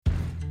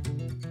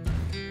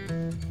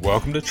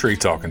Welcome to Tree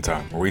Talking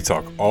Time, where we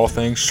talk all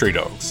things tree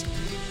dogs,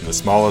 from the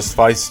smallest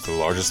Feist to the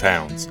largest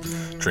hounds,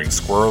 treating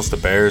squirrels to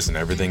bears and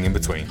everything in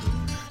between.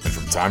 And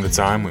from time to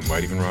time, we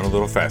might even run a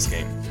little fast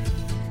game.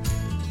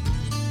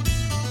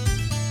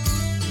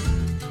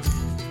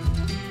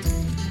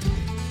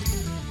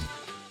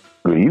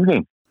 Good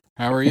evening.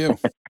 How are you?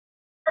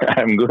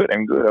 I'm good.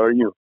 How are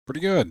you? Pretty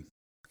good.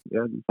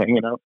 Yeah, just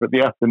hanging out for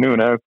the afternoon.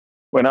 I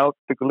went out,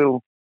 took a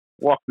little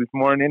walk this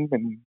morning,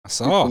 and I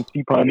saw. some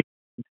sheep hunting,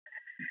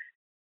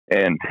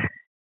 and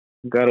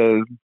got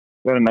a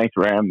nice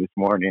ram this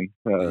morning.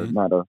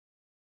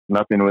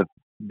 Nothing with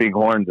big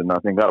horns and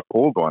nothing. Got a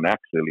pulled one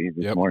actually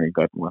this morning.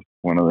 Got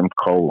one of them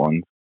cull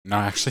ones. No,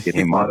 actually, Get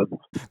him out of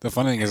the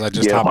funny thing is I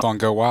just hopped on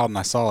Go Wild and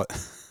I saw it.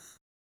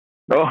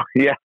 Oh,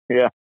 yeah.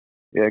 I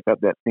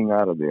got that thing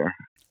out of there.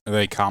 Are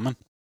they common?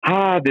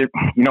 Unfortunately,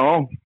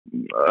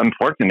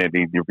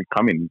 they're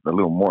becoming a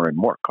little more and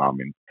more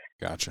common.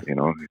 Gotcha.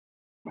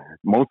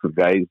 Most of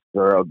the guys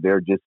are out there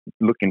just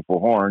looking for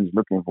horns,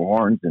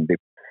 and they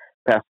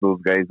pass those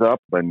guys up,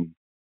 and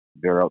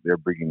they're out there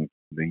bringing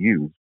the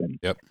ewes. And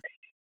I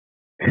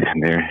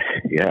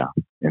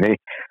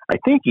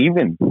think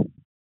even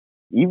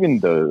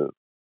the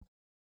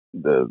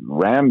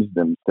rams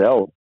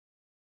themselves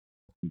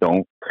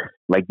don't,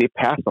 like, they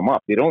pass them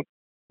up. They don't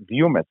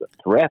view them as a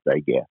threat, I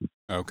guess.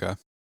 Okay.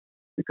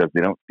 Because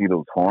they don't see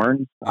those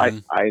horns.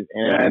 Mm-hmm.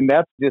 And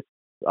that's just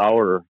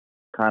our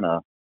kind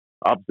of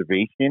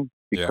observation,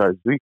 because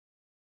we've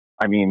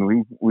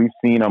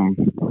seen them.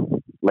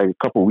 Like a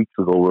couple of weeks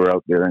ago, we were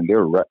out there and they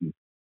were rutting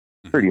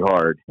pretty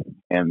hard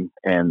and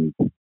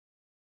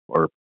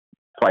or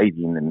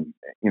fighting, and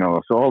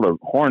so all the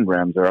horned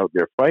rams are out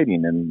there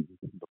fighting, and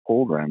the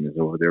cold ram is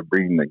over there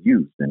breeding the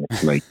ewes, and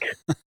it's like,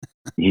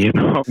 it's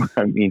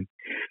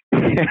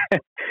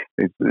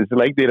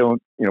like they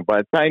don't,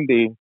 by the time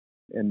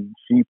and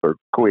sheep are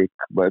quick.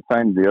 By the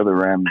time the other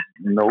rams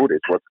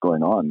notice what's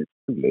going on, it's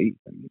too late.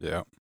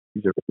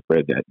 These are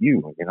bred that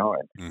ewe, and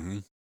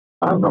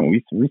I don't know.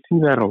 We see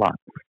that a lot.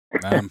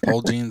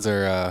 Pole genes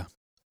are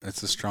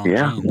it's a strong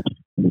gene.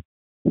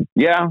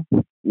 Yeah,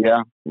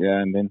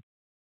 and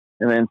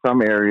then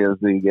some areas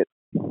they get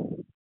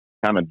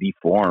kind of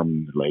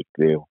deformed, like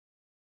they'll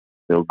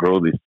grow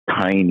this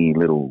tiny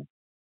little,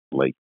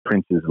 like,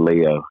 Princess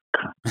Leia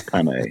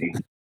kind of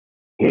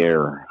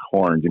hair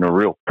horns,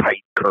 real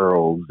tight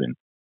curls and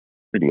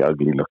pretty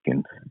ugly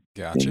looking.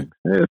 Gotcha.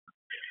 They're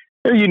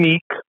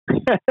unique,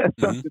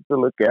 something to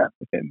look at,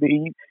 and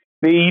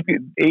they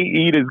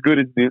eat as good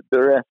as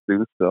the rest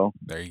do. So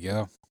there you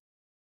go.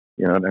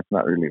 That's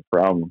not really a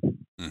problem.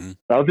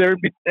 How's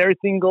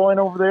everything going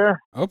over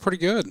there? Oh, pretty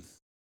good.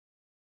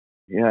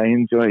 Yeah, I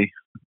enjoy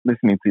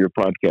listening to your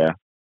podcast.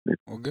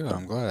 Well, good.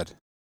 I'm glad.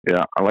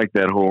 Yeah, I like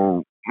that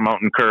whole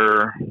mountain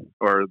cur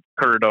or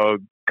cur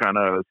dog kind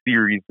of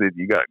series that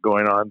you got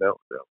going on.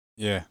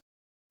 Yeah.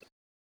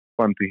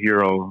 Fun to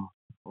hear all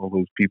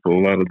those people.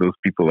 A lot of those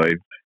people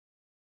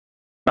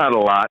not a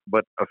lot,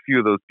 but a few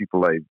of those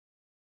people I've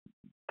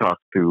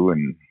talked to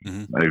and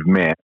I've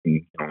met.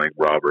 And, like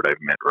Robert,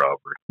 I've met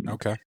Robert.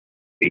 Okay.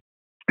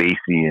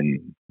 Stacy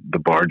and the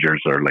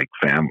Bargers are like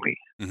family.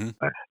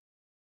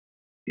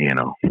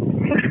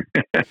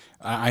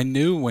 I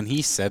knew when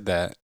he said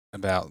that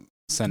about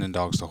sending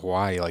dogs to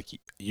Hawaii, like,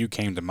 you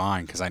came to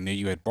mind because I knew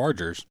you had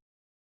Bargers.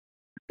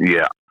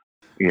 Yeah,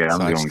 so I'm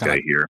the only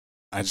guy here.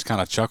 I just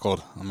kind of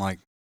chuckled. I'm like,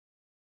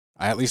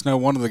 I at least know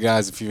one of the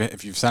guys if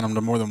you've sent them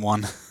to more than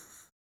one.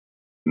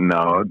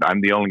 No,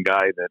 I'm the only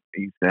guy that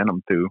he sent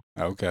them to.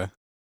 Okay.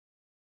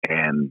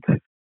 And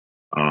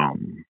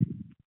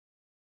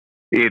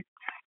it's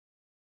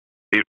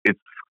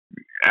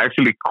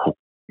actually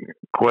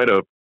quite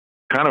a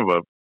kind of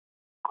a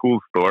cool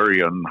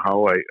story on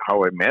how I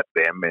met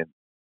them. And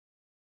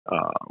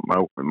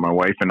my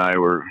wife and I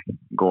were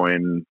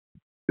going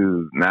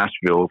to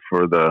Nashville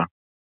for the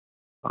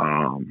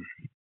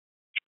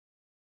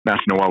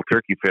National Wild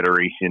Turkey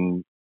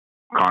Federation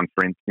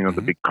conference.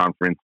 The big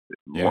conference,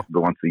 the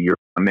once a year.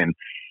 And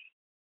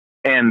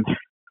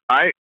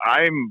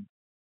I'm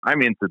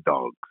into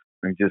dogs.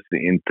 I'm just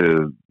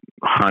into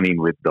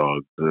hunting with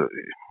dogs.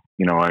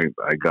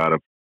 I got a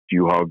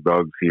few hog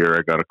dogs here.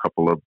 I got a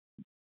couple of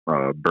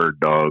bird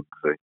dogs.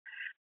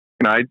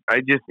 I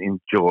just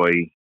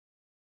enjoy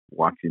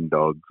watching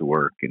dogs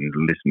work and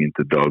listening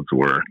to dogs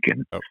work,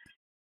 and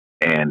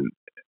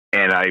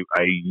I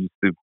used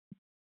to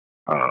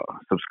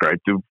subscribe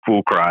to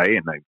Full Cry,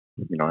 and I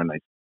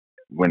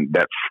when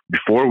that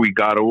before we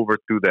got over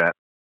to that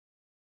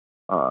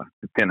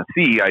to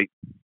Tennessee, I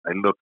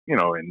looked,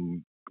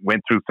 and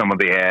went through some of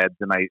the ads,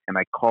 and I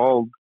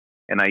called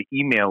and I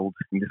emailed,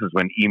 and this is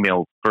when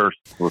email first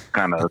was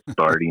kind of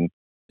starting.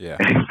 Yeah.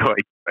 And so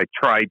I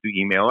tried to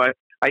email.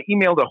 I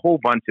emailed a whole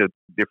bunch of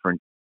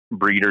different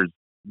breeders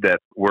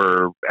that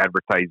were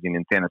advertising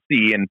in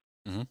Tennessee, and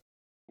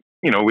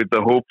with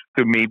the hopes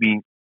to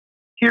maybe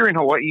here in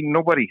Hawaii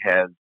nobody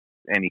has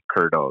any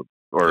cur dogs,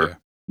 or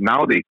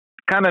now they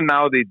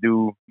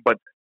do, but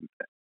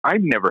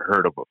I've never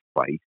heard of a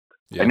Feist.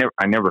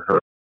 I never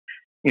heard.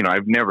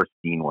 I've never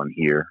seen one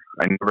here.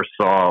 I never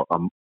saw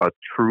a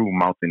true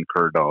mountain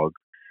cur dog.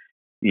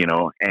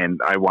 And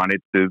I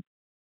wanted to,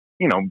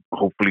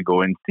 hopefully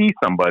go and see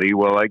somebody.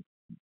 Well, I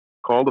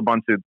called a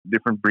bunch of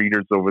different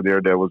breeders over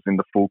there that was in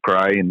the full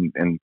cry,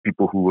 and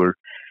people who were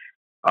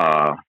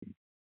uh,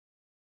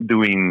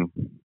 doing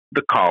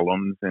the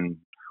columns, and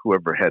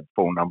whoever had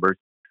phone numbers.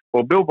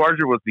 Well, Bill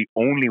Barger was the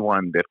only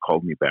one that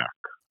called me back.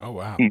 Oh,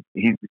 wow.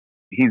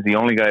 He's the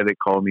only guy that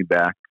called me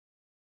back,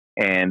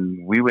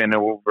 and we went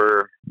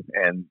over,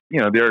 and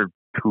they're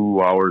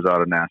 2 hours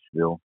out of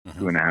Nashville,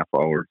 2.5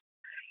 hours.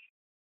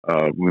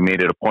 We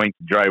made it a point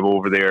to drive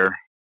over there,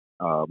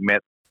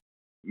 met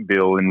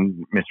Bill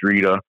and Miss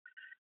Rita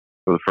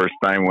for the first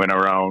time, went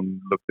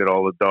around, looked at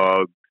all the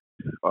dogs,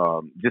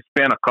 just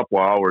spent a couple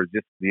hours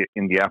just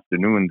in the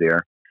afternoon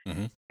there.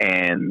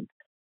 And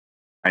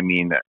I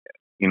mean,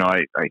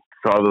 I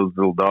saw those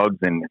little dogs,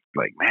 and it's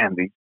like, man,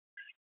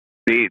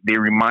 they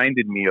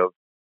reminded me of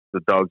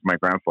the dogs my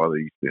grandfather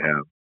used to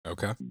have.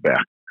 Okay.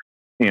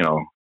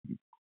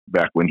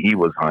 Back when he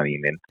was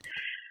hunting, and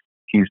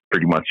he's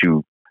pretty much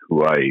who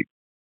I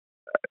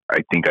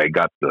think I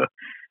got the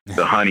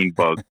hunting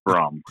bug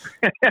from.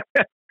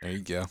 There you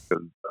go.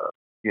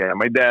 Yeah,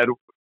 my dad,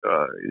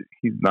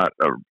 he's not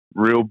a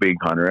real big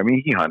hunter. I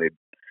mean, he hunted.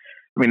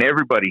 I mean,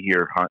 everybody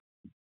here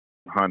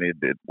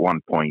hunted at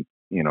one point.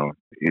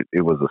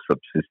 It was a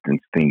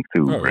subsistence thing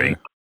too, right?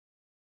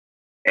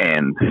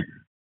 Yeah.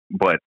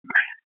 But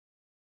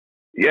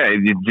yeah,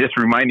 it just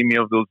reminded me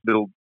of those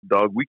little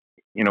dogs. We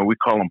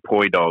call them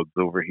poi dogs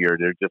over here.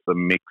 They're just a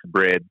mixed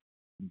bred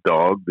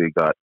dog. They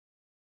got,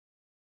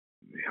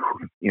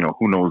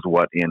 who knows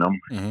what in them.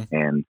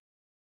 And,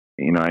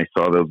 I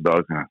saw those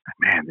dogs, and I was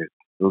like, man,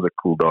 those are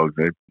cool dogs.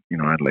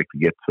 I'd like to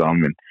get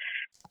some.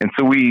 And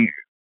so we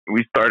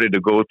started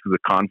to go to the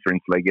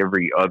conference like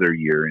every other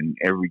year. And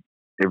every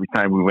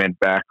time we went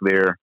back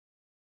there,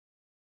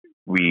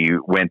 we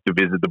went to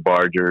visit the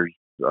Bargers.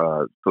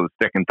 So the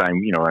second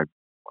time, I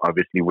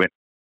obviously went.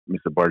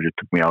 Mr. Barger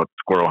took me out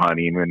squirrel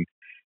hunting,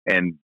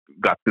 and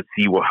got to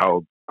see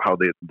how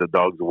the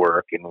dogs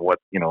work, and what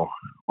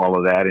all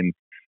of that,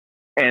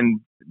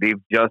 and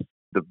they've just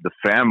the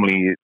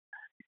family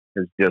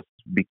has just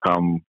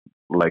become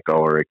like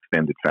our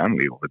extended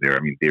family over there. I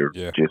mean, they're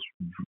just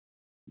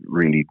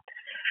really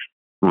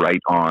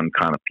right on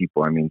kind of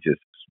people. I mean, just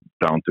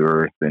down to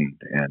earth, and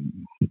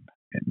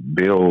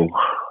Bill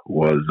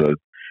was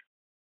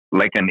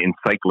like an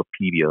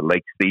encyclopedia,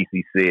 like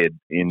Stacy said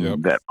in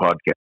that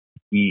podcast.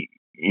 He,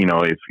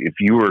 if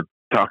you were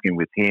talking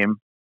with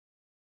him,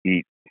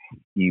 he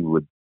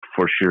would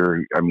for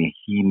sure. I mean,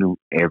 he knew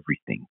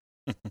everything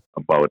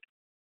about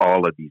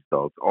all of these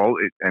dogs.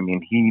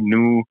 He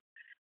knew.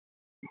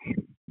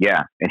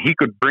 Yeah, and he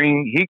could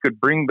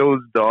bring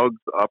those dogs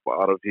up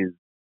out of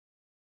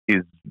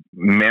his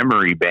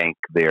memory bank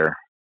there,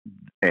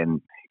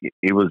 and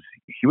he was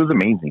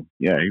amazing.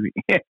 Yeah,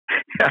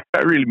 I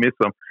really miss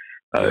him.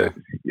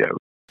 Yeah.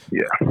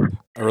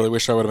 I really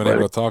wish I would have been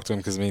able to talk to him,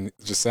 because it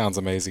just sounds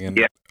amazing.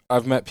 And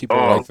I've met people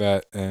like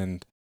that,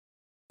 and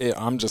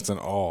I'm just in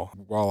awe.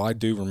 While I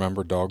do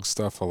remember dog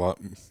stuff a lot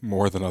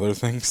more than other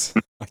things,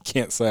 I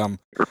can't say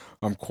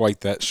I'm quite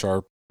that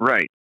sharp.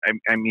 Right.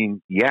 I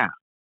mean, yeah.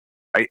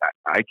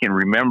 I can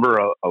remember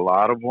a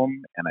lot of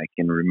them, and I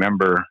can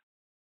remember,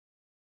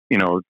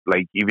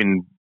 like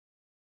even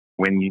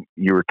when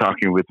you were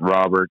talking with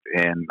Robert,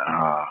 and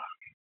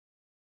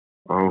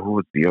who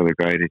was the other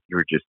guy that you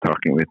were just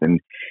talking with, and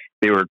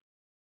they were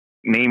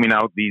naming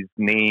out these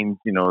names,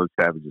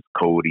 Savage's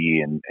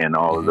Cody, and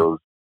all of those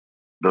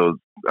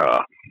what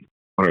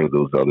are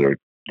those other,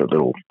 the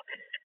little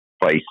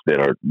Feist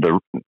that are the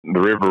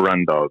River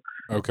Run dogs.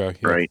 Okay.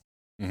 Yeah. Right.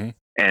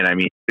 And I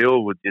mean,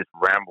 Bill would just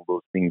ramble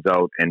those things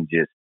out, and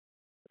just,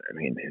 I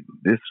mean,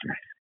 this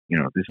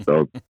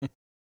dog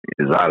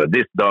is out of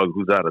this dog,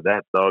 who's out of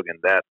that dog, and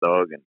that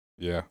dog, and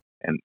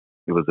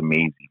it was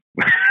amazing.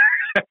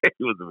 It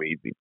was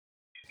amazing.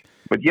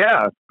 But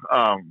yeah,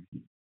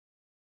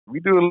 we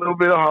do a little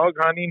bit of hog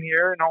hunting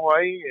here in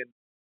Hawaii, and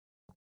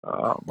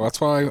well, that's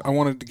why I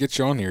wanted to get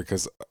you on here,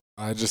 because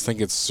I just think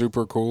it's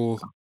super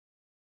cool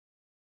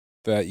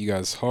that you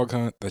guys hog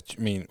hunt. That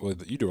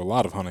you do a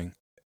lot of hunting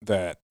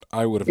that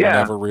I would have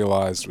never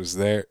realized was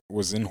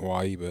in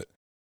Hawaii. But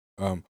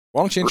why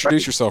don't you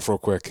introduce yourself real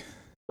quick?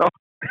 Oh,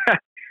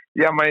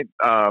 yeah, my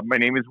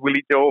name is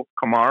Willie Joe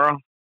Kamara.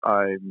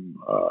 I'm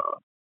a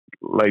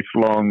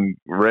lifelong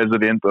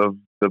resident of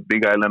the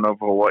Big Island of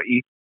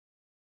Hawaii.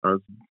 I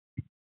was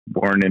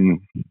born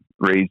and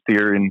raised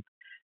here in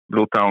a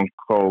little town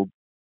called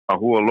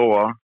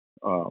Ahualoa,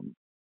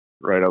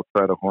 right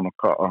outside of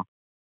Honoka'a.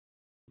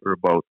 We're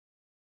about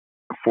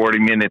 40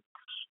 minutes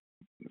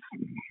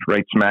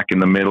right smack in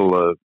the middle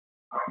of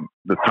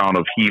the town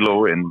of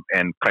Hilo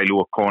and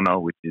Kailua Kona,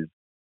 which is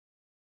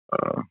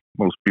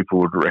most people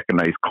would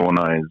recognize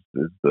Kona as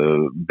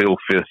the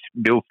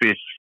billfish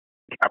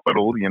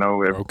capital,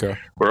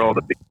 where all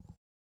the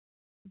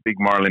big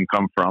marlin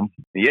come from.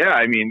 Yeah,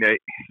 I mean,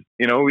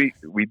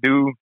 we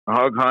do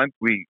hog hunt.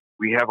 We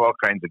have all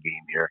kinds of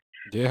game here.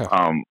 Yeah.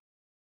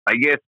 I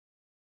guess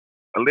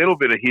a little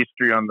bit of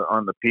history on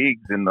the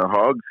pigs and the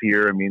hogs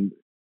here. I mean,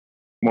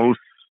 most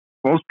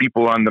most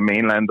people on the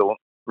mainland don't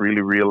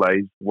really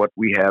realize what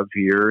we have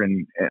here,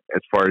 and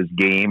as far as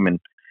game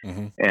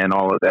Mm-hmm. and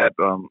all of that.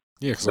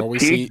 Yeah, because The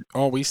pigs,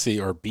 all we see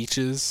are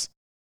beaches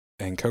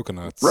and right,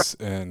 coconuts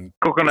and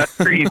coconut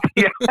trees.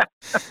 Yeah,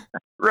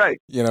 right,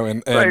 you know,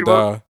 and right.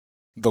 Well,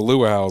 the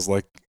luau's.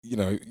 Like, you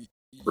know,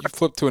 you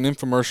flip to an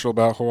infomercial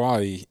about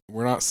Hawaii,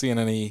 we're not seeing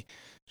any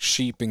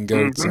sheep and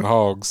goats hmm and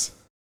hogs.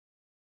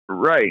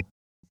 right.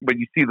 But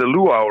you see the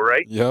luau,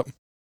 right? Yep,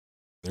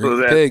 they're So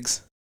eating that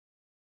pigs.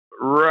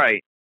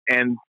 right,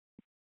 and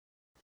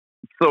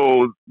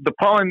so the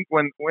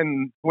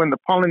when the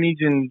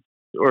Polynesians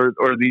or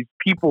these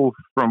people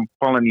from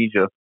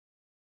Polynesia,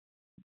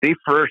 they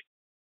first,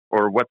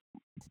 or what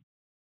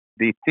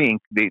they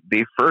think,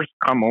 they first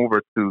come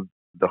over to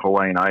the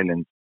Hawaiian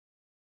Islands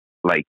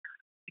like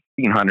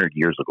 1,500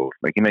 years ago.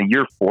 Like in the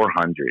year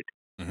 400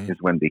 Mm-hmm. is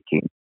when they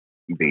came.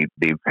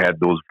 They've had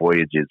those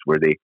voyages where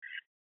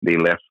they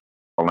left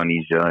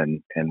Polynesia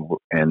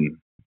and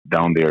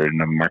down there in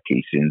the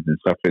Marquesans and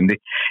stuff, and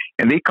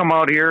they come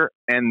out here,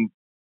 and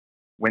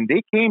when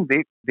they came,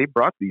 they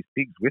brought these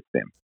pigs with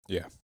them.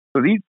 Yeah.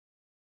 So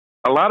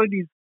a lot of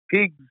these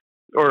pigs,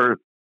 or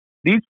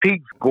these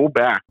pigs go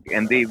back,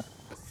 and they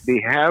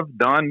have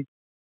done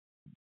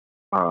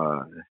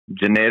uh,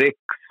 genetics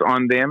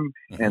on them,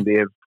 Mm-hmm. and they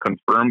have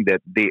confirmed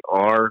that they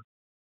are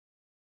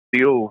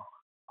still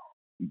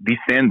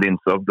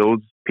descendants of those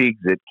pigs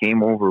that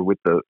came over with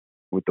the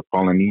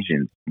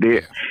Polynesians.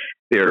 Yeah.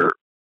 They're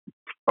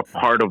a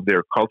part of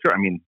their culture. I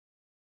mean,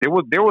 there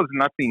was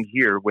nothing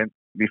here when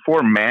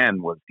before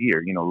man was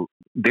here. You know,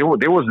 there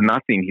was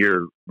nothing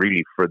here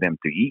really for them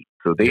to eat,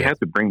 so they Yeah. had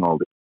to bring all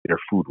their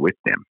food with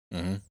them.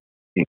 Mm-hmm.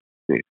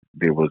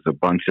 There was a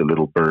bunch of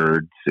little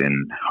birds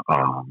and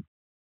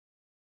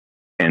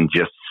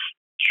just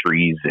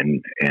trees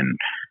and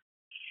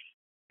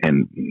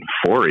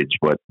forage,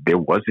 but there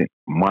wasn't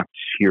much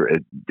here.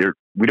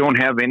 We don't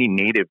have any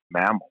native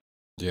mammals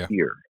Yeah.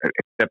 here,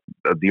 except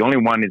the only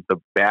one is the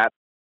bat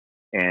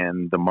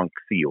and the monk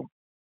seal.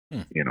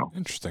 You know,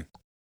 Interesting.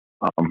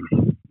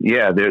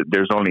 yeah,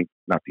 there's only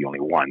not the only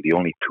one, the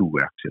only two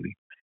actually.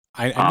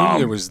 I knew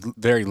there was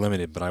very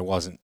limited, but I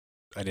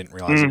didn't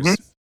realize it Mm-hmm.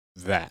 was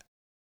that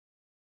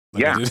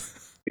Yeah, limited.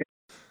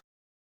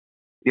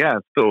 yeah.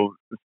 So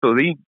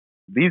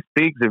these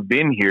pigs have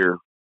been here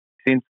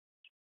since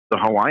the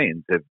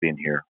Hawaiians have been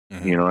here.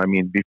 Mm-hmm. You know, I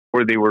mean,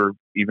 before they were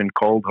even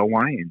called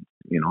Hawaiians.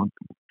 You know,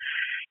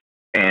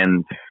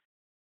 and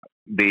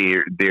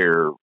they're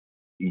they're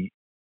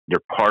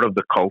part of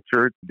the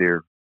culture.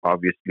 They're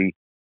obviously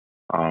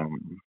um,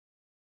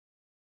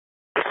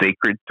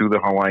 sacred to the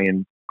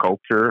Hawaiian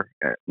culture.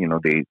 You know,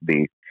 they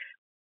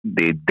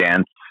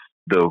dance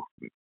the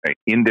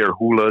in their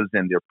hulas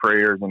and their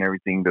prayers and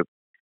everything. That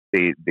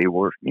they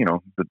were, you know,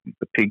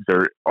 the pigs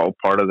are all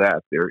part of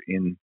that. They're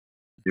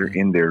Mm-hmm.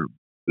 in their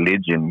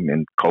religion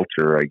and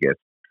culture, I guess.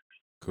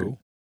 Cool.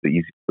 The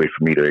easiest way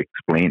for me to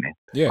explain it.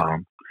 Yeah.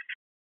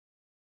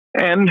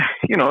 And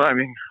you know, I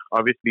mean,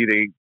 obviously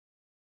they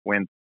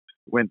went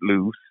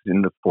loose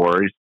in the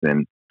forest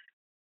and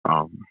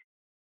um,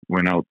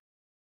 went out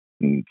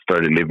and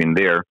started living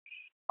there.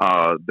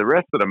 The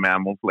rest of the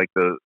mammals, like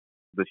the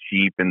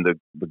sheep and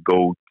the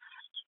goats,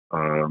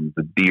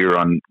 the deer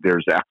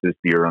there's access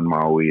deer on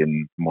Maui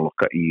and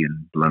Molokai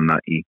and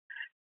Lanai.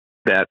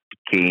 That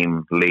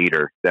came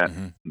later.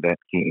 Mm-hmm. That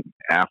came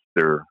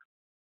after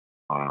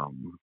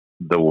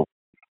the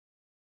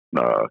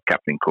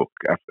Captain Cook,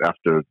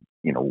 after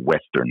you know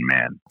Western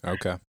man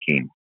Okay.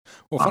 came.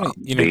 Well, funny,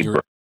 you know, They you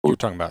brought, were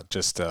talking about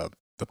just the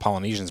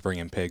Polynesians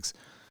bringing pigs.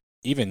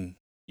 Even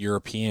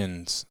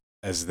Europeans,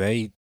 as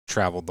they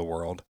traveled the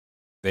world,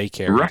 they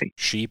carried right.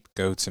 sheep,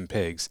 goats, and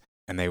pigs,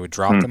 and they would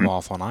drop them Mm-hmm.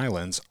 off on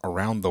islands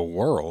around the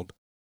world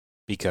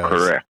because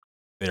Correct.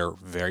 they're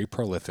very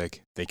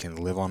prolific. They can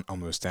live on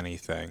almost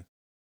anything.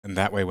 And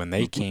that way, when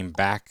they Mm-hmm. came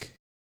back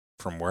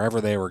from wherever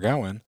they were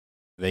going,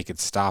 they could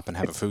stop and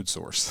have a food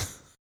source.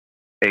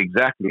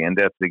 Exactly, and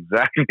that's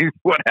exactly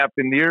what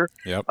happened here.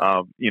 Yep.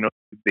 You know,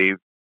 they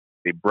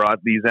brought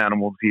these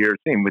animals here.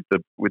 Same with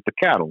the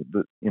cattle.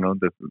 You know,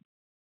 the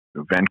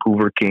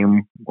Vancouver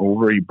came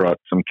over. He brought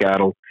some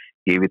cattle,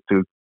 gave it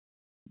to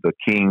the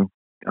king,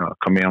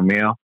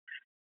 Kamehameha,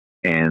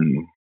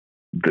 and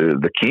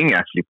the king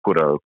actually put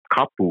a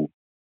kapu,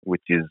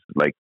 which is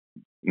like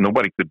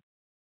nobody could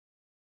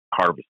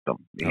harvest them.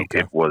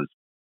 Okay.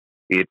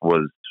 It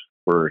was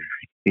for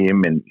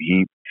him,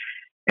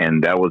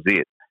 and that was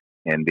it.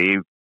 And they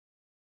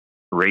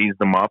raised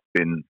them up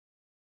in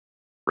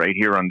right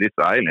here on this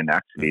island.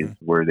 Actually, Mm-hmm. is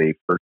where they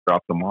first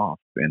dropped them off,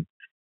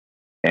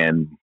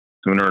 and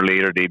sooner or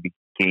later they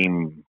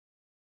became,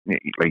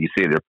 like you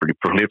say, they're pretty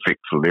prolific.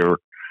 So they were,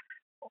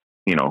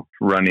 you know,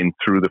 running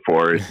through the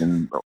forest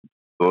and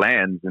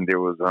lands, and there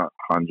was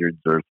hundreds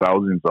or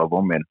thousands of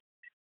them, and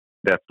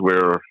that's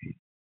where,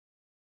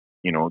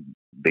 you know,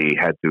 they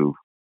had to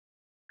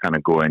kind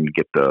of go and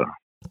get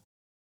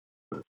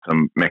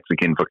some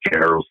Mexican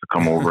vaqueros to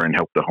come over and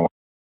help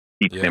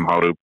teach Yeah. them how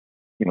to,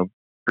 you know,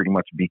 pretty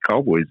much be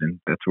cowboys, and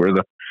that's where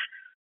the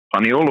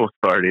Paniolo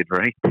started,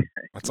 right?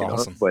 That's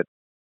awesome. But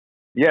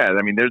yeah,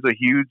 I mean, there's a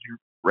huge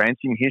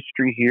ranching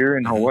history here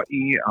in Mm-hmm.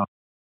 Hawaii.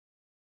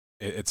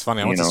 It's funny.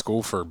 I You went to know,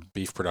 school for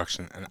beef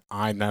production, and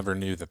I never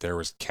knew that there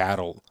was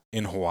cattle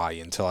in Hawaii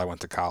until I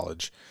went to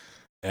college.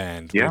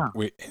 And yeah,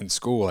 we in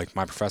school, like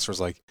my professor was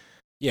like,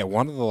 "Yeah,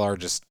 one of the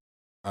largest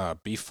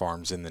beef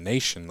farms in the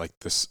nation, like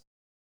this,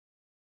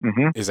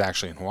 hmm is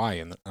actually in Hawaii."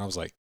 And I was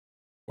like,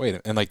 "Wait,"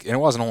 and like, and it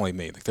wasn't only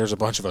me. Like, there's a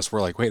bunch of us.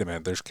 We're like, "Wait a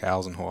minute, there's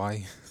cows in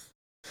Hawaii."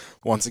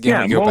 Once again,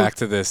 yeah, we go most back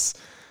to this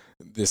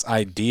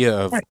idea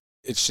of right,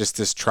 it's just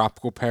this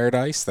tropical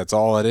paradise. That's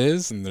all it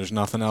is, and there's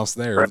nothing else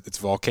there. right, It's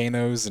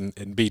volcanoes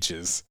and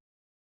beaches.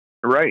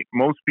 right.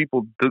 Most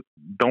people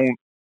don't,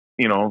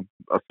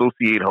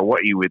 associate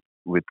Hawaii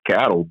with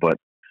cattle, but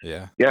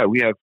Yeah. yeah, we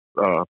have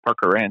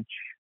Parker Ranch,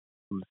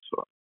 who's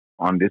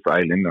on this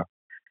island,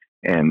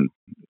 and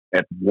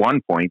at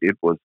one point it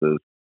was the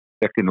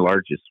second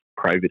largest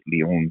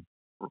privately owned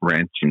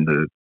ranch in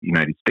the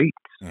United States.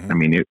 Mm-hmm. I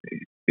mean, it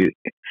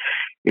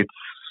it's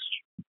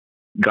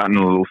gotten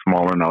a little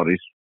smaller now. They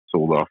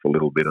sold off a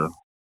little bit of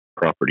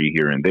property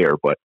here and there,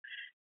 but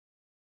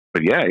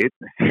yeah,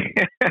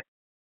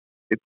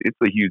 it's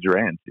a huge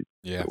ranch. It's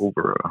Yeah.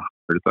 over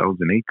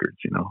 100,000 acres.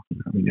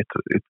 I mean,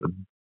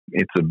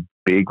 it's a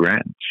big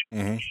ranch,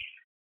 Mm-hmm.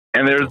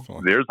 and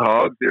Definitely. there's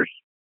hogs, there's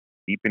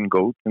sheep and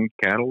goats and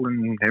cattle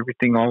and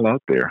everything all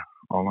out there,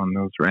 all on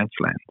those ranch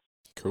lands.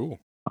 Cool.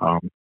 Um,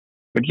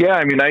 but yeah,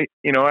 I mean, I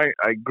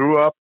grew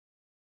up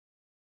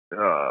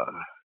uh,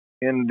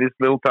 in this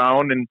little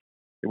town, and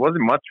it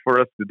wasn't much for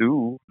us to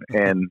do,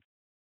 and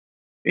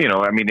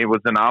I mean, it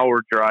was an hour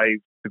drive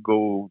to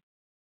go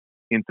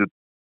into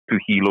to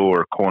Hilo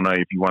or Kona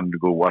if you wanted to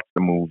go watch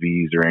the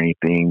movies or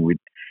anything. We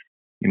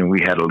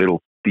had a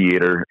little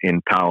theater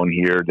in town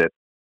here that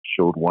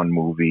showed one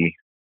movie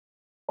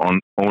on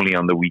only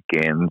on the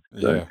weekends.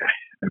 Yeah.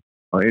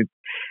 Right?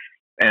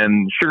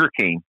 And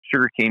sugarcane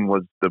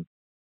was the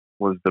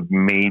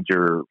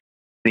major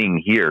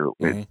thing here.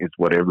 Mm-hmm. It's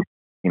what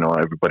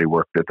everybody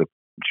worked at the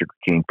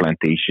sugarcane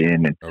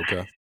plantation and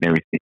Okay.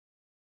 everything.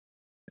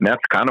 And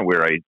that's kind of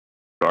where I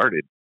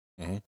started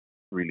Mm-hmm.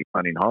 really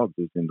hunting hogs,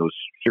 is in those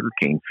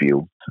sugarcane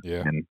fields.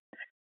 Yeah. And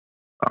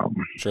um,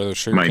 Sure,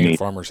 those my sugarcane main,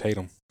 farmers hate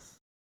them.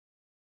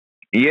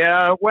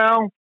 yeah,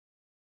 well,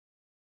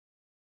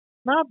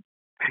 not.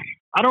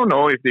 I don't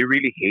know if they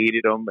really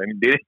hated them. I mean,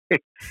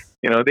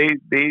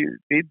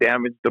 they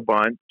damaged a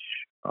bunch.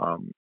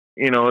 Um,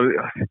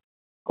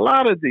 a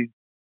lot of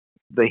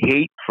the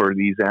hate for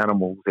these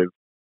animals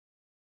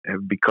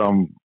have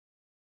become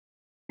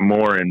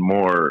more and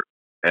more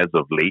as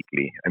of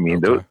lately. I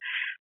mean, Okay.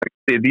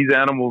 these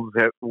animals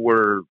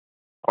were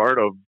part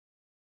of,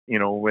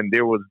 when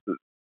there was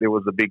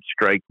a big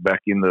strike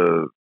back in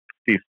the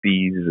 50s,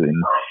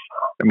 and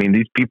I mean,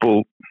 these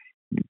people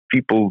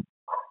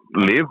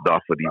lived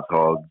off of these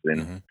hogs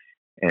Mm-hmm.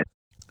 and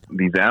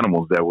these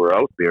animals that were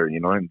out there,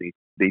 and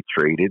they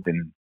traded,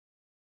 and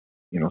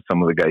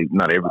some of the guys,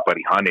 not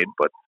everybody hunted,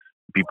 but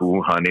people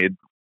who hunted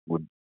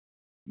would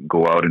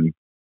go out and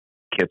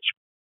catch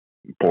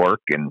pork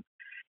and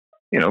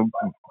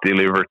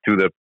deliver to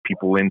the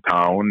people in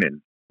town.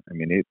 And I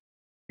mean,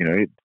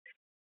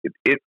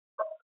 it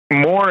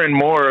more and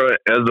more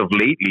as of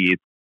lately,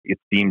 it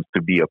seems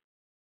to be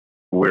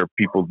where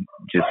people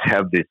just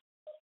have this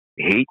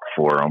hate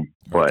for them.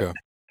 But Okay.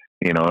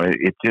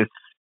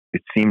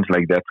 it seems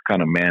like that's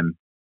kind of man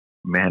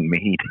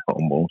made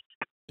almost.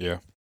 Yeah.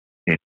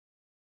 It,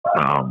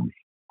 um,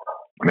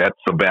 that's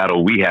a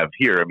battle we have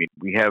here. I mean,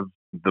 we have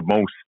the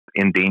most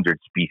endangered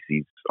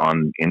species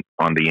on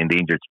the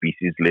endangered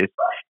species list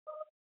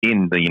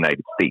in the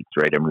United States,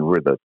 right? I mean, we're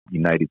the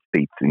United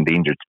States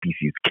endangered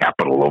species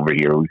capital over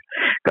here. We've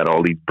got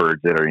all these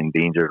birds that are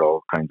endangered,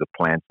 all kinds of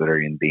plants that are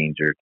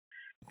endangered.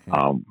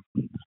 Mm-hmm.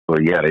 So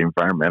yeah, the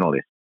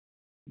environmentalists,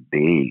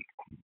 they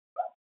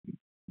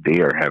they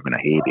are having a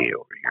heyday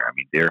over here. I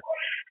mean,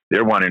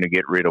 they're wanting to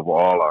get rid of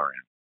all our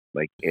animals,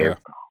 like Yeah.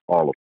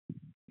 all of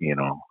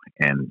them,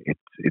 and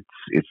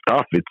it's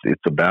tough.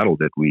 It's a battle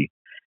that we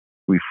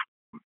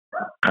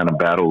kind of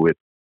battle with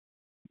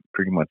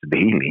pretty much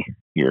daily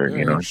here.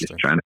 Very Just interesting.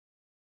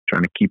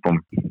 trying to keep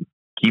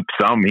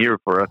some here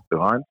for us to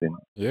hunt and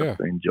us Yeah.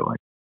 to enjoy.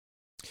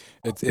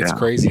 It's Yeah,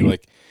 crazy.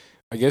 Like,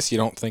 I guess you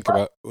don't think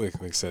about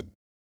like I said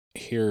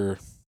here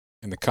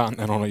in the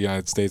continental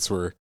United States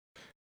where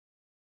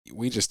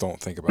we just don't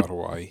think about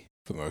Hawaii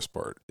for the most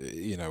part.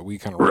 We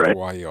kind of write right,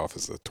 Hawaii off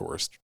as a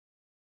tourist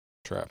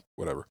trap,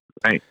 whatever.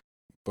 right,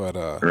 But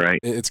right.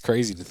 it's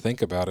crazy to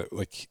think about it.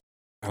 Like,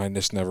 and I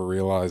just never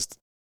realized,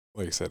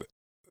 like I said,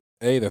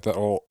 A, that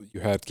all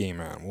you had game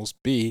animals.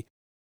 B,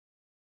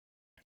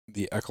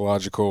 the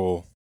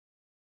ecological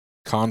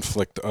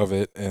conflict of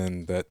it,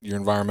 and that your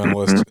Mm-hmm,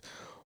 environmentalists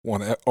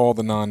want all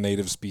the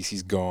non-native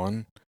species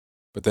gone,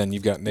 but then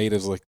you've got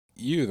natives like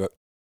you that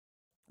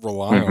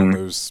rely on mm-hmm.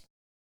 those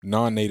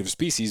non-native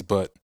species,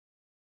 but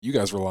you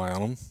guys rely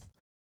on them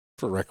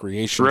for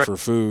recreation, Right. for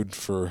food,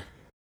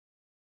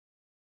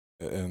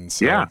 and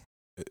Yeah, so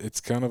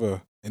it's kind of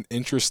an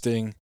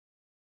interesting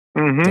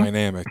Mm-hmm.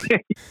 dynamic.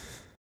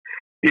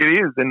 It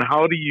is, and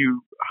how do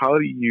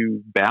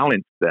you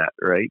balance that,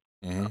 right?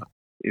 Hmm.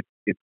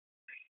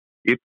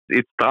 It's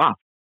it's tough.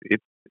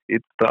 It's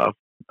it's tough.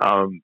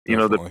 The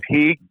Definitely.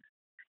 pig,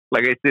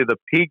 like I said, the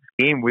pigs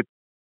came with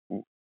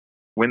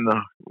when the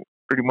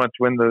pretty much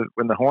when the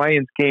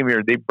Hawaiians came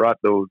here, they brought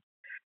those.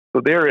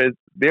 So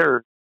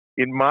they're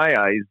in my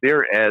eyes,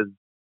 they're as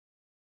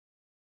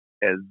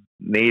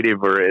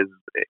native or as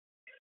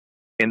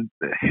and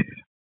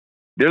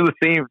they're the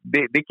same.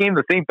 They came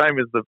the same time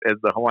as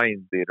the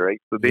Hawaiians did,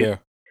 right? So Yeah.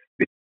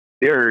 they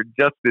they're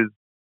just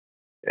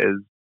as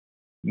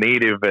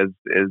native as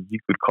you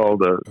could call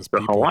As the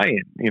people.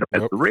 Hawaiian,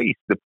 as Yep. the race,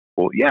 the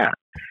people, yeah.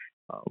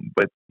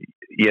 But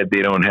yet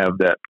they don't have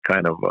that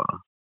kind of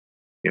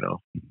you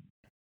know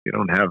they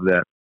don't have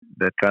that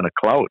kind of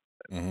clout.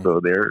 Hmm. So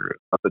they're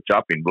at the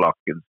chopping block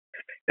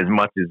as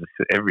much as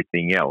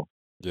everything else,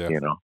 Yeah. you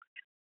know.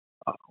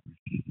 Uh,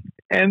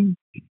 and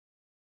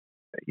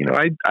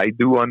I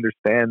do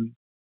understand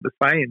the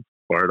science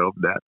part of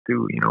that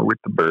too, with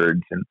the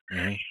birds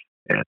Hmm.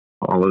 and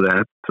all of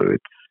that. So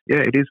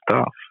it is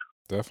tough.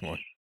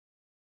 Definitely.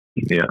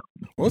 Yeah,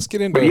 Well, let's get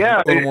but into a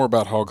yeah, little more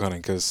about hog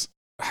hunting because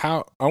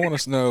how I want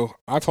to know.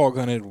 I've hog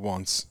hunted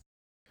once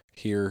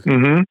here.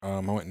 hmm I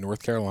went in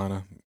North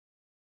Carolina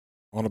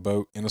on a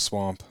boat in a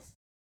swamp,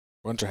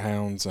 bunch of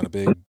hounds and a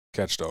big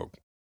catch dog.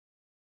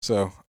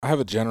 So I have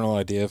a general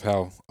idea of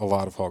how a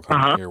lot of hog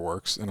hunting uh-huh, here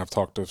works, and I've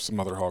talked to some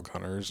other hog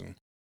hunters.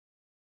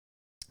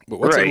 But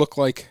what's it right. look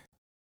like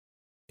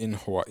in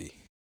Hawaii?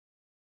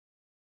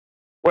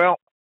 Well,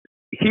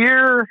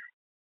 here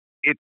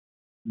it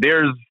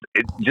there's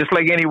just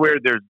like anywhere.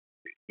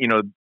 You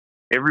know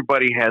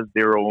everybody has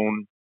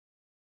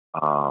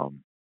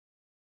um,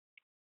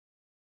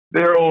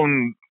 their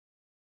own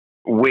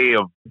way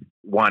of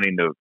wanting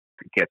to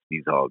catch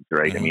these hogs,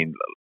 right? I Hmm. mean,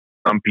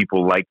 some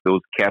people like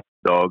those cat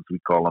dogs. We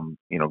call them,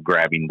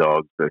 grabbing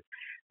dogs. The,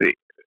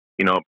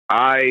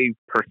 I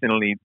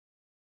personally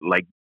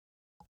like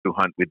to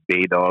hunt with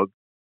bay dogs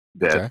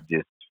that Okay.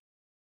 just,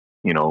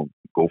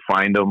 go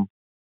find them,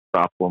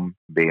 stop them,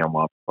 bay them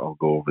up. I'll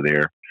go over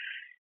there.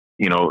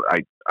 I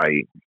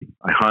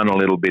I hunt a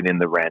little bit in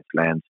the ranch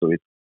land, so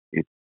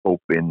it's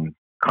open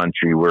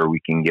country where we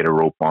can get a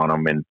rope on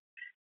them and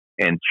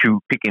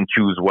pick and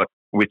choose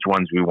which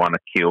ones we want to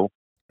kill.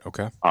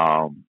 Okay.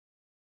 Um,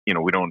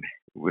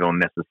 we don't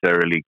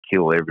necessarily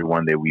kill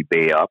everyone that we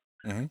bay up.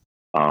 Hmm.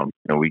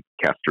 We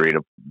castrate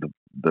up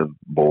the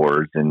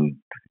boars and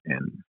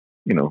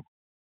you know,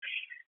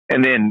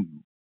 and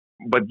then,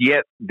 but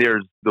yet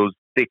there's those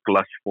thick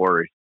lush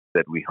forests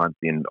that we hunt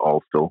in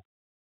also.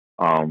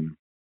 Um,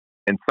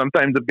 and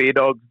sometimes the bay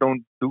dogs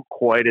don't do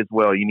quite as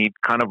well. You need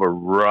kind of a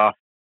rough,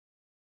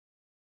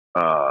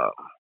 uh,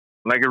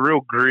 like a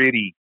real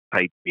gritty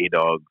type bay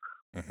dog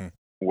Hmm.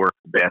 work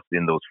best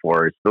in those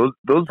forests. Those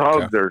Okay.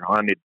 hogs are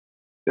hunted.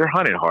 They're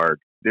hunted hard.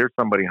 There's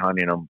somebody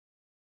hunting them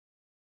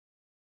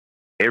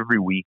every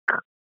week,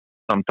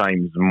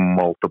 sometimes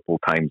multiple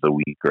times a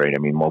week, right? I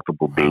mean,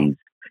 multiple Wow. days.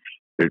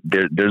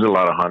 There's a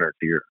lot of hunters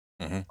here,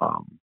 Hmm.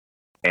 um, So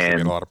they get a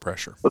and lot of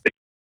pressure.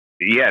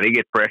 yeah, they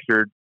get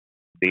pressured.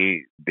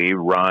 They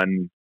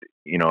run.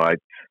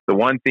 The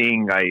one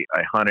thing I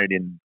hunted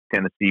in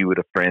Tennessee with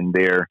a friend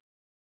there,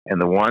 and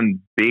the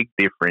one big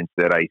difference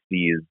that I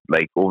see is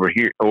like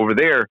over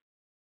there,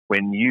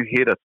 when you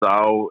hit a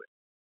sow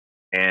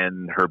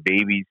and her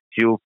babies,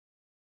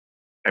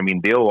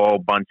 they'll all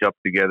bunch up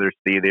together,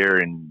 stay there,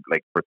 and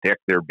like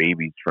protect their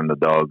babies from the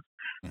dogs.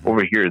 Hmm.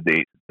 Over here,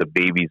 the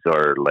babies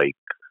are like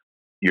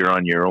you're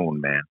on your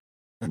own, man.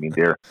 I mean,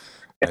 They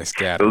those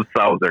scatter.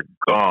 sows are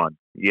gone.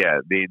 Yeah,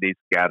 they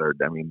scattered.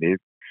 I mean, they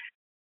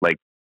like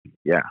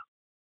yeah,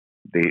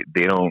 they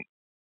don't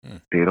Hmm.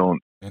 they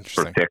don't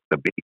Interesting. protect the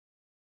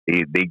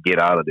baby. They get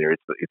out of there.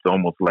 It's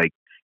almost like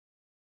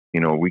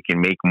we can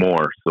make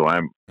more, so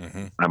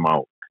Hmm. I'm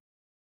out.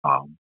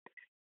 Um,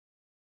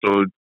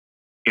 so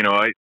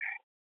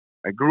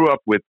I grew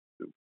up with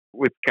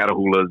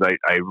catahulas.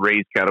 I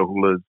raised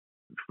catahulas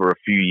for a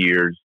few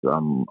years.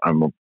 I'm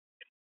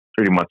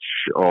pretty much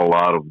all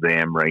out of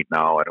them right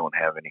now. I don't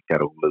have any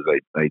catahulas.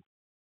 I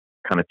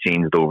kind of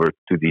changed over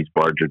to these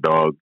barger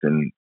dogs,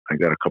 and I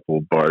got a couple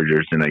of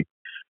bargers, and I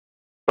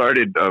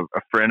started. A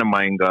friend of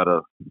mine got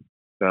a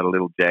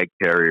little jag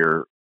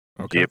terrier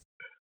Okay. jip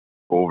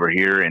over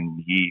here,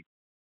 and he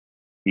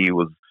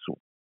was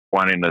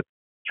wanting to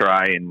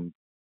try, and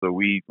so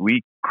we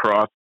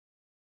crossed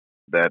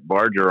that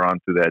barger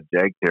onto that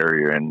jag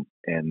terrier,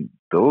 and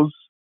those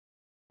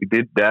we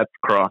did that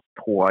cross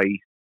twice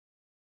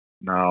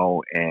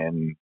now,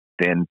 and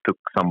then took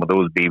some of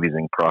those babies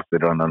and crossed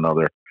it on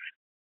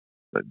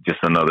just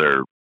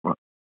another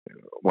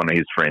one of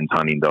his friends'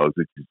 hunting dogs,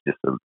 which is just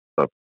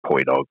a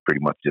poi dog,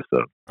 pretty much just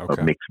a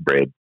Okay. mixed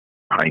bred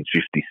Heinz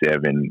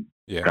 57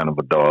 Yeah. kind of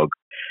a dog.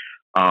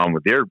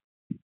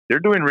 They're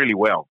doing really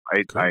well.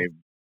 Cool.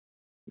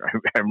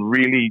 I'm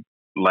really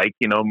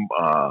liking them.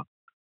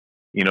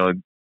 You know,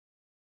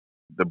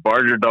 the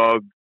barger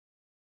dog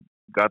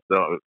got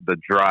the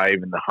drive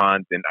and the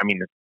hunt, and I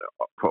mean,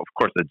 of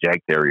course, the jag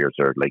terriers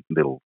are like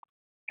little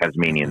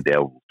Tasmanian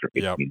devils,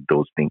 right? I Yep. mean,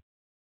 those things.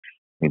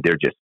 I mean,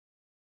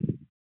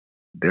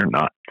 they're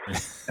not.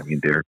 I mean,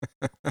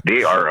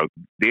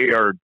 they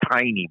are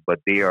tiny, but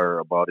they are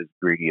about as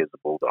gritty as a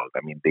bulldog. I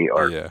mean, they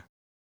are Yeah.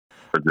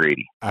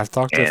 gritty. I've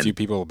talked to a few And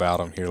people about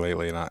them here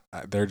lately, and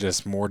they're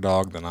just more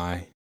dog than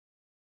I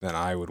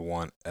would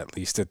want, at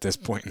least at this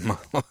point in my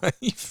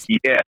life.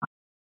 yeah,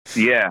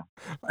 yeah.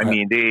 I I,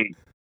 mean,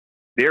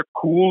 they're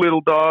cool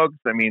little dogs.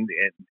 I mean,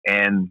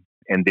 and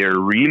they're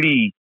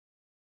really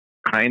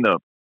kind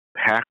of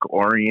pack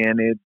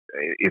oriented,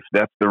 if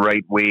that's the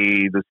right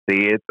way to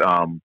say it.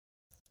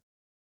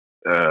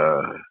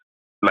 Uh,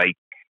 like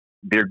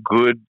they're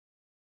good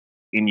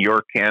in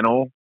your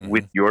kennel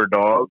with mhm. your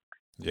dog,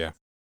 Yeah.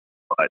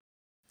 but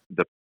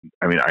the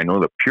I mean, I know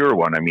the pure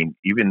one. I mean,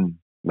 even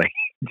like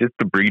just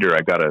the breeder,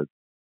 I got a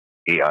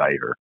AI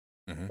her.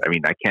 Hmm. I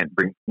mean,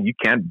 you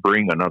can't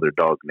bring another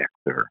dog next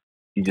to her.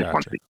 She just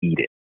wants Gotcha. to eat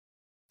it.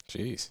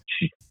 Jeez.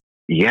 She,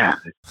 yeah,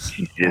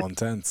 she's A little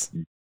just intense.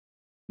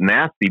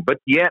 nasty. But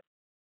yet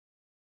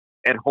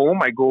at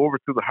home, I go over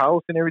to the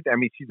house and everything. I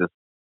mean, she's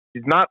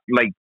not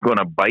like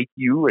gonna bite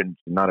you, and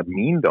she's not a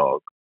mean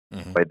dog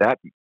Hmm. by that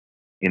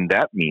in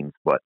that means.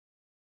 But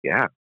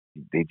yeah,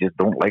 they just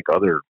don't like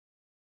other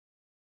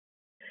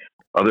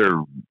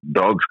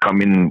dogs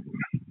coming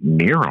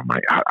near them.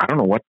 I don't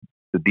know what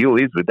the deal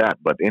is with that,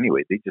 but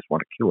anyway, they just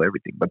want to kill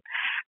everything. But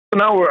so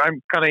now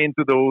I'm kind of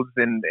into those,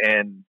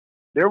 and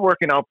they're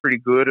working out pretty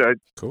good.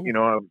 Cool. You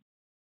know,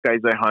 guys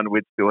I hunt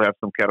with still have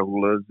some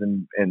Catahulas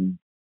and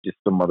just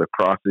some other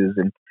crosses,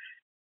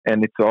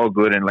 and it's all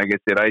good. And like I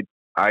said,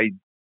 I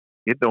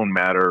it don't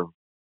matter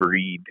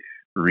breed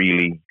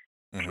really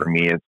Hmm. for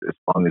me as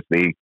long as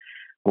they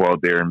go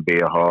out there and bay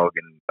a hog,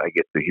 and I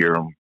get to hear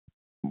them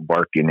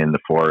barking in the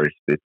forest.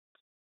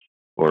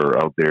 Or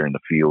out there in the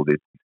field.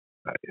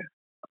 I,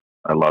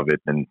 I love it,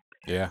 and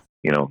Yeah.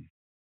 you know,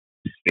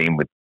 same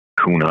with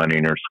coon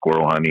hunting or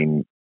squirrel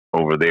hunting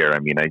over there. I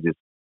mean,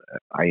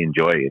 I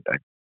enjoy it.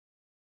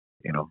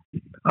 You know,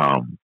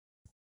 um,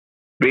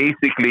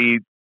 basically,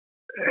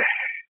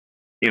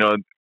 you know,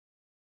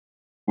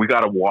 we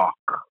got to walk.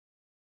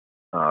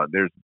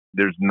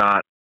 There's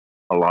not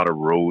a lot of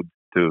roads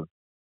to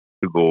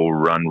go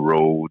run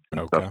roads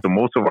and stuff. Okay. So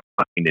most of our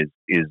hunting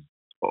is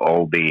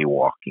all day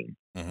walking.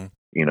 Hmm.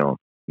 You know,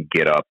 you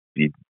get up,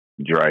 you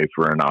drive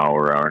for an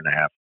hour and a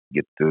half,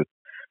 get to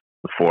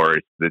the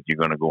forest that you're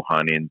going to go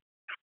hunt in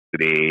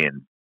today,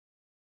 and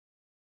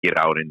get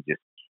out and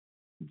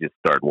just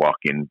start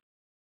walking.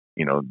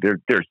 You know, there's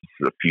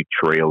a few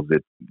trails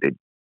that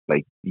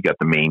like you got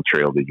the main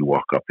trail that you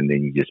walk up, and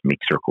then you just make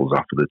circles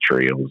off of the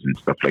trails and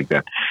stuff like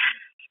that.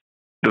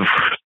 The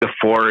the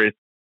forests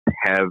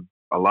have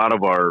a lot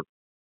of our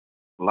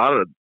a lot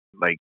of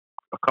like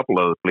a couple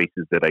of the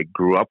places that I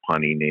grew up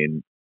hunting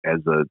in as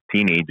a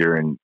teenager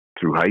and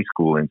through high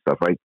school and stuff.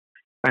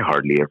 I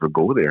hardly ever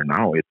go there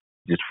now. It's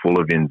just full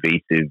of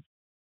invasive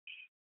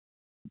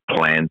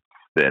plants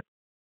that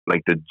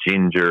like the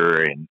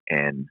ginger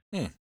and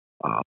Hmm.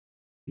 uh,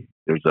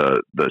 there's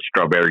the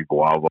strawberry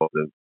guava,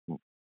 the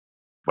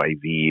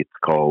YV it's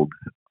called,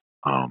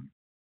 um,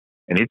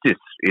 and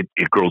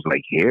it grows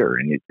like hair,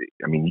 and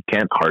I mean you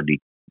can't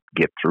hardly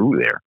get through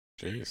there.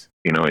 Jeez.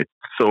 You know, it's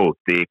so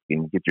thick,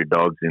 and you get your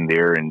dogs in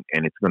there, and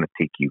it's going to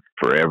take you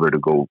forever to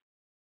go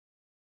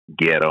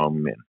get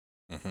them. And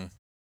Hmm.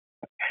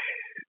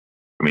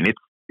 I mean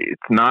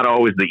it's not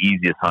always the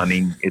easiest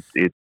hunting.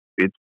 It's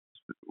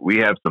we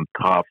have some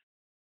tough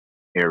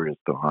areas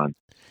to hunt.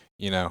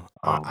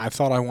 I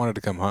thought I wanted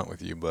to come hunt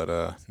with you,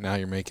 but now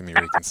you're making me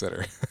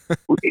reconsider.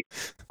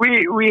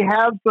 we we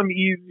have some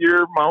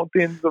easier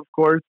mountains, of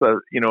course,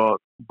 you know,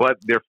 but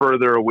they're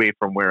further away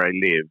from where I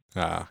live.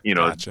 Ah, You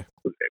know, gotcha.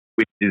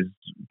 which is,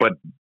 but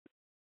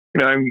you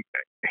know, I'm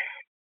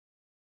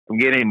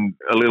getting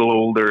a little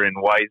older and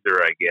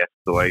wiser, I guess.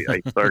 So I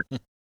start,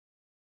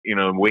 you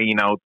know, weighing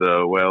out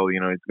you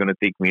know, it's going to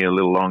take me a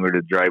little longer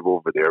to drive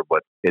over there,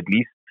 but at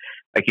least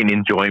I can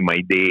enjoy my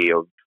day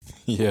of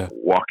Yeah.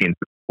 walking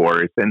through the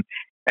forest, and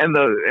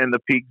the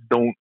pigs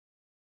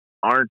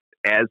aren't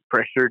as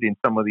pressured in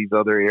some of these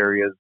other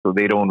areas, so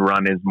they don't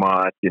run as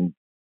much. And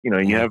you know,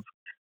 you Hmm. have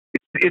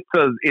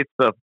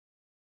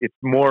it's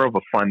more of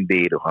a fun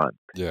day to hunt.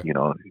 Yeah. You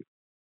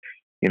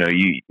know,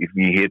 you if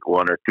you hit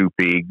one or two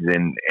pigs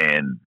and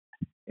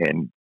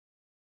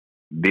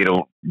they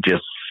don't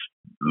just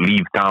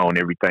leave town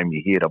every time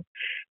you hit them.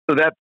 So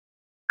that's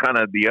kind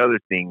of the other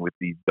thing with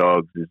these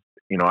dogs is,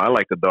 you know, I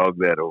like a dog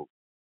that'll,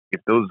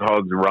 if those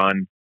hogs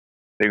run,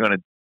 they're gonna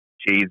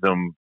chase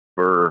them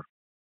for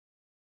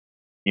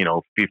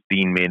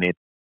 15 minutes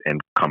and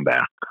come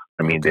back.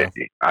 I mean,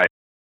 Okay. I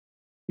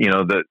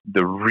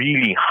the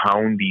really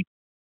houndy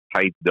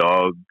type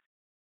dog,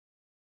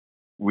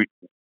 we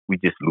we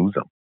just lose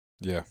them.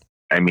 Yeah.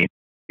 I mean,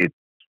 it's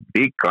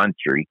big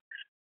country,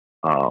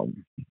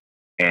 um,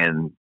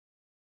 and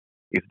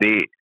if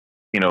they,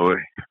 you know,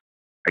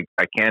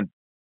 I can't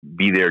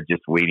be there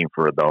just waiting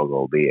for a dog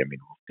all day. I mean,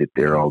 we'll sit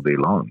there Hmm. all day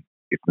long.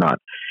 It's not,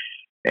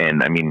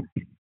 and I mean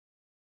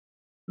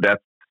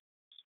that's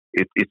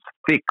it's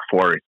thick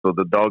forest, so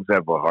the dogs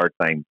have a hard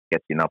time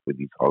catching up with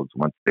these hogs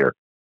once they're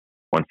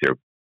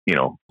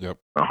Yep.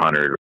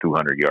 100 or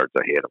 200 yards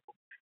ahead of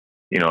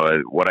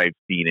them. What I've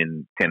seen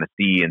in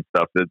Tennessee and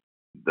stuff, that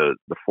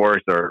the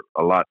forests are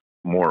a lot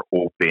more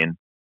open,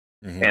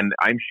 Mm-hmm. and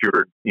I'm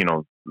sure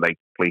like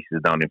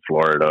places down in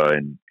Florida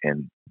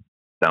and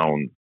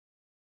down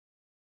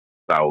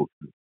south,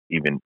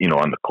 even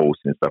on the coast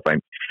and stuff.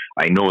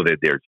 I know that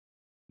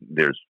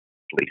there's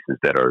places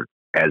that are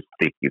as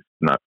thick, if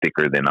not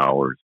thicker than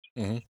ours,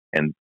 Mm-hmm.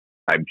 and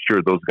I'm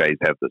sure those guys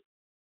have the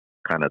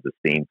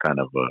same kind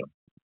of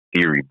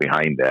theory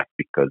behind that,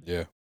 because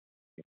Yeah.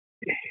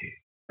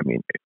 I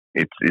mean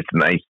it's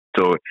nice.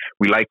 So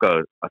we like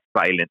a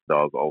silent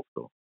dog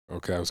also.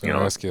 Okay, I was You going to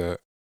know, ask you that.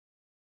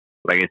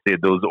 like I said,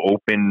 those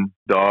open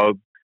dogs.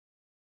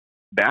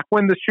 Back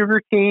when the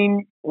sugar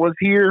cane was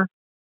here,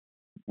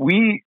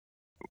 we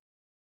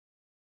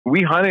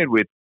we hunted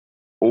with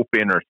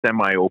open or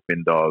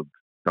semi-open dogs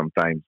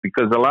sometimes,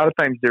 because a lot of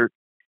times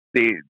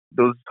they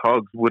those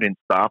hogs wouldn't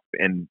stop,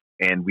 and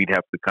we'd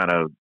have to kind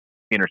of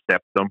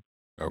intercept them.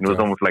 It was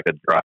Okay. almost like a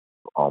drive,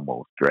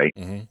 almost, right?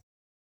 Mm-hmm.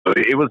 So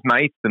it was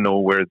nice to know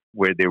where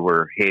they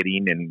were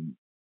heading, and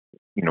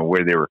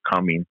where they were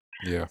coming.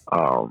 Yeah.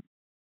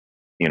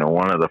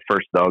 One of the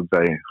first dogs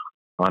I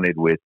hunted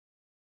with,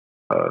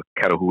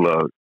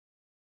 Catahoula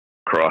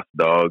cross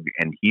dog,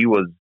 and he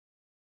was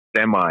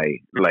semi,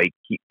 like,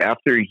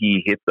 after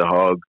he hit the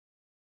hog,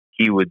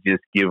 he would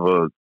just give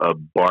a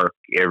bark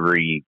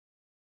every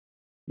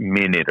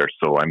minute or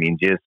so. I mean,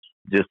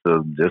 just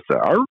a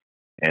arf,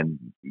 and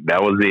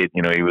that was it.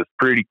 He was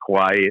pretty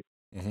quiet,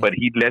 Mm-hmm. but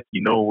he'd let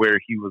you know where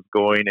he was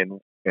going,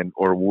 and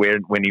or where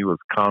when he was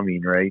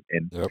coming, right?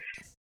 Yep.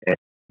 And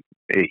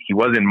he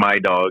wasn't my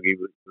dog. He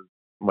was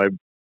my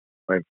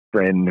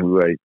friend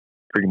who I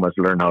pretty much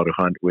learned how to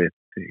hunt with.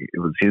 It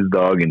was his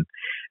dog, and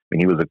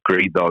he was a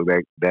great dog.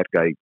 That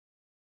guy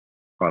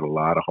caught a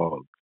lot of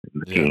hogs in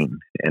the Yeah. cane,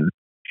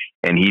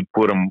 and he'd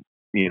put them.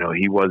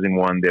 He wasn't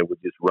one that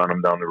would just run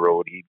them down the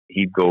road.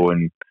 He'd go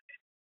and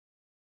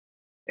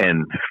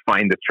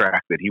find the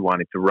track that he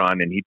wanted to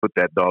run, and he'd put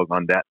that dog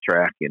on that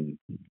track, and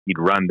he'd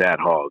run that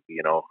hog.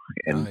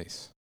 And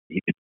Nice.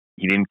 he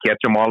didn't catch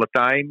them all the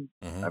time.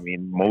 Mm-hmm. I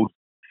mean,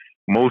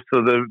 most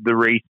of the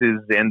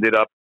races ended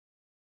up,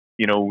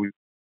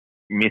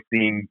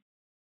 missing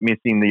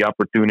the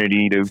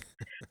opportunity to.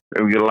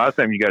 A lot of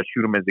times you got to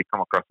shoot them as they come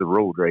across the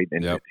road, right?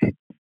 And Yep.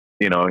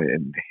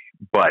 and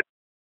but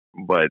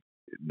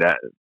that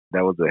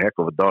that was a heck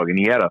of a dog, and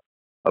he had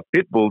a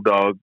pit bull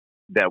dog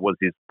that was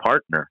his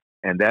partner,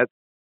 and that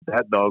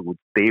dog would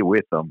stay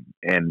with him.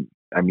 And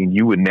I mean,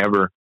 you wouldn't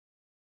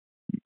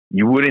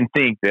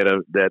think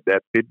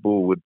that pit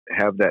bull would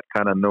have that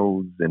kind of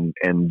nose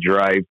and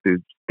drive to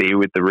stay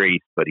with the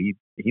race, but he'd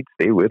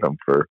stay with him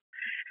for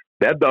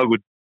that dog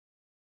would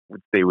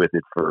stay with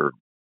it for a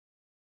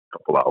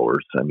couple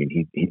hours. I mean,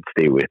 he'd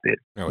stay with it.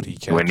 Now, would he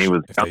When he catch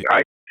was if young,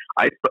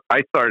 they?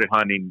 I started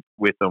hunting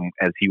with him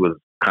as he was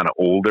kind of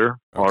older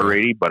Okay.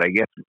 already, but I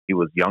guess he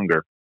was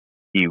younger.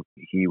 He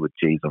would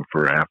chase him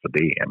for half a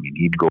day. I mean,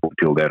 he'd go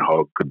until that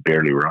hog could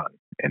barely run,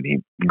 and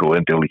he'd go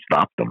until he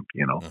stopped him.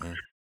 Mm-hmm.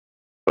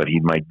 But he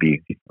might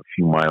be a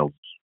few miles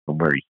from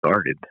where he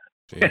started.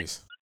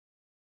 Jeez.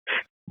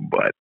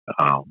 But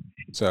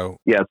So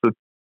yeah, so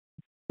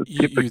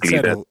you typically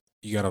said that.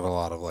 you got a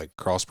lot of like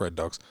crossbred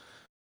dogs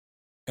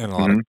and a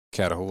lot of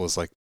Catahoulas.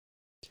 Like,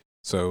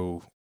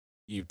 so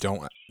you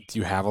don't? Do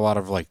you have a lot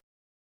of like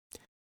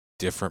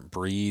different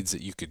breeds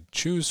that you could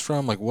choose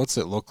from? Like, what's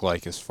it look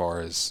like as far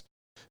as?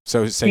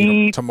 So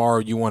say tomorrow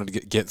you wanted to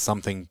get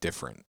something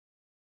different.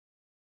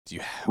 Do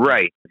you have?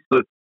 Right.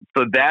 So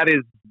that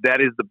is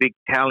the big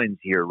challenge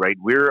here, right?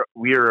 We're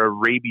a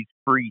rabies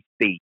free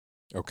state.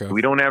 Okay.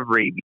 We don't have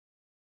rabies.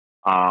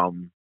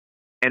 And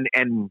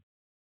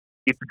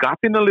it's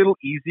gotten a little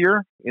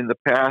easier in the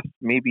past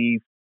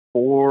maybe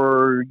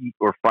 4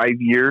 or 5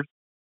 years.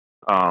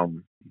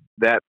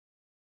 That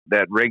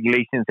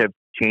regulations have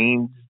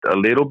changed a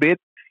little bit.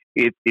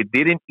 It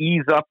didn't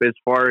ease up as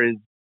far as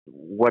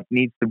what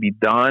needs to be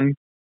done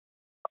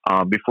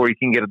before you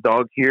can get a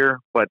dog here,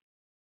 but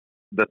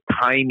the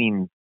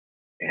timing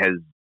has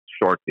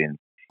shortened.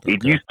 Okay.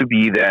 It used to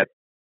be that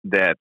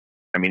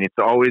I mean, it's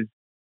always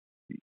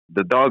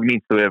the dog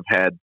needs to have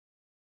had.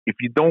 If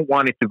you don't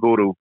want it to go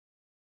to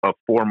a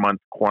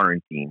 4-month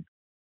quarantine,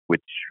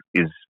 which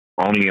is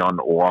only on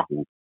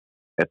Oahu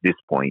at this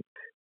point.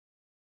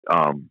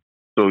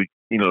 So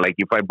like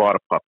if I bought a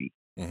puppy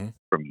Mm-hmm.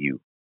 from you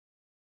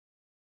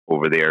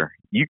over there,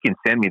 you can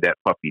send me that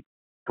puppy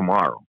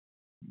tomorrow,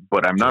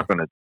 but I'm not going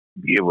to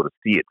be able to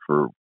see it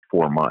for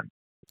 4 months.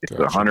 It's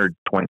Gotcha.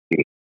 120.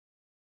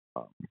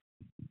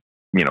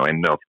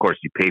 And of course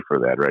you pay for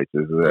that, right?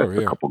 So that's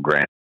a couple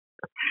grand.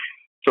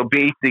 So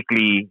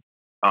basically,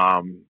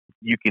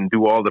 you can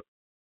do all the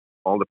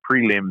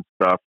prelim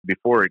stuff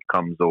before it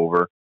comes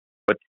over,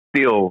 but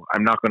still,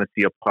 I'm not going to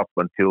see a pup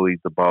until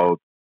he's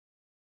about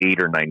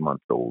 8 or 9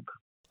 months old.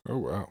 Oh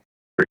wow!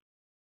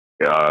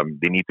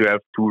 They need to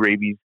have 2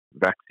 rabies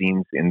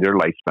vaccines in their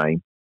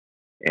lifetime,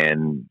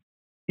 and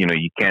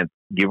you can't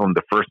give them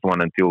the first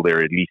one until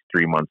they're at least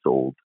 3 months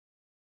old.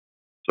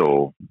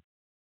 So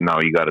now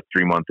you got a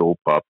 3-month-old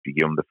pup. You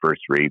give them the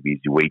first rabies.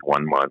 You wait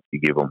 1 month. You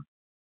give them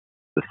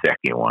the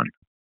second one.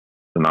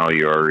 So now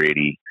you're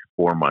already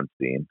 4 months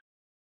in.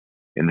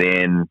 And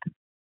then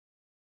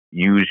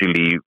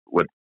usually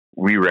what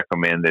we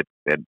recommend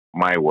at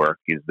my work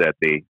is that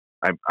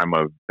I'm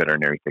a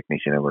veterinary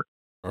technician. I work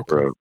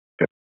for a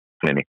pet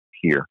clinic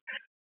here.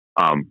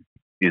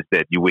 Is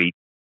that you wait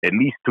at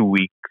least 2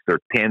 weeks or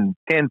 10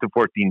 to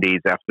 14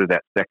 days after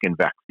that second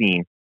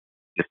vaccine,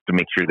 just to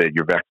make sure that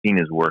your vaccine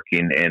is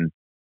working.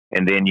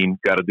 And then you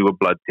got to do a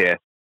blood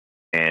test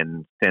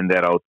and send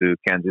that out to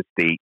Kansas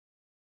State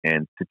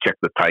and to check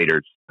the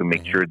titers to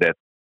make sure that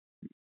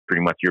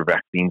pretty much your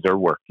vaccines are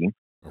working.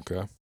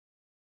 Okay.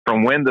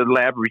 From when the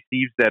lab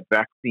receives that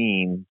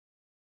vaccine,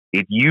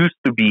 it used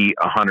to be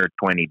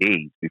 120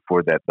 days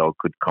before that dog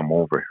could come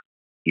over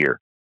here,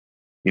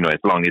 as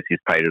long as his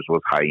titers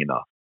was high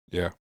enough.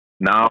 Yeah.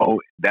 Now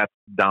that's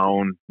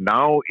down.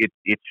 Now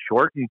it's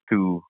shortened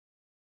to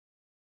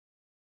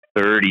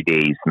 30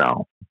 days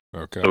now.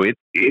 Okay. So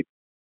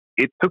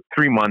it took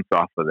 3 months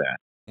off of that.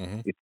 Mm-hmm.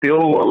 It's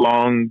still a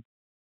long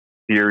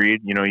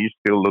period. You're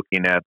still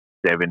looking at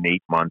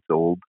 7-8 months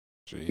old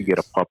to get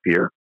a pup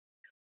here.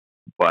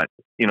 But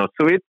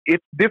so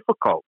it's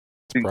difficult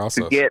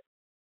to get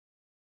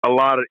a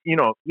lot of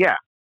yeah.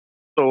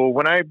 So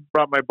when I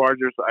brought my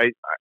bargers, I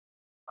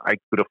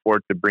could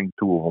afford to bring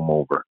 2 of them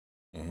over.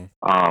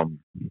 Mm-hmm.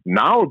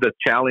 Now the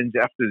challenge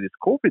after this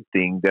COVID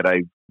thing that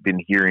I've been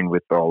hearing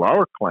with all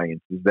our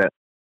clients is that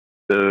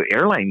the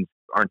airlines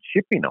aren't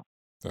shipping them.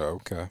 Oh,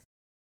 okay.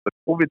 The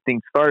COVID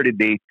thing started,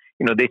 they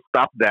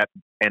stopped that,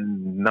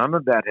 and none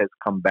of that has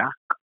come back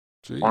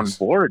on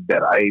board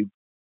that I've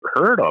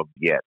heard of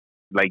yet.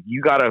 Like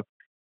you gotta,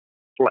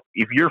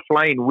 if you're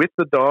flying with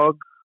the dog,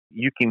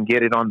 you can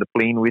get it on the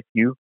plane with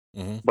you.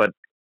 Mm-hmm. But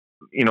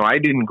I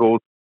didn't go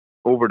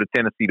over to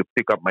Tennessee to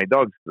pick up my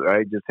dogs.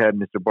 I just had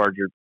Mr.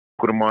 Barger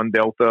put them on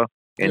Delta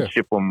and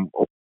ship them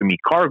over to me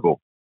cargo.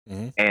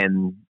 Mm-hmm.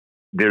 And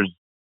there's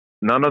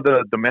none of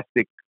the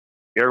domestic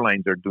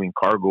airlines are doing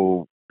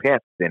cargo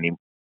pets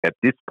at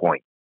this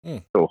point.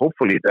 So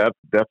hopefully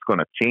that's going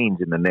to change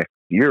in the next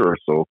year or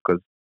so.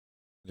 Because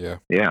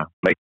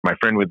like my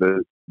friend with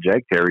the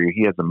Jag Terrier,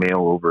 he has a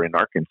male over in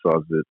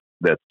Arkansas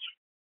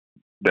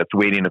that's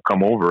waiting to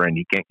come over, and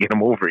he can't get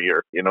him over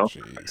here.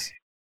 Jeez.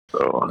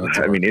 So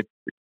it's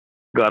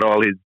got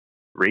all his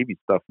rabies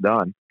stuff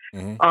done.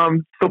 Mm-hmm.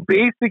 So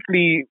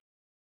basically,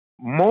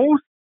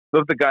 most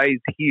of the guys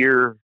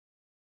here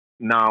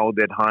now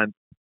that hunt,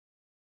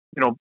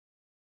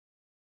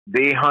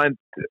 they hunt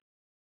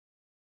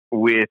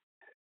with,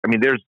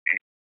 there's,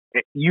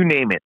 you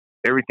name it,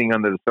 everything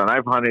under the sun.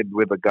 I've hunted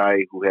with a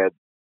guy who had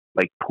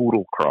like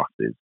poodle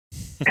crosses,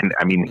 and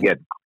he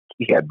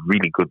had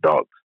really good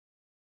dogs.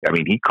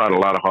 He caught a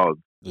lot of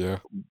hogs. Yeah.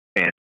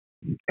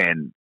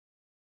 And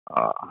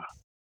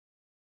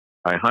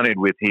I hunted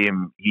with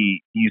him.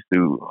 He used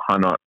to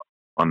hunt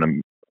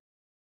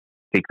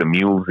take the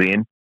mules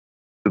in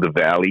to the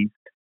valleys,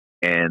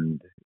 and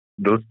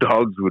those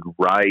dogs would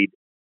ride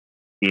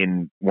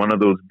in one of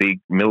those big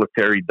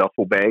military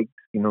duffel bags,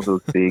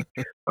 those big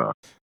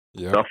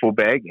duffel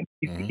bag,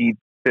 and he'd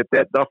sit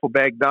that duffel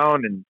bag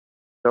down and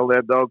tell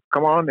that dog,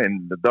 come on,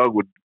 and the dog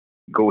would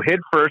go head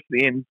first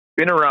in,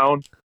 spin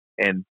around,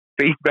 and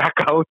face back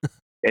out,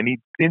 and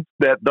he'd cinch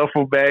that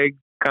duffel bag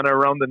kind of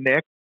around the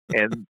neck,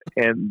 and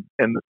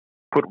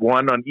put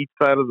one on each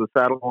side of the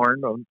saddle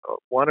horn,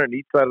 one on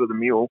each side of the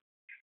mule,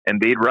 and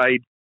they'd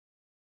ride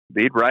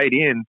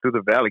in through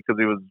the valley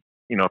because it was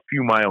a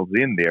few miles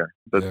in there.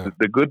 But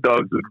the good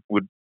dogs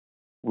would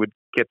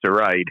catch a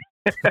ride.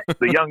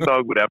 The young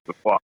dog would have to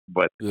walk,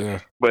 but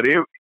it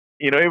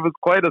was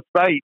quite a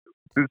sight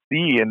to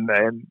see, and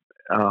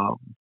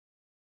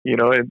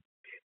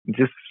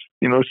just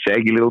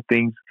shaggy little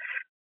things.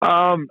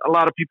 A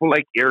lot of people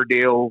like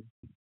Airedale,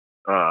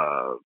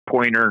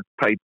 pointer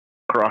type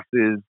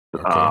crosses.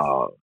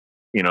 Okay.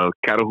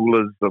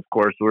 Catahoulas, of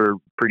course, were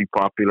pretty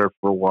popular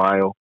for a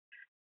while.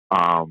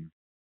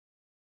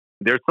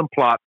 There's some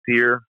plots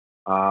here.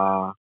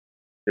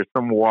 There's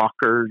some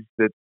walkers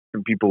that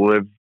some people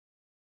have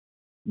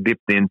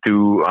dipped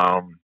into.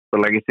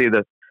 But like I say,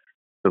 the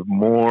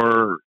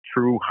more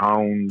true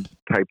hound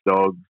type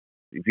dogs,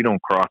 if you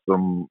don't cross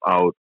them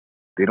out,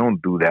 they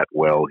don't do that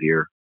well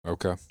here.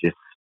 Okay. Just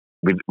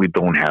we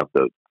don't have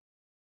the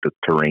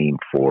terrain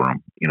for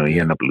them. You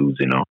end up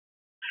losing them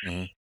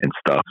and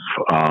stuff.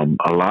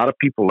 A lot of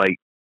people like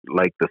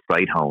the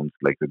sight hounds,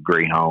 like the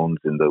greyhounds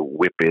and the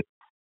whippets.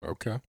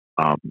 Okay.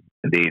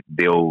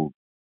 They'll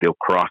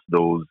cross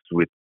those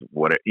with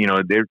what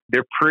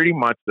they're pretty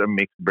much a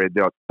mixed bred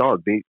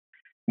dog.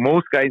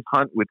 Most guys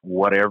hunt with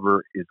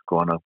whatever is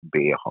gonna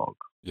bay a hog.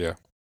 Yeah.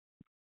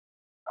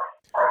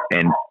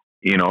 And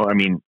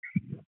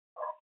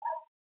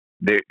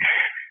they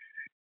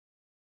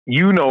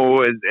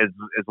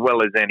as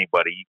well as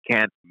anybody, you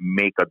can't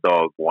make a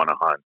dog want to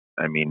hunt.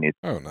 It's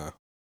oh no.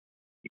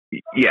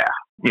 Yeah,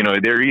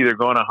 they're either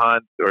going to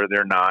hunt or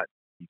they're not.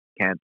 You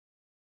can't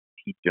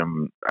teach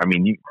them. I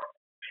mean, you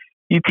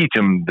teach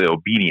them the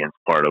obedience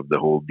part of the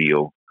whole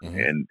deal,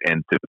 and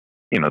to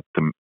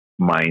to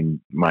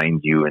mind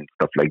you and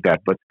stuff like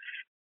that. But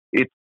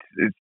it's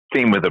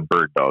same with a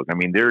bird dog. I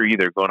mean, they're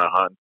either going to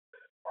hunt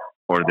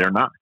or they're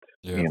not.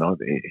 Yeah.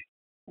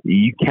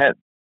 You can't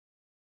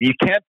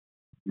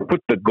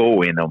put the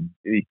go in them.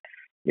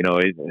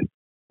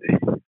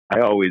 I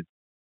always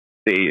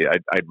say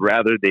I'd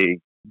rather they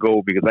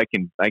go because I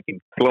can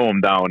slow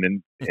them down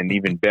and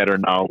even better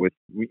now with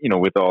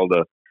with all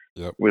the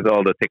Yep. with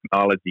all the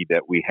technology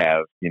that we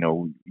have.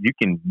 You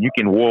can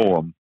whoa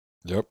them,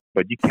 Yep.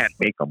 but you can't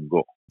make them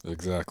go.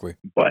 Exactly.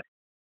 But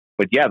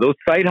yeah, those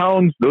sight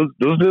hounds, those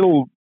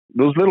little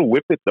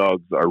whippet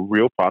dogs are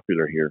real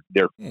popular here.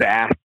 They're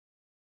fast.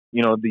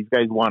 These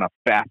guys want a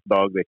fast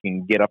dog that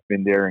can get up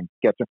in there and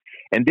catch them.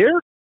 And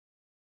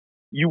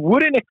you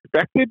wouldn't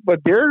expect it,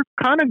 but they're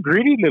kind of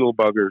gritty little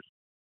buggers.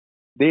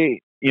 They're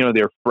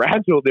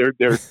fragile. They're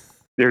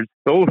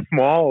so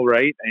small,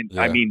 right? And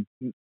I mean,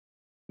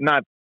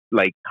 not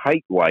like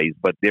height wise,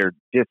 but they're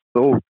just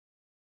so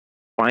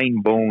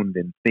fine boned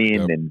and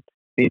thin and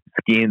thin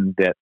skinned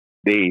that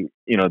they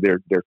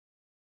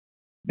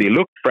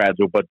look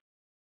fragile, but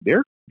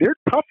they're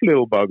tough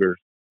little buggers.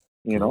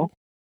 So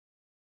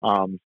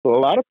a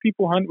lot of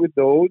people hunt with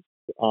those,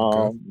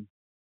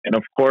 and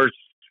of course,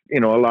 a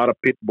lot of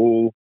pit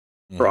bull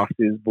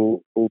crosses,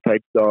 bull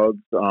type dogs,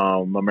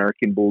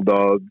 American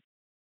bulldogs.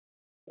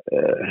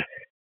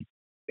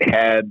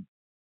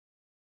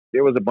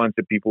 There was a bunch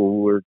of people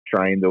who were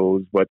trying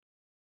those, but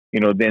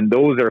then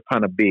those are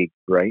kind of big,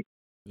 right?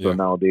 So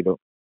now they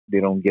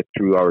don't get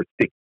through our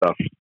thick stuff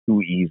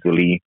too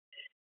easily,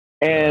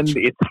 and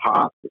it's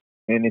hot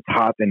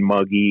and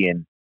muggy,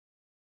 and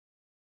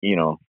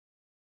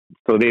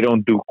so they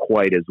don't do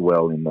quite as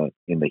well in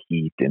the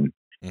heat and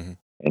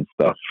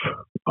stuff.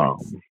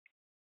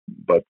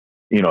 But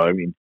I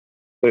mean,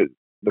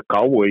 the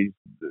cowboys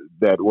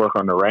that work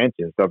on the ranch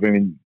and stuff, I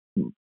mean,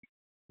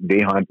 they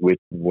hunt with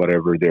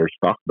whatever their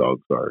stock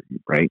dogs are,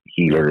 right?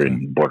 Heeler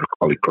and border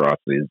collie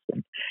crosses,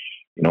 and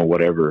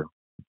whatever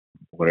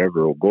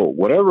will go,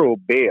 whatever will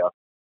bay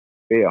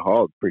a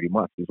hog, pretty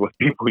much is what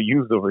people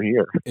use over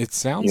here. It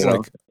sounds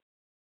like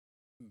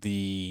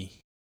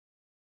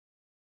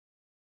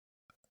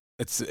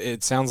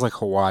it sounds like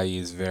Hawaii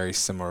is very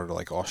similar to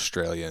like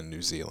Australia and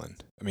New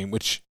Zealand. I mean,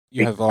 which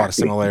you have a lot of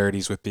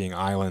similarities with being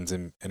islands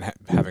and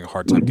having a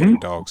hard time getting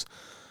dogs.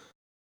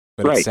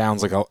 But it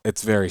sounds like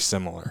it's very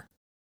similar.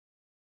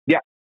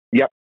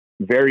 Yeah,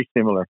 very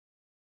similar.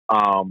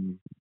 I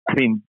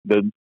mean,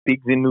 the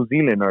pigs in New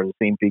Zealand are the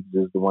same pigs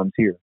as the ones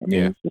here. I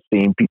mean, it's the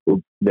same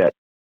people that,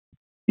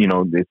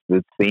 it's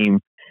the same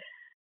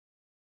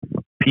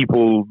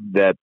people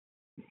that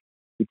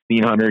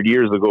 1,600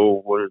 years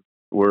ago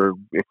were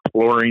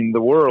exploring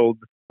the world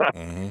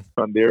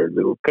on their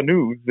little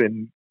canoes,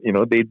 and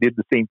they did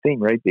the same thing,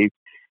 right? They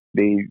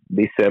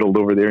settled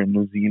over there in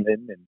New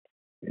Zealand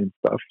and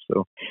stuff.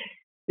 So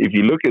if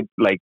you look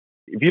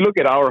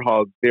at our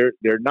hogs,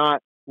 they're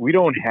not. We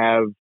don't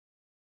have,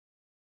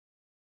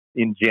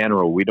 in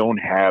general, we don't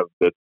have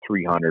the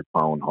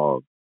 300-pound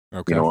hog.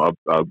 Okay.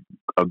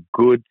 A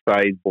good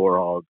sized boar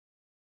hog.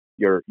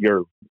 Your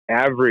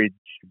average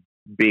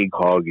big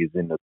hog is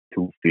in the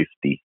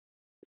 250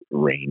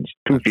 range.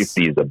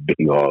 250 is a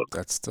big hog.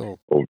 That's still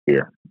over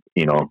here.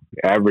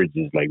 Average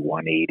is like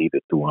 180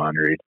 to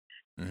 200,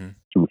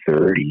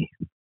 230.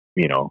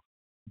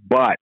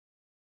 But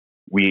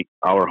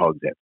our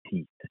hogs have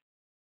teeth.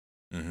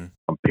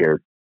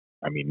 Compared,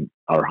 I mean,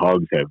 our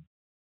hogs have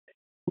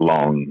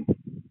long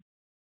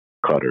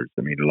cutters.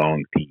 I mean,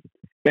 long teeth.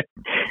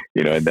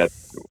 And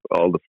that's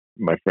all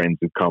my friends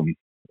who come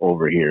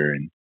over here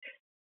and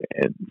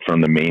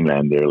from the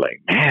mainland. They're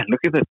like, man, look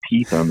at the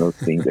teeth on those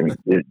things. I mean,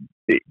 they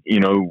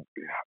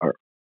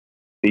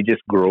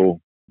just grow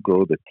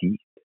the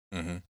teeth.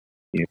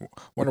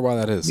 Wonder why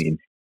that is. I mean,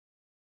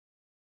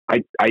 I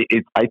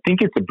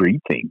think it's a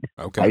breed thing.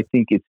 Okay. I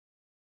think it's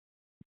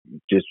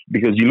just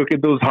because you look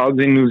at those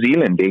hogs in New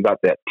Zealand, they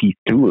got that teeth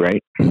too,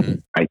 right?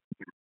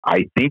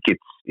 I think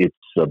it's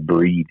a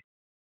breed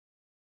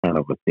kind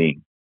of a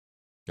thing.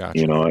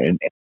 Gotcha.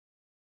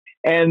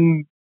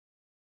 And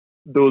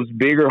those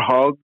bigger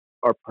hogs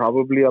are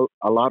probably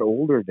a lot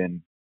older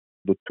than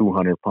the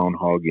 200-pound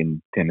hog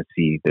in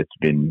Tennessee that's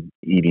been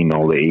eating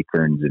all the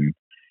acorns and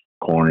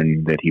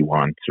corn that he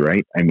wants,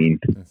 right? I mean,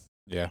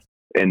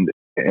 and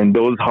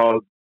those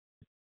hogs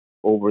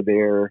over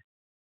there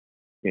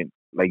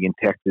in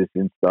Texas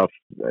and stuff,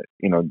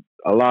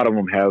 a lot of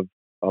them have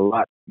a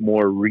lot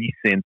more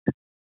recent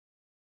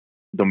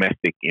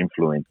domestic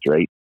influence,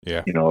 right?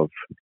 Yeah.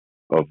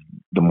 Of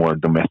the more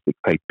domestic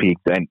type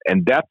pigs,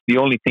 and that's the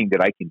only thing that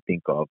I can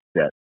think of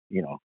that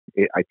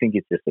I think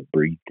it's just a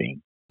breed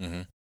thing.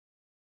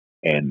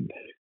 And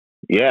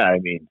I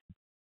mean,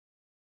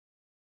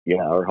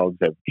 our hogs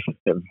have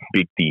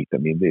big teeth. I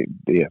mean,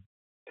 they have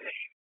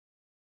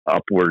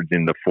upwards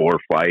in the 4 or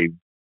 5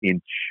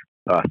 inch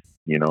tusks.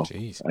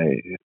 Jeez. I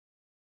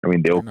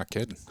mean, You're not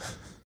kidding.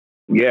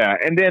 Yeah,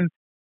 and then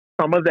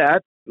some of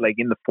that, like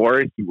in the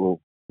forest, you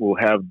will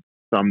have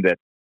some that,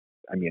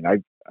 I mean,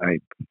 I've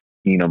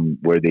seen them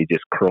where they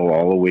just curl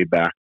all the way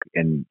back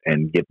and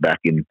get back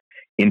into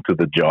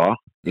the jaw.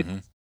 It's Mm-hmm.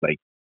 like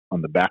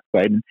on the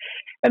backside,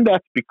 and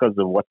that's because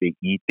of what they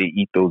eat. They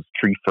eat those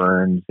tree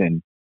ferns,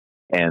 and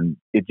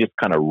it just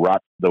kind of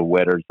rots the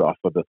wethers off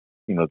of the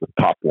the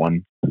top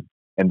one,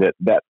 and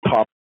that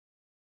top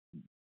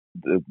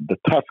the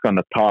tusk on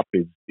the top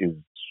is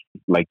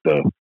like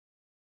the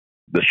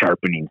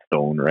sharpening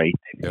stone, right?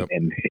 Yep.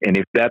 And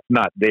if that's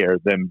not there,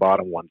 then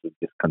bottom ones will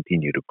just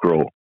continue to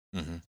grow.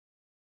 Mm-hmm.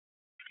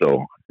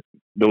 So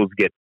those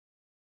get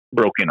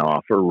broken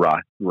off or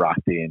rot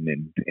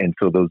in, and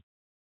so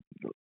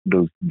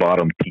those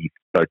bottom teeth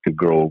start to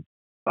grow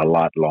a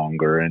lot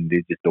longer, and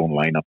they just don't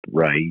line up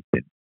right,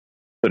 and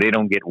so they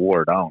don't get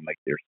wore down like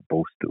they're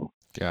supposed to.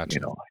 Gotcha.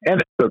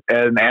 And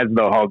as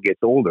the hog gets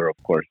older,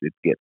 of course, it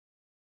gets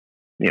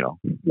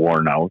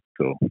worn out.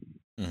 So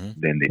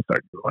then they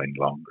start growing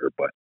longer.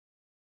 But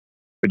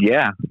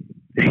yeah,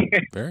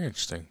 very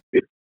interesting.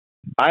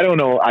 I don't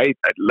know. I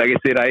like I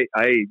said,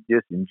 I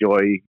just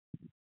enjoy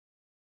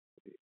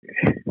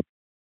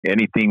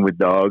anything with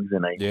dogs,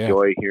 and I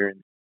enjoy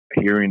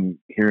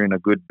hearing a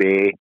good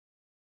bay,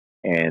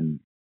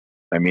 and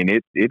I mean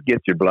it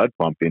gets your blood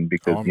pumping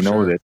because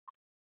that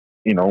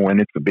when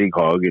it's a big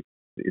hog,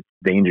 it's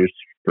dangerous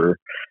for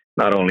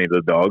not only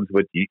the dogs,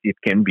 but it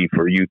can be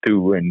for you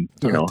too, and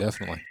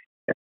definitely.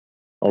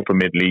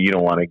 Ultimately, you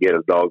don't want to get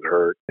a dog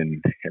hurt,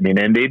 and I mean,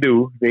 and they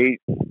do. They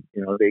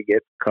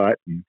get cut,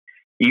 and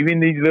even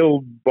these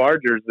little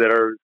bargers that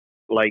are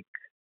like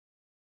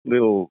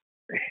little.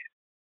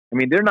 I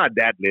mean, they're not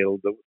that little.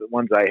 The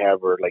ones I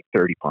have are like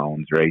 30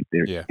 pounds, right?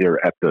 They're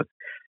at the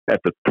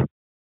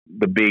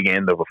big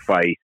end of a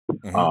Feist.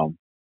 Mm-hmm.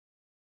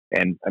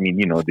 And I mean,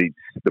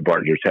 the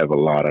bargers have a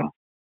lot of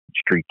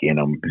streak in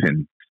them,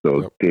 and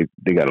so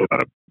they got a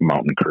lot of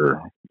mountain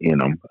cur in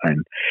them,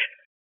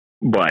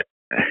 but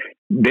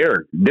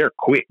they're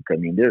quick. I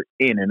mean, they're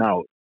in and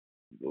out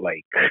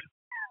like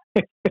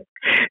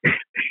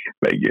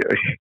like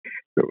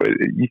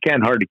you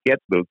can't hardly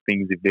catch those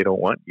things if they don't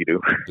want you to.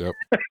 Yep.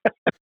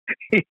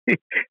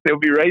 They'll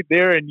be right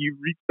there, and you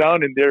reach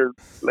down, and they're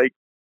like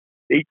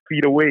 8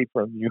 feet away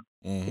from you,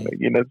 like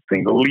in a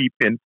single leap.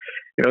 And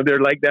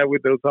they're like that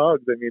with those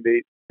hogs. I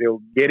mean,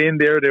 they'll get in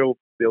there, they'll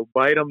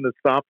bite them to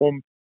stop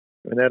them.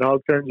 When that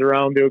hog turns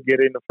around, they'll get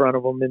in the front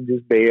of them and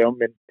just bay them.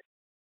 And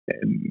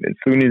as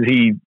soon as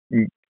he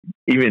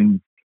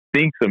even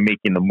thinks of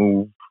making a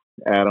move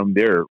at them,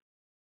 they're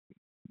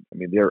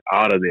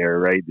out of there,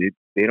 right?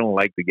 They don't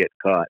like to get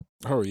caught.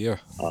 Oh yeah,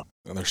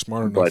 and they're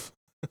smart enough.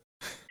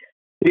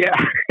 Yeah,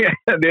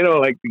 they don't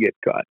like to get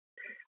caught.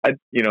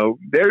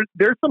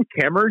 There's some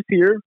Kemmers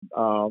here.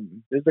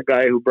 There's a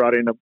guy who brought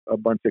in a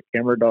bunch of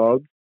Kemmer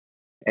dogs,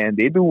 and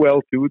they do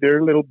well too. They're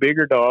a little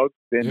bigger dogs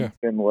than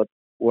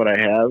what I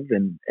have,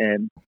 and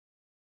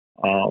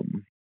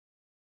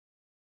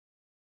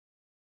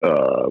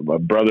my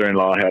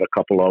brother-in-law had a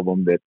couple of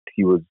them that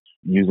he was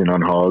using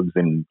on hogs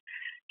and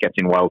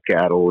catching wild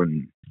cattle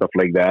and stuff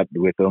like that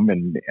with them.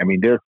 And I mean,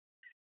 they're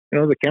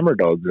the Kemmer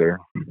dogs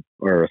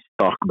are a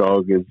stock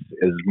dog as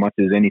much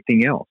as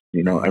anything else.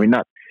 I mean,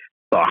 not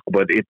stock,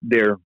 but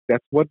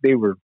that's what they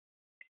were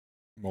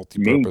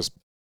multi-purpose.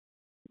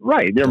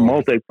 Right, they're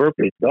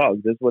multi-purpose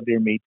dogs. That's what they're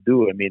made to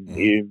do. I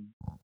mean,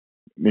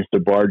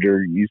 Mr.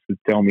 Barger used to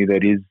tell me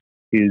that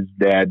his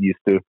dad used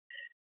to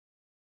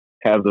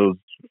have those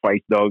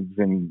Feist dogs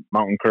and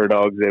mountain cur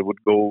dogs that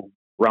would go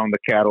round the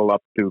cattle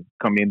up to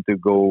come in to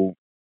go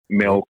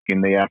milk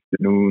in the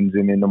afternoons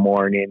and in the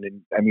morning.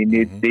 And I mean,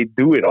 they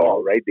do it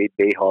all, right? They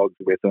day hogs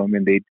with them,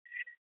 and they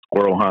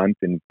squirrel hunt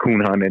and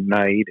coon hunt at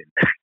night.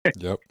 And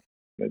yep.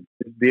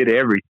 Did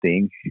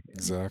everything.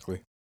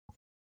 Exactly.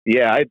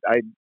 Yeah,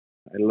 I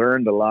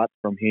learned a lot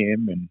from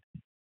him, and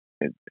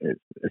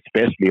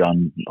especially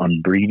on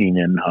breeding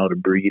and how to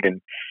breed.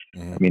 And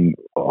I mean,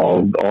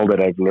 all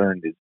that I've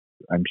learned is,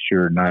 I'm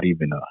sure, not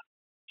even a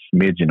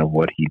smidgen of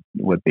what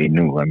they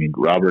knew. I mean,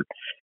 Robert,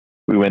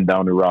 we went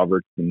down to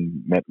Robert's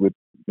and met with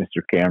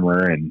Mr.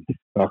 Kammer and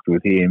talked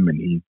with him,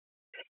 and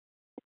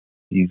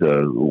he's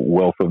a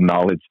wealth of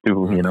knowledge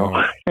too. No,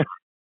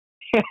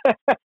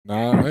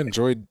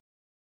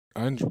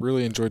 I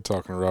really enjoyed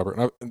talking to Robert.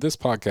 And this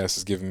podcast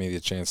has given me the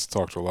chance to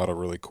talk to a lot of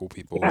really cool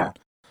people, and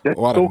a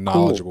lot of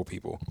knowledgeable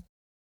people.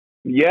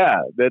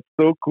 Yeah, that's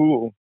so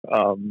cool.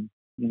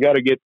 You got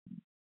to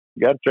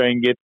try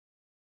and get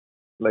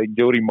like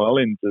Jody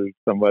Mullins or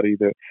somebody.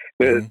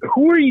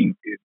 Who are you?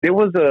 There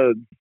was a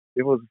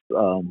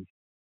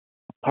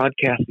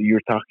podcast that you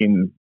were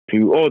talking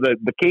to. Oh,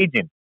 the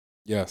Cajun.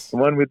 Yes, the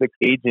one with the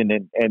Cajun,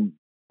 and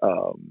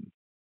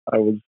I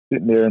was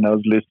sitting there and I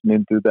was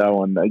listening to that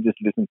one. I just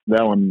listened to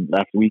that one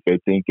last week, I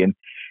think, and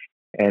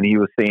he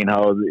was saying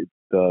how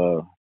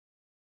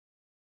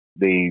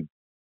the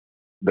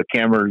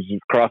cameras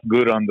cross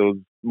good on those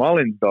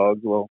Mullins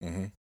dogs. Well,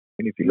 and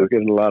if you look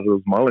at a lot of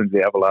those Mullins,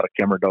 they have a lot of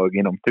Kemmer dog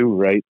in them too,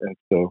 right? And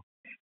so,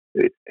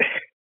 if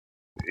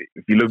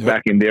you look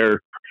back in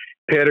their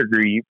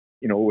pedigree,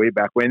 way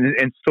back when,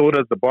 and so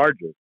does the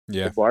Bargers.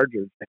 Yeah, the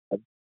Bargers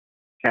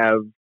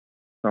have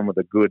some of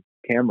the good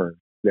cameras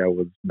that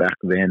was back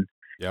then.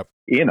 Yep.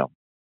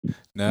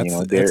 No,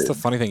 that's the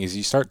funny thing is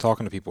you start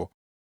talking to people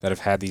that have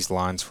had these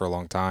lines for a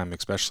long time,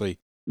 especially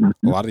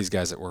mm-hmm. a lot of these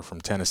guys that were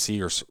from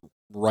Tennessee or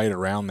right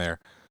around there.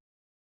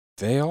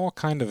 They all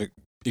kind of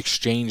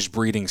exchanged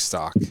breeding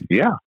stock.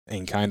 Yeah.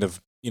 And kind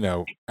of,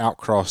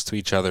 outcrossed to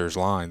each other's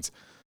lines.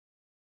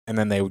 And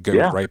then they would go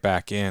right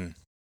back in.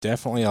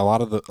 Definitely a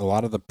lot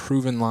of the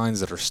proven lines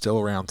that are still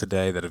around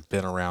today that have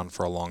been around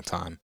for a long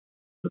time.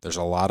 There's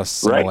a lot of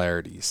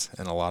similarities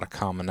and a lot of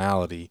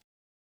commonality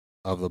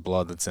of the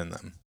blood that's in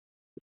them.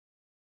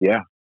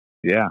 Yeah.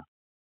 Yeah.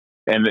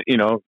 And,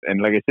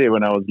 and like I say,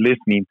 when I was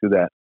listening to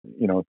that,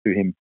 to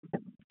him,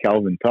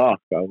 Calvin talk,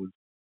 I was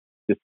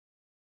just,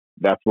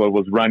 that's what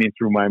was running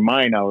through my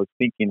mind. I was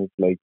thinking, it's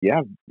like,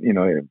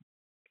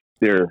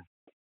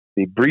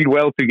 they breed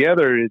well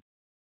together.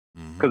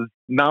 Because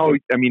now,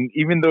 I mean,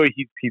 even though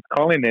he's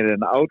calling it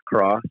an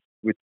outcross,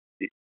 which,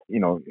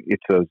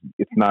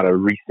 it's not a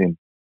recent,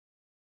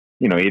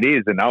 it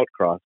is an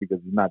outcross because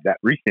it's not that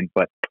recent,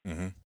 but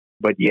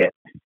yet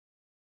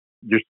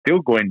you're still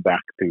going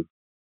back to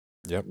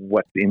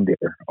what's in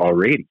there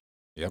already.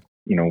 Yep.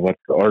 What's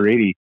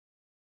already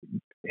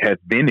has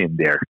been in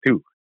there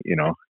too,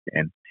 and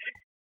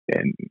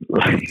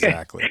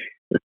exactly.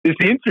 It's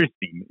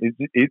interesting.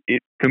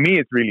 It to me,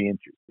 it's really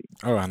interesting.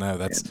 Oh, I know.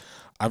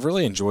 I've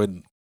really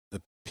enjoyed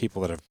the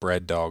people that have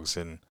bred dogs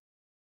and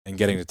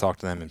getting to talk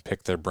to them and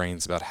pick their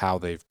brains about how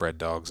they've bred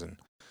dogs and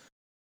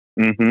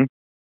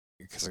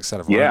because like I said,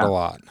 I've learned a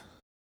lot.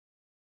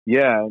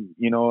 Yeah,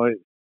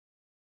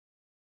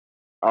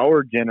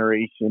 our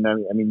generation. I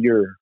mean,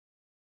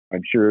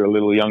 I'm sure, a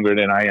little younger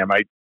than I am.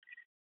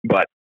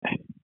 But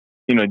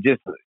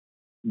just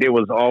there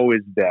was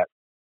always that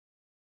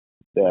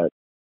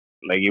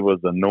like it was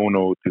a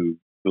no to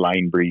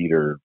line breed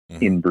or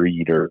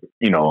inbreed or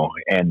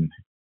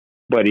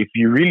but if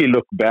you really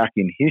look back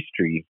in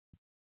history,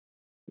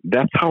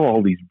 that's how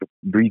all these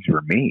breeds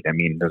were made. I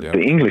mean,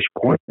 the English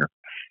pointers,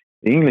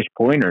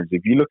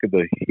 if you look at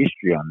the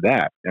history on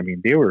that, I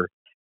mean, they were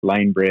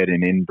line bred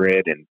and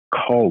inbred and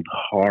called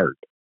hard.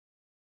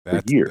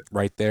 That's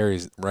right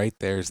there's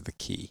the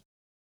key.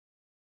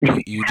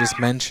 You just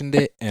mentioned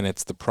it, and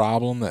it's the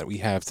problem that we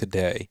have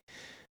today.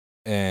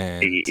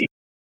 And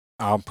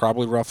I'll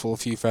probably ruffle a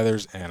few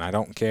feathers, and I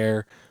don't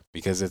care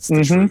because it's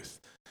the truth.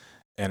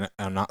 And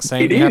I'm not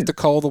saying you have to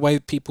cull the way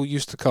people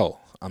used to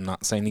cull. I'm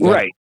not saying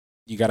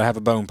you got to have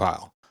a bone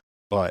pile,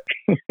 but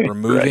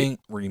removing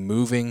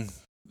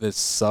the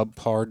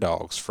subpar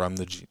dogs from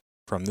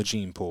the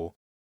gene pool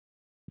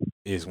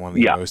is one of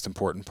the most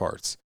important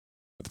parts.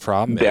 But the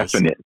problem is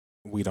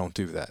we don't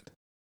do that.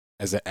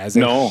 As a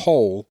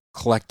whole,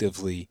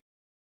 collectively,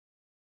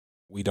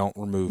 we don't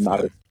remove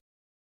them.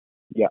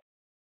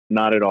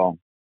 Not at all.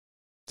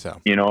 So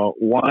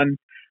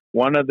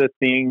one of the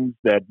things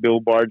that Bill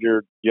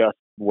Barger just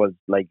was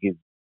like his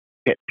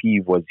pet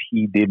peeve was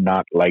he did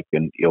not like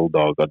an ill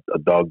dog, a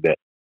dog that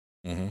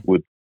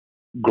would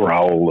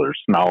growl or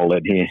snarl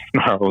at him.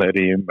 I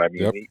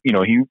mean,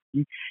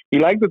 he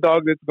liked the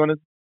dog that's going to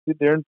sit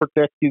there and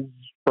protect his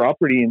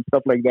property and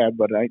stuff like that.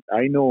 But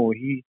I know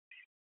he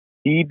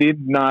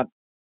did not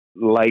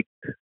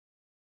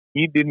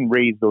he didn't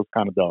raise those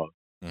kind of dogs.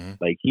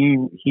 Like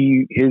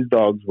his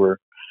dogs were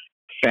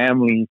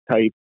family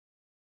type.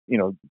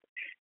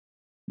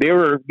 They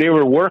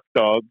were work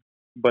dogs,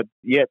 but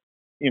yet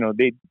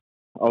a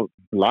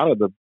lot of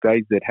the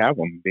guys that have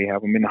them, they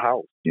have them in the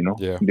house.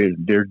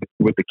 They're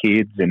with the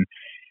kids, and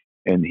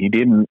he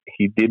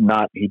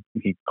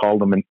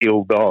called them an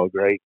ill dog,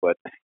 right? But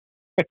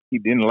he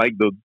didn't like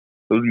those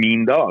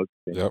mean dogs.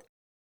 Yep.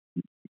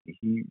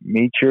 He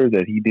made sure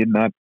that he did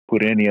not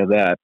put any of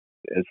that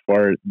as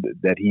far as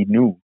that he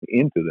knew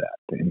into that.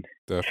 And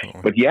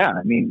definitely. But yeah,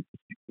 I mean,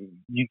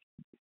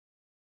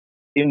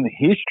 in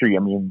history, I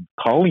mean,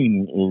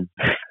 culling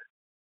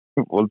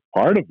was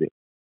part of it.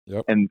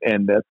 Yep. And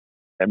that's,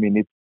 I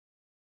mean,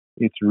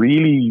 it's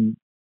really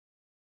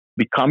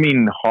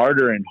becoming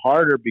harder and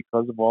harder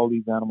because of all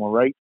these animal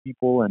rights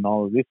people and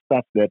all of this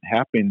stuff that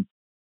happens.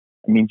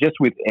 I mean, just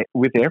with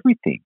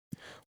everything.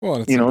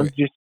 Well,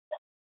 just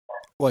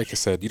like I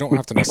said, you don't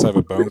have to necessarily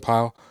have a bone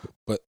pile,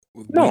 but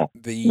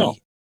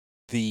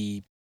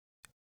the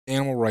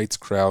animal rights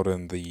crowd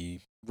and the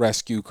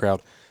rescue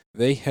crowd,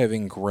 they have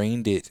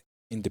ingrained it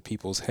into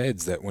people's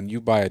heads that when you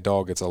buy a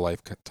dog, it's a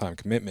lifetime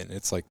commitment.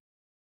 It's like,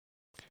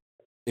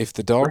 if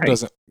the dog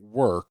doesn't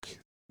work,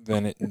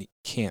 then it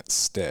can't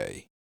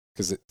stay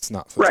because it's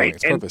not fulfilling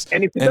its purpose.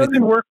 And if it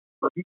doesn't work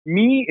for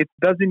me, it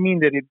doesn't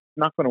mean that it's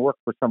not going to work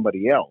for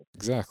somebody else.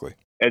 Exactly.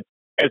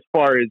 As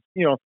far as,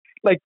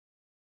 like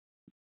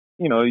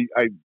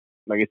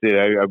I said,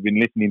 I've been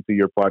listening to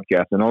your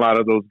podcast, and a lot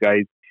of those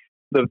guys,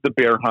 the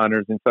bear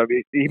hunters and stuff,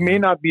 he may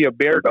not be a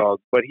bear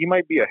dog, but he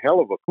might be a hell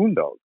of a coon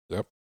dog.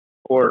 Yep.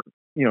 Or,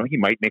 he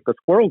might make a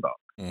squirrel dog.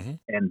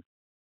 And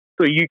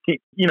so you can,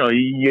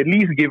 you at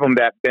least give them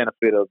that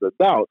benefit of the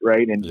doubt,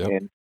 right? And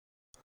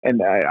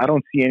I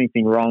don't see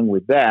anything wrong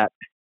with that.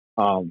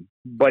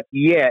 But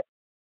yet,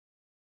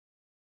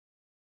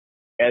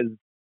 as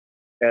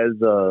as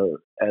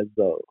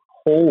a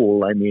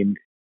whole, I mean,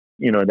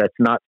 that's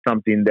not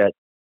something that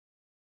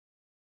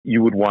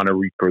you would want to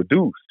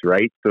reproduce,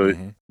 right? So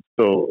Mm-hmm.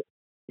 so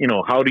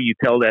how do you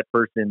tell that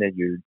person that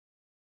you're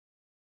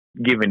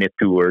giving it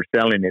to or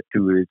selling it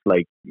to is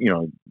like,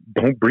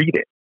 don't breed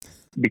it,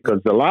 because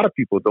a lot of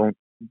people don't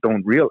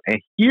real. And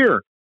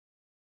here,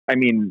 I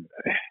mean,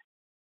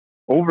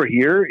 over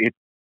here,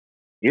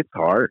 it's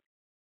hard.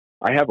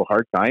 I have a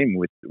hard time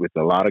with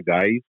a lot of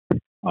guys,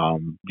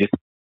 just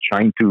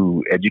trying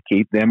to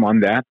educate them on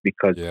that,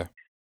 because Yeah.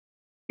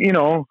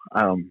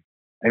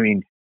 I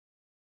mean,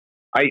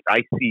 I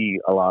see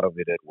a lot of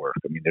it at work.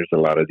 I mean, there's a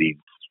lot of these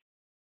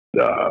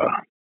uh,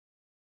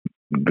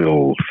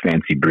 little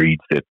fancy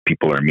breeds that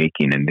people are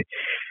making, and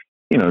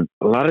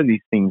a lot of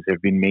these things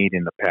have been made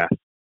in the past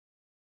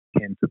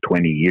 10 to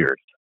 20 years.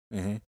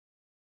 Mm-hmm.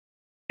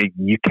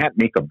 You can't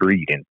make a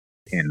breed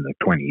in the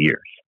 20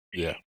 years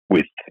Yeah.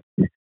 with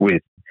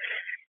with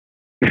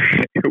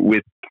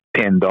with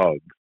 10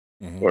 dogs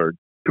Mm-hmm. or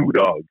 2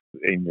 dogs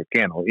in your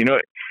kennel.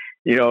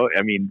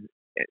 I mean,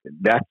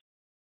 that's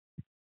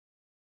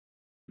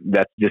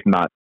that's just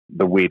not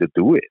the way to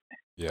do it.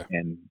 Yeah.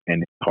 And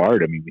it's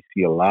hard. I mean, we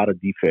see a lot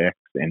of defects,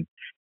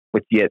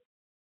 but yet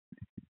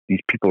these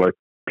people are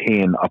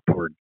paying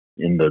upward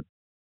in the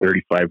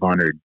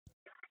 3,500,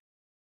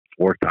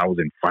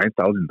 4,000,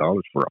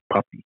 $5,000 for a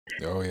puppy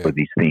Oh for yeah.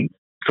 these things.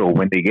 So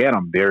when they get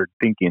them, they're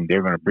thinking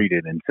they're going to breed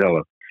it and sell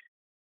a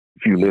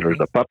few litters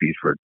Mm-hmm. of puppies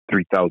for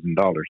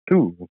 $3,000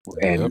 too.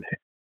 Yep. And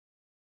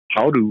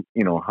how do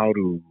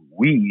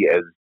we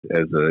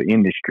as an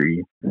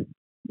industry,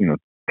 you know,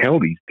 tell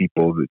these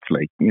people it's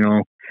like,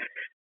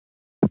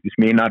 this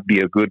may not be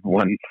a good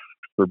one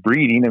for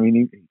breeding. I mean,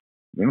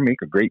 you're going to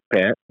make a great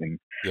pet and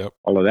Yep.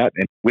 all of that,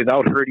 and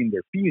without hurting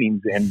their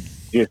feelings, and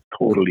just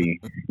totally,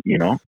 you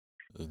know,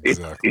 it's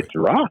Exactly.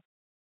 rough.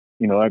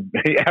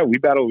 Yeah, we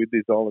battle with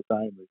this all the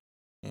time.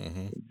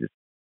 Mm-hmm. Just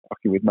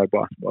talking with my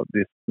boss about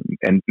this,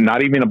 and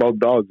not even about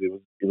dogs. It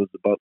was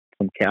about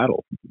some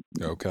cattle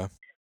Okay.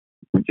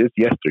 just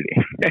yesterday.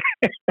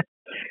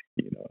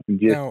 And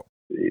just Now,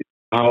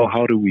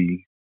 how do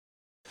we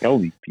tell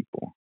these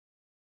people?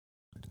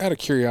 out of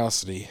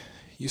curiosity,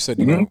 you said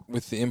Mm-hmm.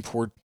 with the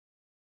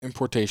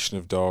importation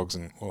of dogs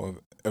and well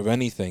of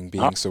anything Uh,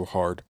 being so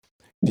hard,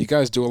 do you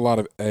guys do a lot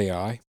of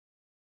AI,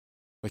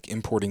 like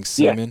importing yes,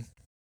 semen?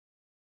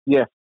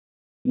 yes,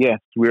 yes.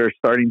 We're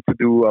starting to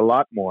do a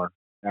lot more,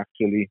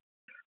 actually.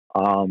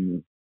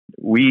 Um,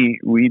 we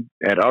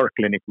at our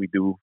clinic we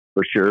do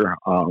for sure.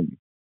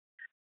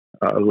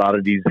 A lot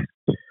of these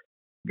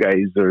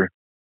guys are.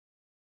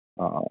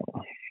 Uh,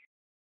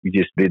 we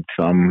just did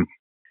some.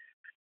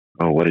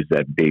 Oh, what is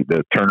that big?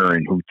 The Turner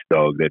and Hoots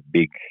dog. That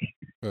big,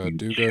 huge.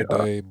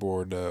 Dugo de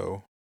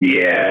Bordeaux.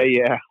 Yeah,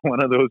 yeah.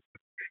 One of those.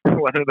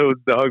 One of those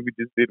dogs. We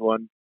just did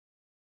one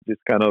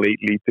just kind of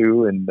lately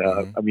too. And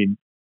Mm-hmm. I mean,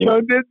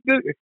 like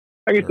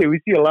I say, Or we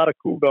see a lot of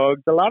cool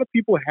dogs. A lot of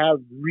people have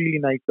really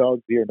nice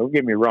dogs here. Don't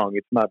get me wrong.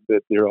 It's not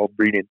that they're all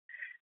breeding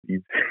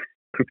these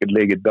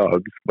crooked-legged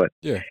dogs, but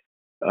yeah.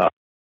 uh,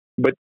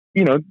 but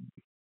you know,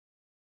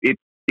 it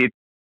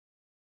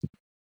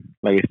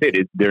like I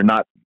said, they're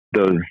not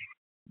the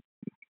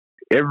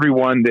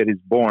everyone that is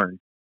born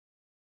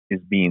is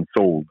being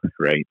sold,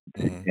 right?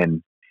 Mm-hmm.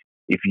 And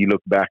if you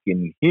look back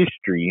in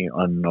history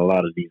on a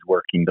lot of these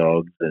working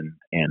dogs and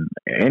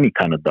any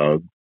kind of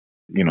dog,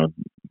 you know,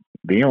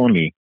 they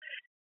only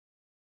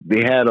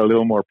they had a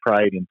little more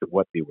pride into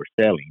what they were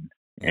selling,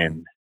 Mm-hmm.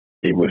 and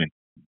they wouldn't,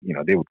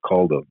 they would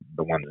call the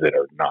ones that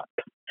are not.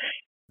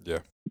 Yeah.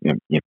 You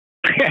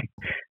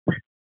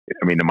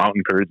I mean, the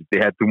mountain curs, if they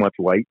had too much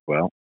white,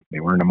 well, they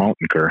weren't a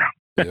mountain cur.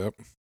 Yep.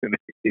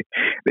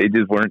 They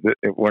just weren't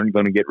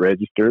going to get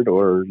registered,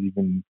 or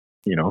even,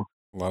 A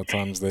lot of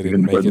times they didn't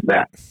even more make than it.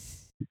 that.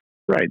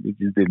 Right? They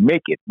just didn't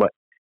make it. But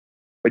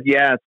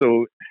yeah,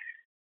 so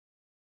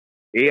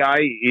AI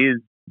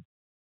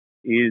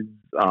is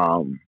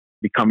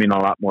becoming a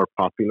lot more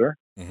popular,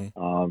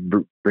 Mm-hmm.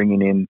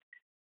 bringing in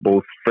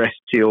both fresh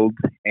chilled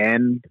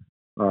and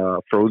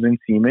frozen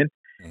semen.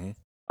 Mm-hmm.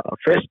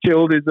 Fresh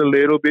chilled is a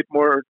little bit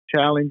more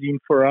challenging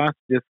for us,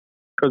 just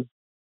because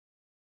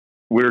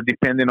we're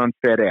dependent on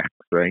FedEx,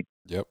 right?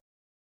 Yep.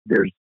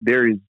 There's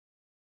there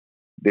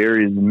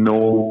is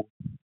no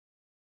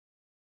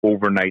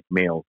overnight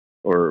mail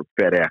or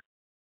FedEx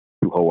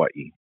to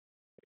Hawaii.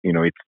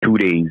 It's 2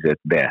 days at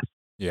best.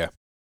 Yeah.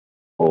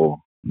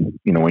 So,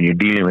 when you're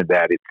dealing with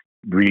that, it's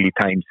really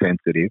time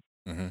sensitive.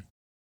 Mm-hmm.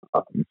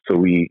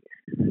 So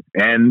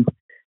and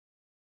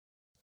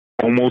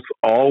almost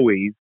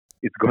always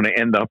it's going to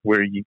end up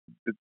where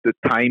the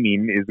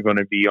timing is going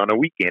to be on a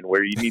weekend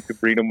where you need to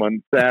bring them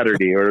on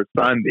Saturday or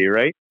Sunday,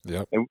 right?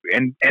 Yep.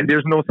 And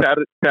there's no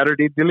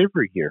Saturday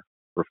delivery here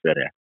for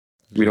FedEx.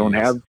 We don't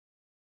Jeez. have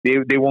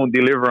they won't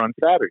deliver on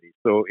Saturday.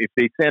 So if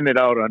they send it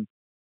out on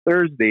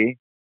Thursday,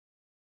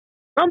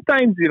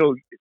 sometimes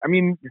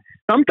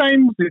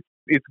sometimes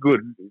it's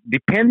good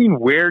depending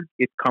where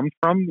it comes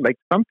from. Like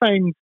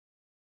sometimes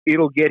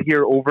it'll get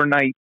here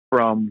overnight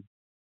from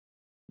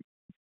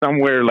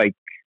somewhere like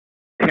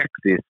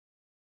Texas,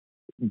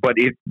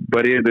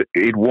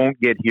 it won't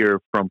get here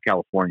from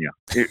California.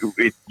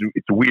 It's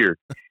weird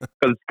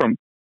because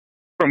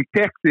from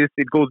Texas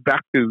it goes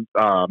back to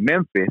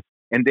Memphis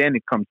and then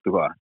it comes to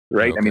us,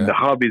 right? I mean, Okay. the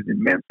hub is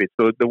in Memphis,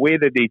 so the way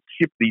that they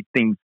ship these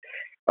things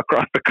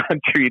across the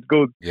country, it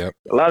goes Yep.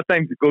 a lot of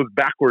times it goes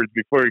backwards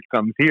before it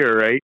comes here,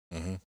 right?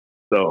 Mm-hmm.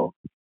 So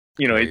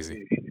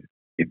Crazy.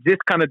 it just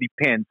kind of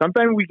depends.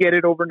 Sometimes we get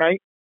it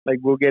overnight, like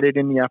we'll get it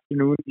in the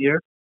afternoon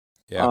here.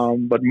 Yeah.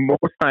 But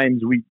most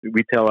times we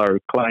tell our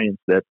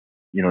clients that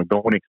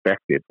don't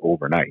expect it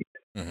overnight.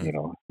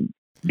 Mm-hmm.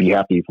 Be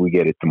happy if we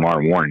get it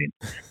tomorrow morning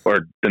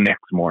or the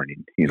next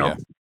morning. Yeah.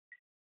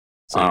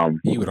 So Um,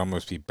 you would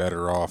almost be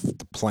better off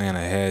to plan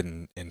ahead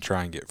and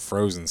try and get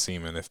frozen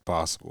semen if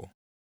possible.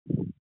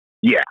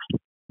 yeah,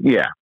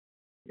 yeah,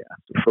 yeah.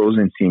 The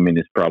frozen semen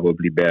is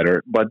probably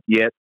better, but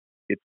yet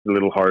it's a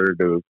little harder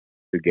to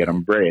get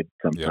them bred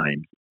Yep.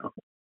 sometimes.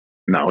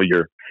 Now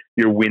your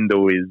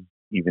window is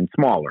even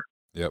smaller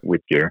Yep.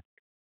 with your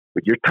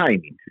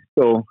timing.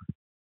 So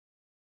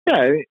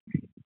yeah,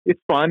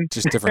 it's fun.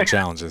 Just different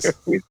challenges.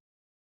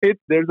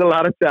 There's a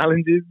lot of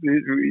challenges.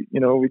 We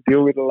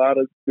deal with a lot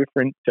of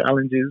different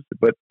challenges,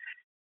 but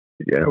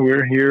yeah,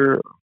 we're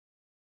here.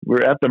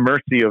 We're at the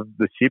mercy of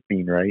the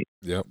shipping, right?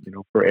 Yep.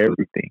 For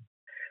everything.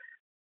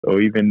 So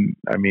even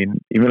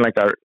like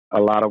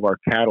a lot of our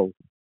cattle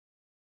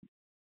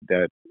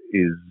that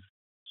is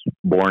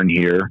born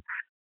here,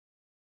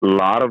 a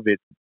lot of it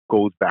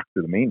goes back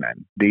to the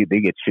mainland. They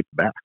get shipped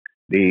back.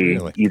 They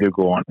Really? either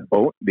go on a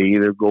boat. They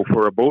either go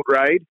for a boat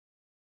ride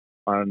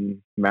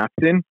on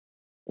Matson,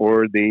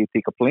 or they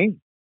take a plane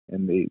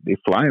and they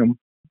fly them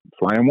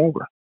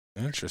over.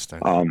 Interesting.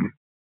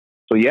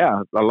 So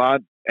yeah, a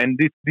lot, and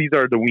these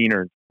are the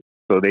weaners.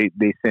 So they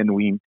send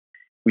wean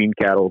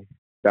cattle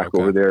back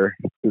over there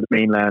to the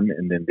mainland,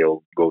 and then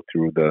they'll go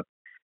through the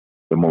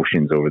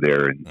motions over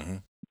there,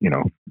 and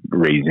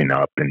raising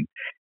up, and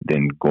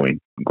then going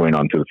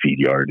on to the feed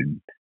yard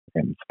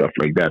and stuff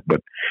like that.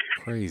 But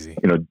crazy.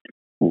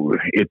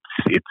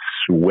 It's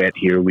wet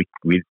here. We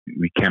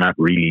cannot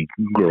really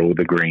grow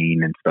the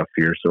grain and stuff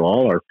here, so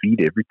all our feed,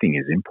 everything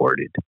is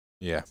imported.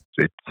 Yeah,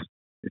 so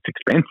it's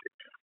expensive.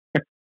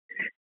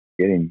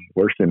 Getting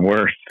worse and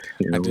worse,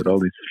 with all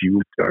these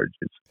fuel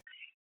charges.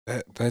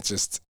 That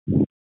just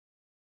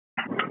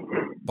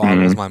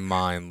boggles my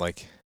mind,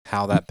 like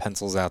how that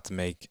pencils out to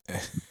make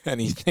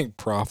anything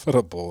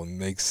profitable and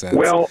makes sense.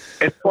 Well,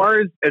 as far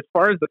as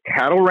the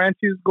cattle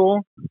ranches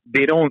go,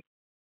 they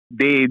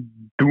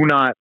do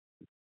not.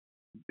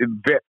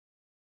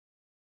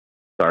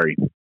 Sorry,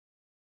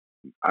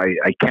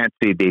 I can't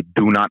say they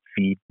do not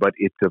feed, but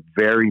it's a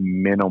very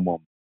minimum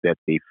that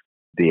they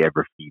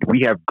ever feed.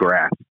 We have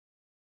grass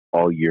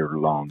all year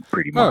long,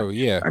 pretty much. Oh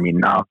yeah. I mean,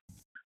 now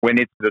when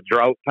it's the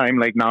drought time,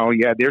 like now,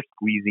 yeah, they're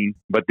squeezing,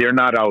 but they're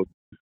not out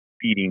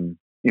feeding.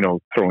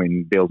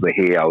 Throwing bales of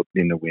hay out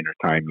in the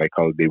wintertime like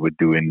how they would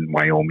do in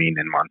Wyoming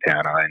and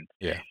Montana, and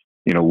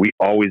we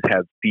always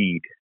have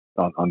feed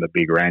on the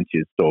big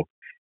ranches. So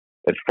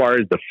as far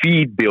as the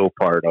feed bill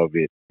part of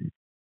it,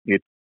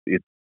 it's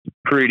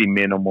pretty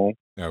minimal.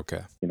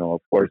 Okay.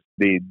 Of course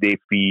they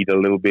feed a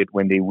little bit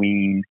when they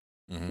wean,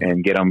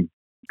 and get them,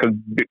 because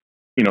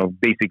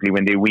basically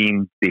when they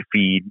wean, they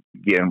feed,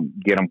 get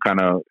them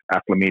kind of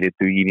acclimated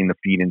to eating the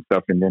feed and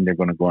stuff, and then they're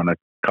going to go on a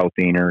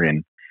container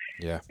and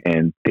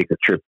take a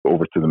trip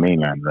over to the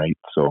mainland, right?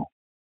 So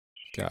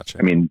gotcha.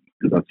 I mean,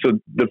 so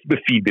the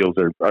feed bills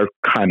are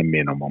kind of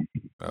minimum.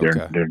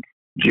 Okay. They're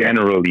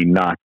generally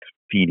not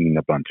feeding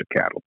a bunch of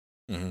cattle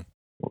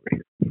over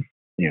here.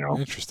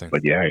 Interesting.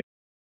 But yeah,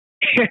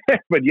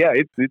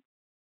 it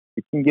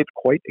can get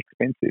quite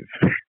expensive.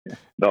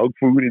 Dog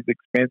food is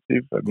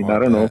expensive. I mean, I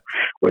don't know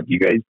what you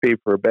guys pay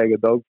for a bag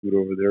of dog food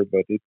over there,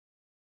 but it's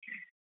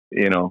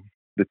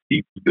the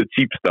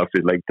cheap stuff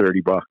is like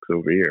 $30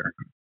 over here.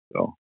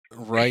 So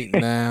right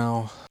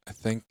now, I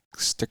think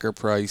sticker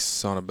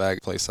price on a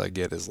bag place I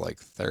get is like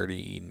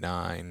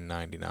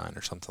 $39.99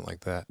 or something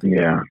like that.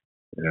 Yeah.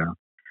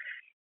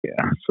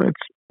 So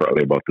it's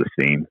probably about the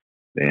same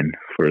then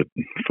for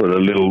the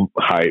little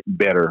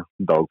better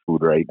dog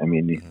food, right? I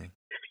mean,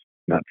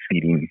 not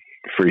feeding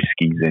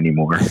friskies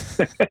anymore.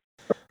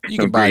 You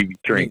can buy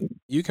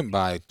you can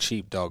buy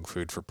cheap dog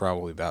food for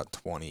probably about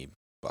 $20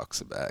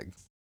 a bag.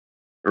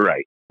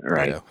 Right.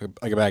 Yeah,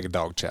 like a bag of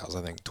dog chows,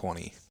 I think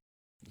 20,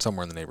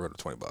 somewhere in the neighborhood of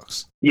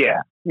 $20.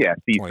 Yeah.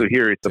 See, so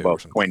here it's about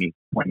 20,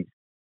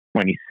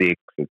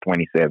 26 or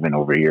 27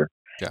 over here.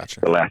 Gotcha.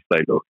 The last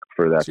I looked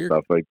for that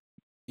stuff, like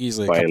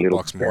easily a couple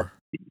bucks more.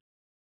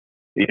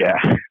 Yeah.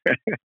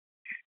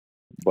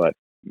 But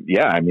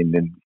yeah, I mean,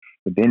 then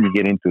you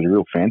get into the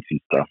real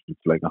fancy stuff. It's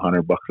like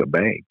 $100 a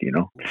bag,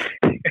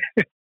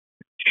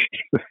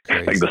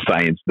 like the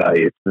science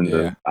diets and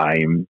the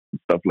IM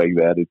stuff like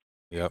that. It's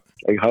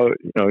like how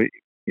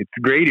it's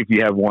great if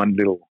you have one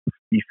little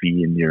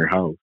beefy in your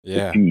house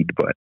to feed,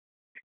 but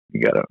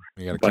you got a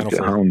bunch of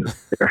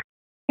hounds there.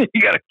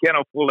 You got a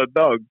kennel full of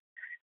dogs,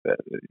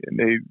 and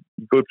they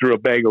go through a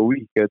bag a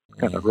week. That's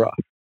kind of rough.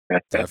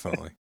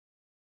 Definitely.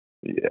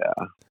 Yeah.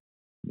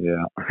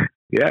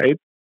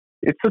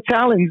 it's a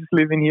challenge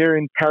living here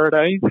in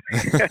paradise.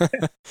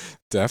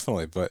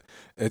 Definitely, but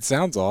it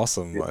sounds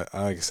awesome. Like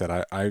I said,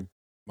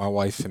 my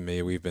wife and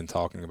me, we've been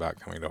talking about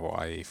coming to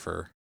Hawaii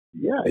for,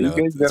 Yeah, you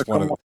guys gotta it's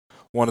come on.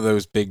 one of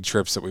those big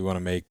trips that we want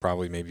to make,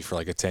 probably maybe for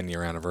like a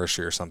 10-year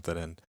anniversary or something.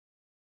 And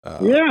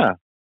Yeah,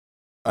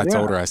 I yeah,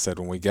 told her, I said,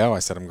 when we go, I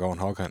said, I'm going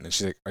hog hunting. And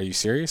she's like, are you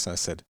serious? I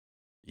said,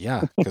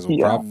 yeah, because we'll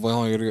yeah. probably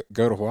only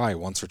go to Hawaii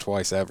once or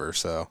twice ever.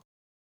 So,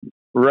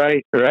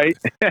 Right, right.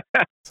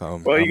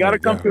 Well, you I'm got to ready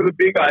to come go. to the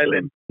Big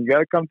Island. You got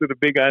to come to the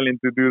Big Island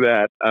to do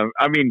that.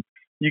 I mean,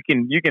 you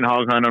can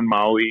hog hunt on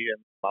Maui,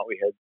 and Maui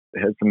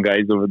has some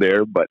guys over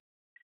there, but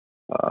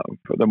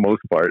for the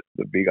most part,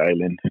 the Big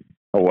Island,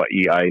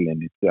 Hawaii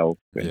Island itself,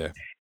 and Yeah,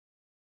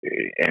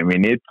 I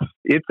mean,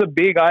 it's a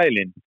big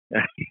island.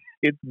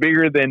 It's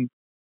bigger than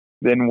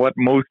what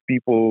most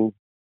people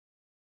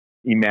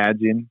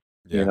imagine.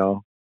 You yeah.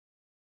 know,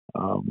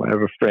 I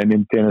have a friend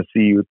in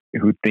Tennessee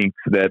who thinks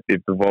that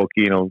if the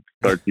volcano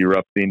starts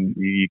erupting,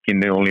 you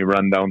can only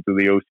run down to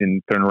the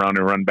ocean, turn around,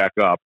 and run back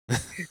up.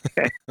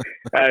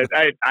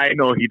 I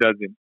know he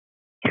doesn't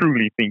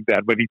truly think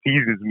that, but he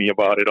teases me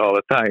about it all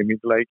the time. He's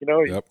like,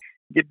 Yep.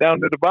 get down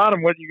to the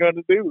bottom. What you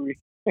gonna do?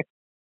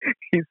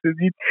 He says,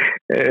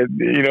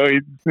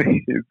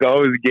 he's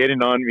always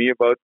getting on me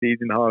about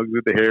season hogs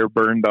with the hair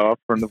burned off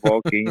from the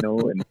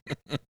volcano, and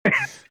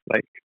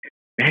like,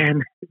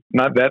 man,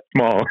 not that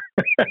small,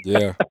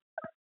 Yeah,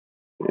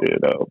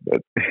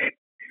 But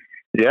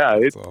yeah,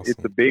 that's it's a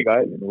awesome. big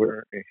island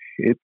where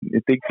it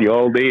takes you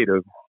all day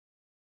to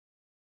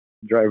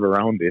drive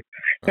around it.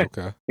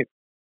 Okay.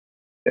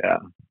 Yeah,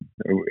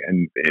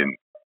 and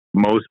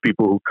most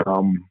people who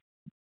come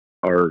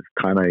are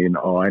kind of in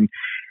awe.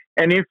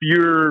 And if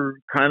you're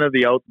kind of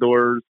the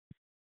outdoors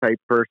type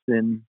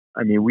person,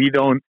 I mean, we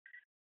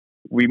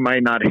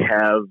might not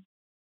have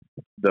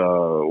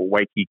the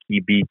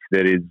Waikiki beach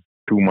that is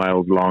 2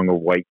 miles long of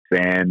white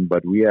sand,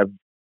 but we have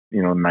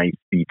nice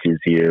beaches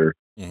here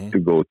Hmm. to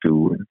go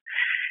to,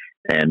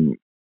 and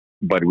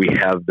but we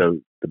have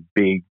the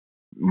big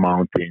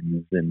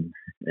mountains and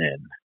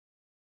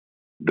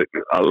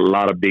a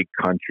lot of big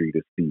country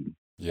to see,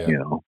 Yeah. you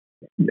know.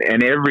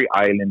 And every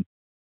island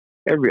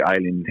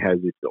has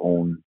its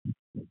own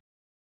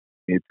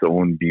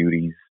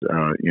beauties.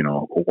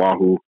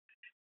 Oahu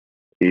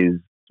is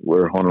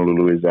where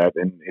Honolulu is at,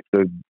 and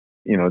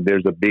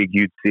there's a big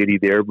huge city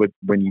there, but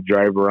when you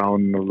drive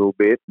around a little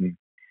bit, and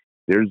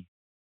there's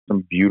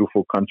some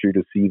beautiful country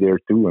to see there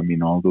too. I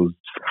mean, all those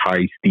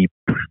high steep,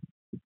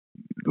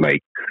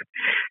 like,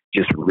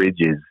 just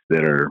ridges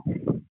that are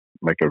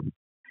like a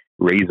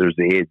razor's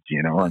edge.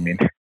 I Hmm. mean,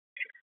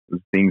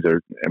 those things are.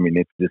 I mean,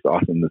 it's just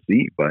awesome to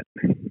see. But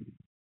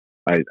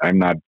I'm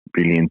not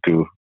really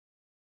into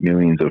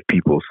millions of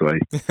people, so I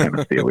kind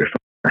of stay away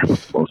from them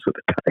most of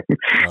the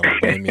I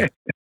don't blame you. time.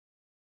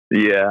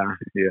 Yeah,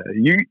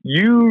 yeah.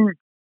 You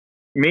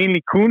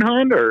mainly coon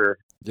hunt, or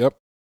Yep.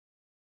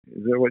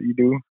 is that what you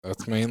do?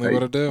 That's mainly I,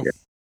 what I do.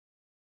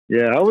 yeah,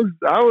 yeah. I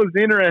was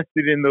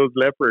interested in those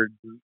leopards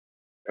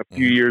a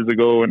few Hmm. years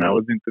ago when I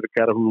was into the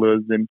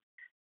catahoulas, and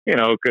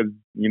because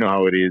you know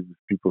how it is.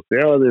 People say,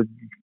 "Oh, they're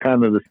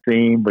kind of the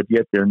same, but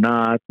yet they're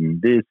not,"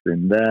 and this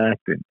and that.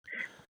 And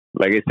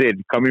like I said,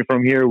 coming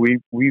from here,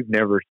 we've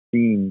never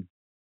seen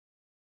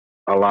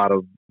a lot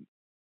of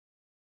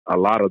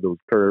those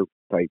curb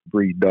type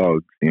breed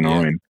dogs,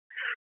 Yeah. and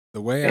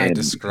The way I and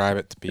describe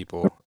it to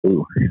people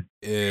ooh,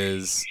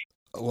 is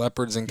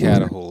leopards and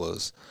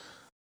catahoulas.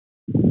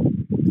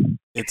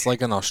 It's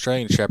like an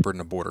Australian Shepherd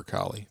and a Border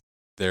Collie.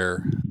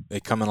 They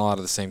come in a lot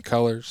of the same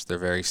colors. They're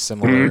very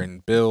similar mhm, in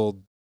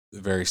build,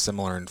 very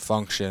similar in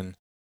function.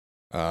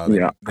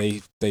 yeah,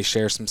 They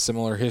share some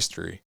similar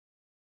history,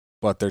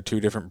 but they're two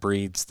different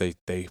breeds.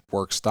 They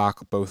work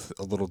stock both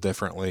a little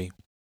differently.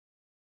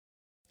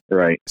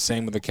 right,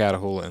 Same with the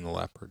Catahoula and the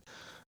leopard.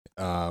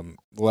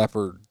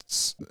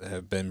 Leopards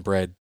have been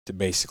bred to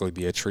basically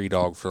be a tree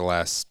dog for the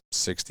last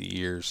 60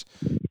 years.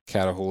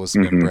 Catahoulas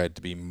have been hmm, bred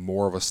to be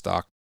more of a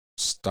stock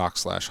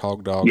slash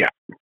hog dog. yeah,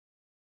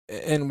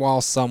 And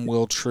while some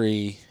will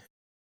tree,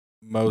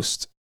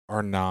 most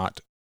are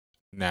not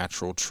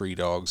natural tree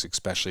dogs,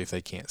 especially if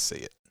they can't see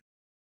it.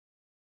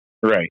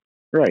 right,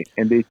 right,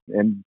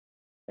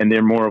 and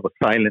they're more of a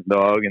silent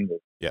dog, and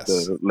Yes.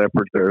 the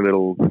leopards are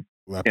tend to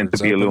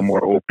Leopards be a little open.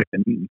 more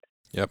open,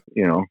 Yep.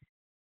 you know.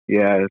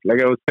 Yeah,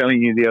 like I was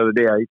telling you the other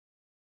day, I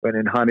went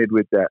and hunted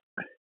with that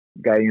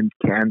guy in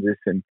Kansas,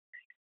 and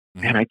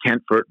Hmm. man, I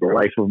can't for the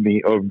life of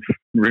me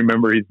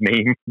remember his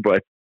name,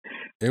 but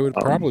It would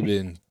um, probably be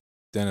in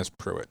Dennis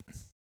Pruitt.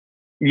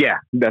 yeah,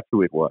 that's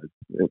who it was.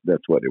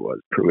 That's what it was,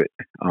 Pruitt.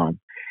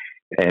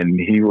 And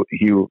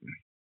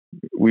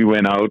we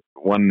went out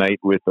one night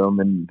with him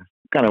and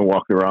kind of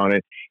walked around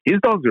it. His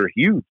dogs are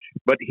huge,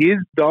 but his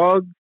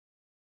dogs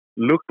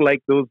look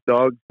like those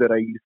dogs that I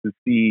used to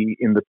see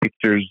in the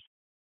pictures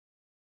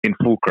in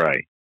Full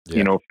Cry,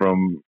 Yeah.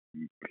 from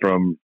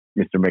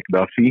Mr.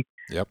 McDuffie.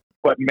 Yep.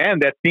 But man,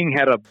 that thing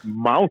had a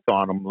mouth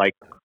on him like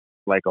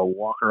a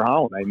walker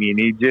hound. I mean,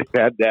 he just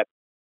had that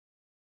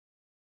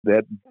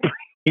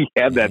he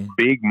had that Hmm.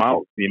 big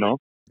mouth.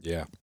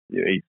 Yeah.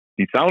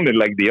 He sounded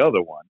like the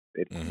other one.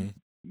 Mm-hmm.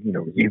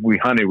 We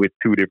hunted with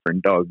two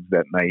different dogs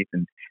that night,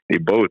 and they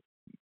both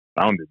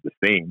sounded the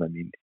same. I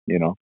mean,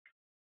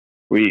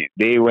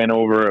 they went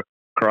over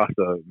across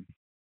a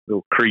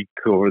little creek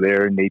over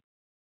there, and they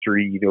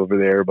treed over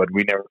there, but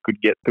we never could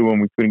get to them.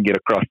 We couldn't get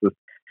across the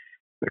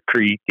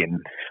creek,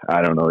 and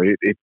I don't know.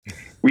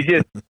 We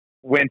just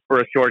went for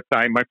a short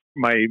time.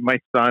 My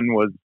son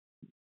was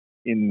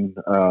in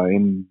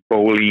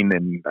bowling,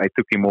 and I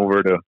took him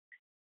over to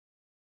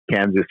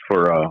Kansas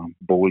for a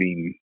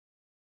bowling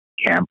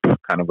camp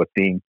kind of a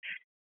thing.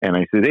 And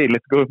I said, "Hey,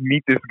 let's go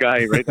meet this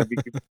guy, right?" I mean,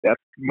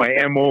 that's my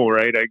MO,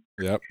 right? I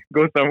Yep.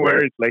 go somewhere,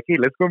 it's like, "Hey,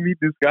 let's go meet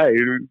this guy.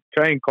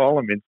 Try and call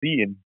him and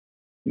see." And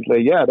he's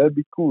like, "Yeah, that'd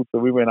be cool." So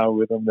we went out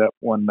with him that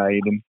one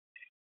night, and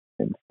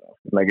stuff.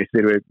 Like I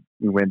said,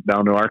 we went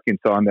down to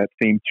Arkansas on that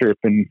same trip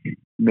and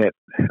met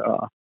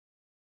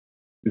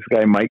this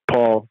guy Mike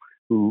Paul,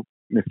 who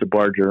Mr.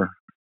 Barger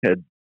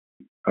had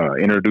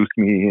introduced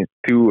me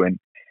to, and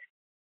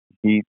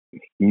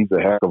he's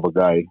a heck of a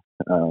guy.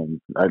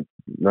 I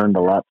learned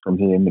a lot from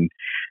him, and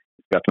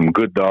he's got some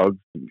good dogs.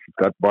 He's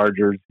got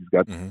Bargers. He's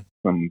got Mm-hmm.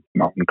 some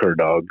mountain cur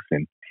dogs,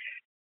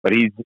 but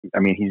he's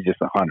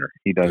just a hunter.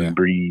 He doesn't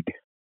breed.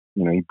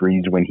 He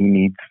breeds when he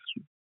needs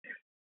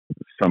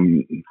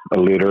a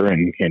litter,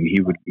 and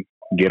he would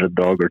get a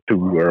dog or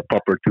two or a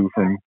pup or two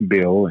from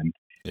Bill, and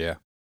Yeah.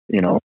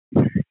 And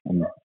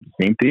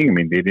same thing. I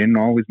mean, they didn't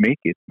always make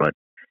it, but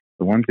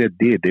the ones that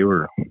did, they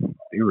were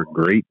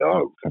great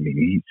dogs. I mean,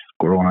 he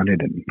squirrel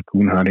hunted and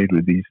coon hunted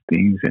with these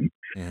things, and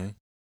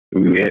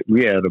we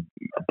had a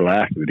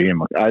blast with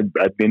him.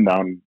 I've been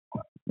down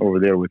over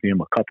there with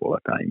him a couple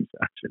of times,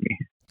 actually.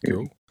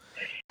 Cool.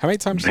 How many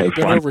times have you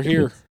been over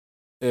here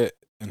and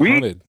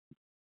hunted?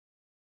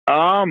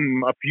 A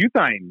few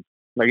times.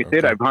 Like I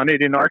said, I've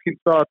hunted in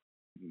Arkansas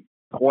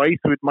twice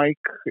with Mike,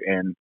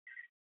 and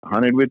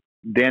hunted with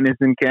Dennis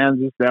in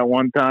Kansas that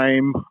one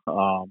time.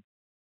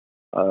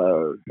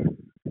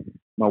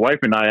 My wife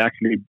and I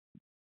actually,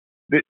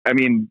 I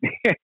mean,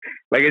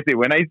 like I say,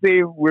 when I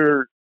say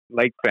we're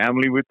like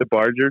family with the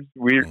Bargers,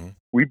 we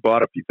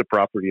bought a piece of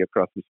property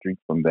across the street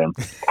from them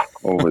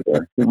over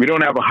there. We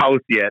don't have a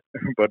house yet,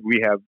 but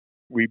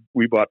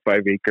we bought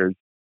 5 acres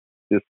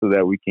just so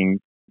that we can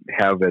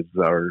have as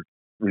our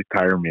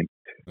retirement.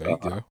 There you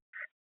go.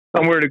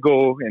 Somewhere to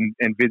go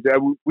and visit.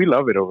 We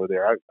love it over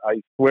there.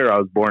 I swear I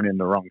was born in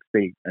the wrong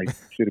state. I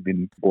should have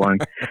been born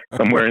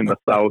somewhere in the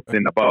South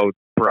in about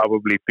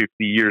probably 50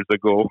 years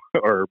ago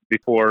or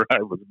before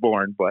I was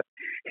born, but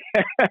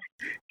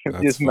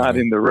it's just not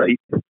in the right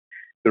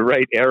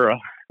era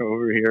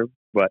over here.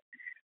 But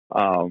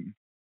out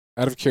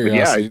of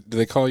curiosity, do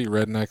they call you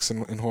rednecks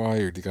in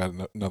Hawaii, or do you got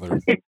another?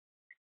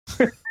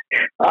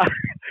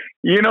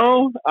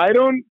 I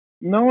don't.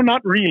 No,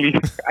 not really.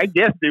 I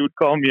guess they would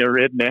call me a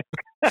redneck.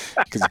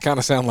 Because you kind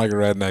of sound like a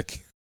redneck.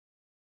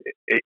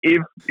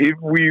 If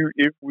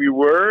we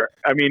were,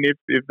 I mean,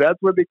 if that's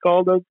what they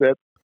called us, that's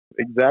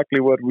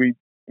exactly what we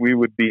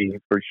would be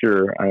for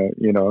sure.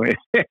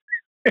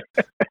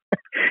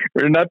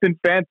 We're nothing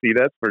fancy,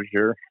 that's for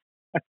sure.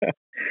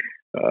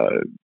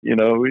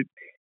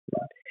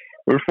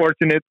 We're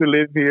fortunate to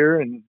live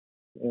here and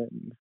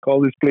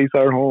call this place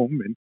our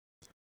home, and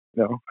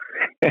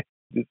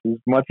just as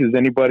much as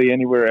anybody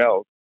anywhere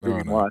else,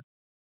 pretty much.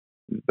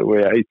 Is the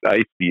way I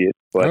see it.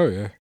 But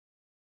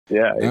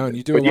yeah. No, and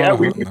you do a lot of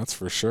hunting, that's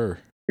for sure.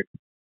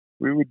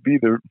 We would be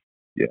the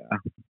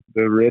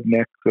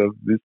rednecks of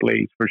this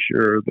place for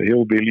sure. The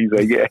hillbillies,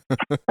 I guess.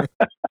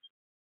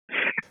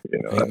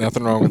 Ain't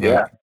nothing wrong with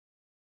that.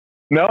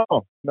 No,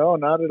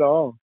 not at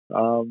all.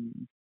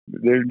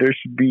 There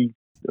should be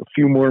a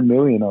few more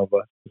million of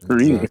us.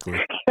 Exactly.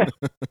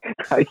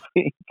 I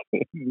think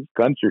in this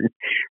country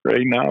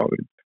right now,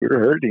 we're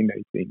hurting,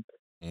 I think.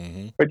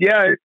 Mm-hmm. But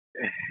yeah,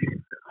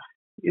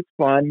 it's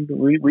fun.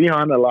 We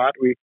hunt a lot.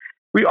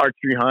 We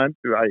archery hunt.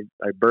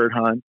 I bird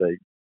hunt.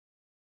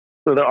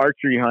 So the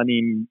archery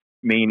hunting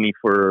mainly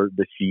for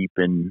the sheep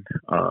and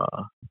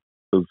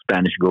those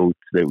Spanish goats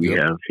that we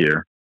have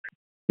here.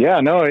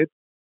 Yeah, no,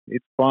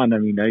 it's fun. I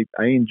mean, I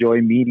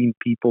enjoy meeting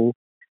people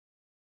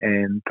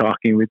and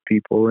talking with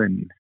people,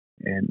 and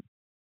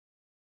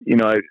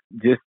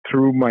just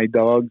through my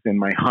dogs and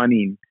my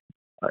hunting,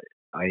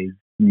 I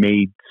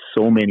made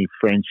so many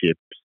friendships.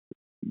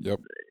 Yep.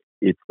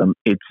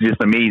 It's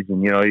just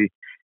amazing.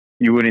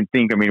 You wouldn't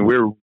think. I mean,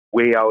 we're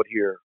way out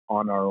here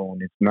on our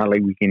own. It's not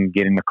like we can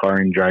get in the car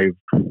and drive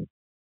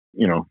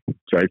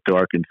to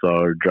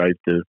Arkansas or drive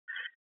to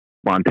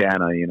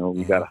Montana.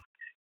 We gotta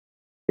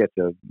get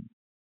the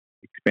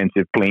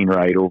expensive plane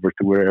ride over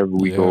to wherever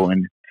we go,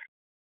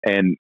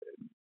 and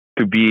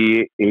to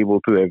be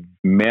able to have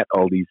met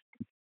all these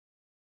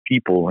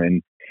people,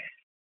 and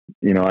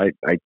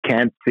I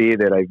can't say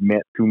that I've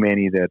met too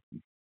many that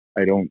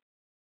I don't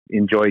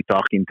enjoy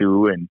talking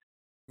to. And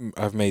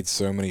I've made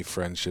so many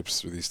friendships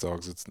through these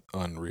dogs, it's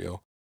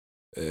unreal.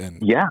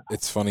 And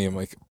it's funny, I'm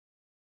like,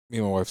 me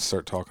and my wife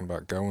start talking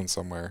about going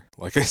somewhere,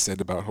 like I said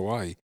about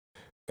Hawaii,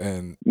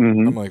 and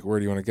I'm like, where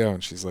do you want to go?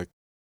 And she's like,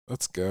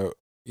 let's go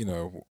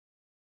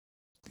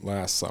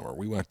last summer.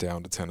 We went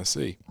down to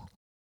Tennessee.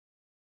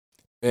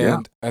 Yeah.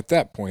 And at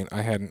that point,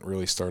 I hadn't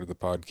really started the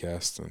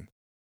podcast,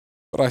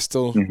 but I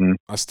still Hmm.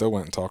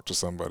 went and talked to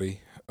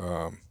somebody.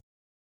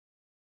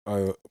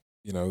 I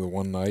the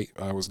one night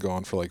I was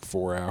gone for like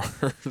 4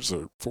 hours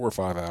or 4 or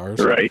 5 hours.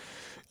 Right.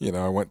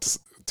 I went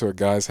to a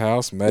guy's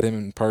house, met him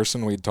in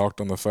person. We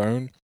talked on the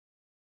phone.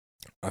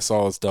 I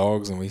saw his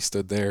dogs, and we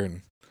stood there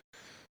and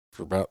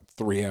for about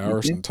 3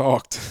 hours Hmm. and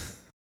talked.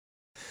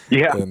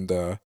 Yeah. And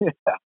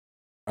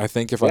I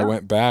think if I Yeah.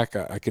 went back,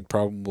 I could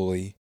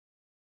probably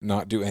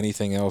not do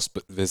anything else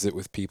but visit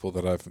with people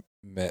that I've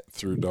met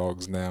through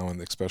dogs now, and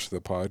especially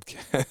the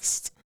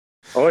podcast.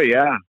 Oh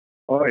yeah.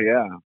 Oh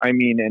yeah. I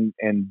mean,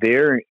 and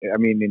there. I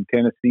mean, in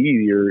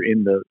Tennessee, you're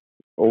in the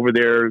over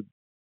there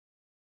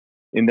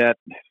in that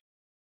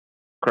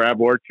Crab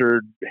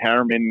Orchard,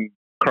 Harriman,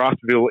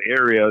 Crossville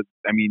area.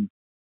 I mean,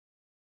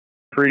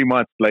 pretty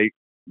much like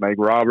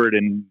Robert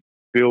and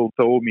Bill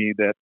told me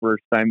that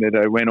first time that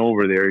I went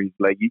over there. He's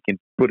like, you can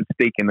put a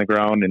stake in the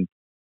ground and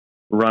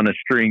run a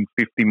string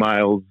 50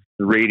 miles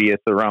radius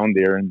around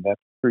there, and that's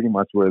pretty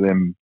much where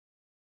them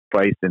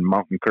Feist and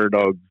mountain cur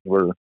dogs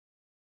were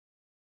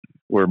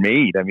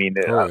made. I mean,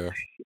 Oh yeah.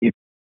 it,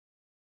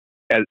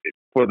 as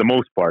for the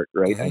most part,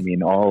 right? I Hmm.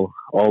 mean, all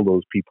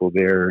those people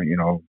there,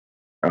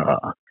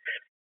 uh,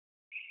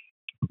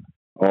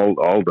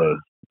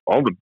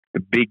 all the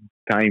big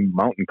time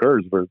mountain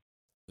curs were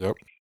Yep.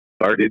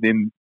 started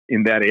in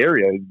that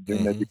area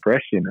during the Hmm.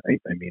 Depression,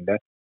 right? I mean,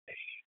 that's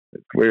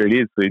where it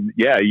is. So,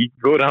 yeah, you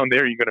go down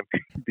there, you're gonna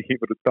be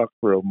able to talk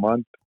for a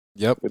month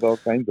Yep. with all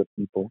kinds of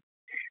people.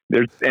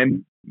 There's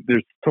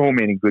so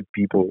many good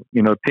people.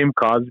 Tim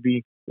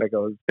Cosby, like I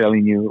was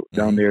telling you,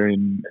 down Hmm. there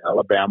in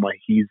Alabama,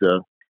 he's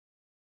a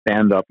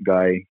stand-up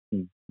guy.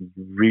 He's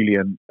really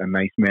a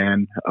nice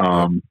man.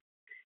 Yep.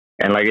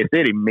 And like I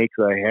said, he makes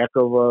a heck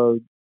of a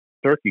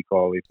turkey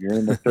call if you're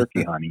in the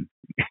turkey hunting.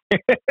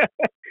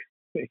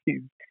 he,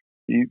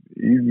 he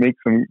makes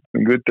some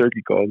good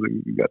turkey calls.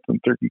 We got some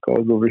turkey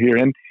calls over here,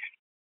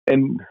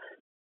 and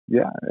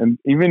yeah, and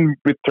even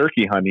with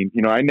turkey hunting,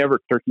 I never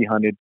turkey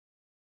hunted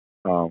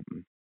um,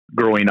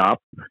 growing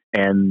up,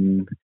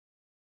 and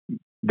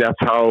that's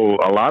how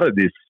a lot of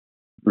this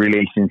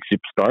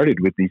relationship started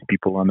with these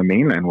people on the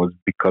mainland was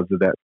because of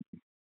that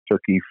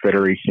Turkey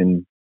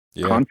Federation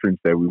Yeah. conference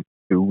that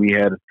we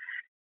had.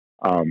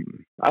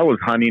 I was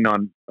hunting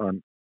on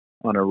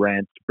a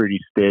ranch pretty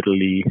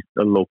steadily,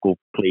 a local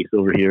place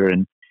over here,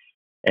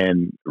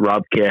 and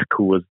Rob Keck,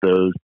 who was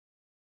the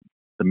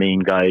main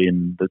guy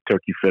in the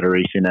Turkey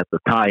Federation at the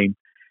time,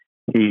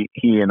 he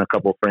and a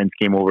couple of friends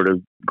came over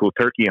to go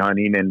turkey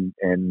hunting,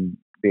 and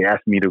they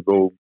asked me to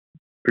go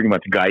pretty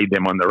much guide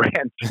them on the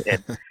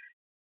ranch,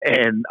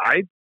 and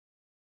I,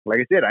 like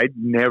I said, I'd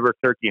never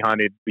turkey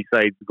hunted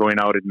besides going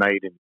out at night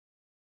and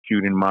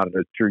shooting them out of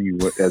the tree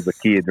as a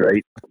kid,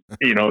 right?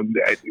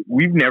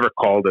 We've never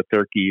called a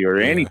turkey or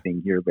Yeah.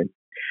 anything here, but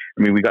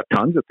I mean, we got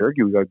tons of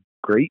turkey. We got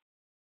great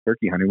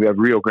turkey hunting. We have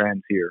Rio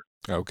Grandes here.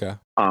 Okay.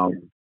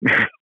 Um,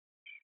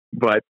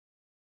 but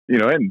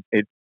and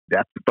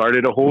that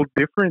started a whole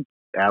different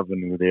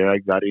avenue there. I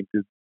got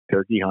into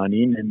turkey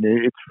hunting, and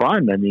it's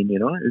fun. I mean,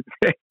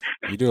 it's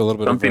You do a little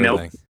bit of something else.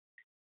 everything.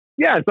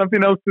 Yeah,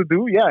 something else to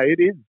do. Yeah, it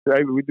is.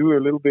 We do a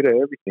little bit of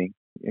everything.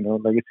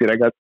 Like I said,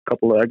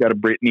 I got a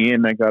Brittany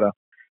and I got a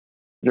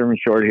German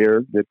short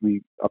hair that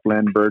we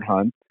upland bird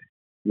hunt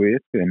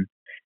with and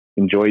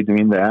enjoy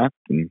doing that.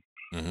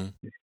 Hmm.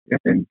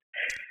 And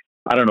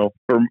I don't know.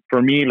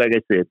 For me, like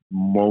I said,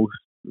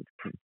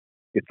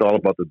 it's all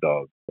about the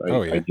dog.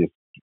 Oh I yeah. just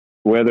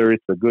whether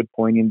it's a good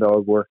pointing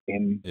dog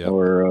working Yep.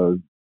 or a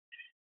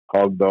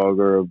hog dog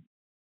or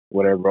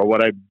whatever.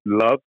 What I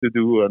love to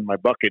do on my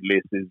bucket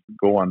list is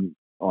go on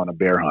a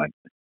bear hunt,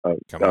 a,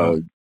 Come a,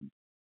 on.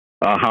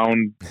 a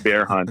hound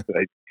bear hunt.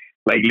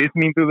 Like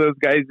listening to those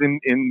guys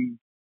in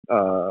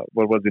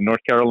what was it,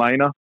 North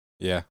Carolina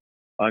Yeah.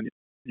 on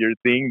your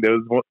thing.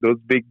 Those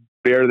big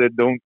bear that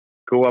don't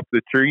go up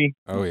the tree.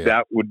 Oh yeah.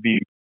 That would be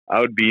I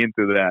would be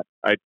into that.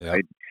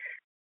 Yep.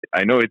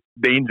 I know it's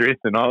dangerous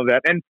and all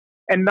that, and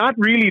not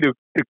really to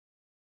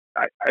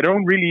I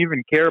don't really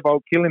even care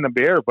about killing a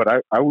bear, but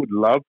I would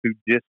love to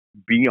just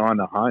be on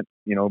a hunt,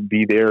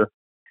 be there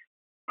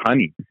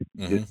hunting,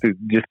 Hmm.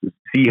 just to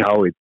see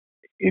how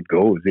it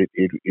goes.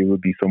 It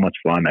would be so much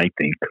fun, I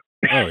think.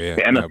 Oh yeah.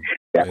 And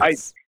Yeah. I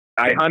It's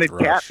I it's hunted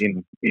cat rush.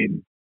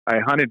 in I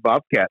hunted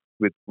bobcat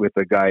with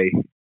a guy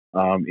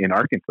in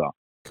Arkansas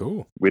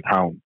Cool. with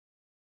hounds.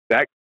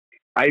 That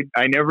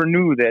I never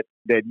knew that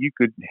you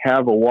could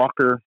have a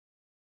walker.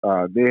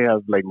 They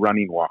have like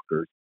running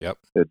walkers Yep.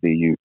 that they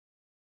use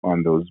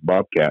on those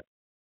bobcats.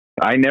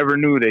 I never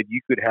knew that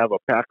you could have a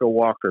pack of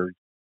walkers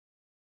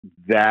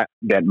that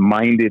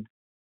minded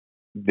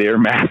their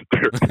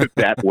master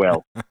that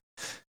well.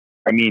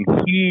 I mean,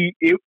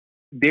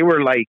 they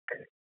were like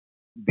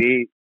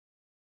they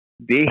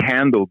they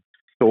handled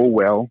so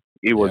well.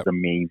 It was Yep.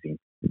 amazing.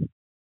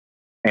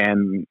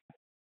 And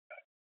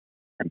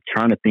I'm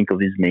trying to think of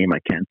his name. I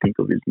can't think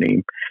of his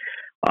name.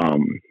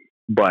 Um,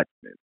 but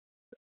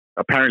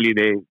apparently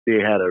they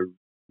had a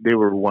they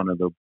were one of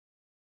the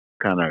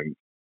kind of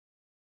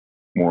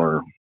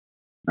more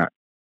not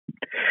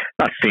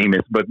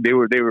famous, but they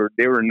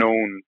were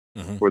known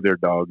for their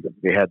dogs.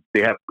 They had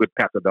a good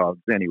pack of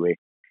dogs anyway.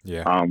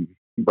 Yeah.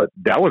 But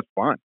that was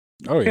fun.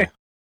 Oh yeah.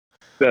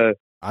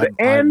 I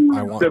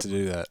want to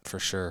do that for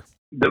sure.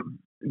 The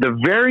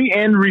very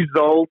end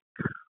result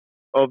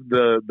of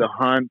the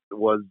hunt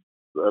was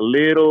a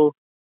little.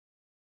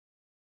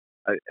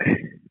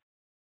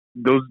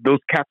 Those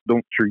cats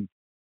don't treat.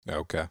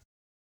 Okay.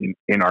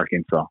 In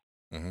Arkansas,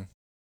 and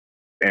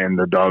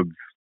the dogs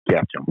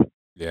catch them.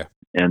 Yeah.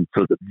 And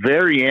so the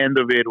very end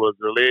of it was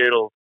a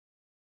little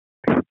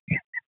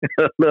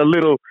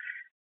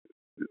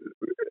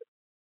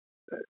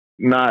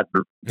not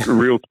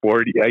real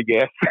sporty, I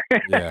guess.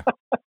 Yeah.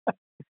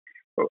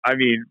 I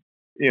mean,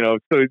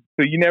 so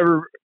we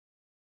never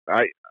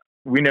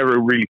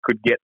really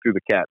could get to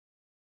the cats.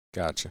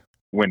 Gotcha.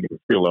 When they were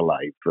still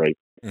alive, right?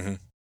 Mm-hmm.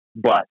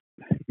 But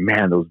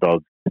man, those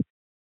dogs,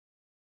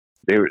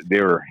 they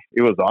were.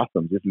 It was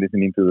awesome just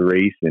listening to the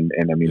race, and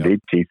I mean,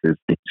 they'd chase us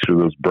through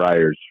those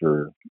briars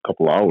for a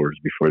couple hours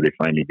before they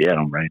finally get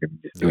them, right? I mean,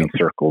 just doing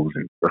circles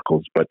and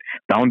circles. But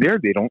down there,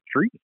 they don't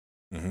tree.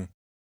 Mm-hmm.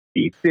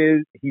 He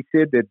said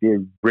that they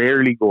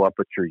rarely go up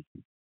a tree.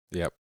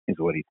 Yep, is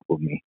what he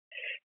told me,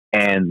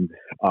 and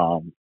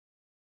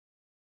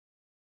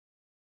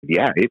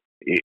yeah, it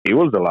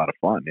was a lot of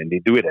fun, and they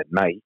do it at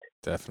night.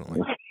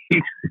 Definitely.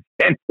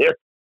 And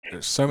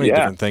there's so many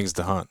different things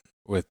to hunt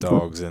with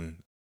dogs,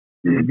 and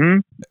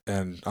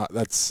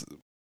that's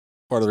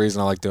part of the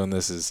reason I like doing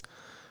this. Is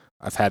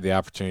I've had the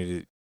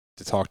opportunity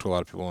to talk to a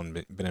lot of people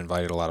and been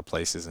invited a lot of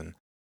places, and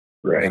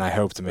I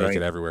hope to make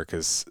it everywhere,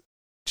 because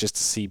just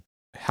to see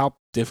how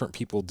different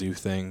people do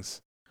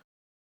things.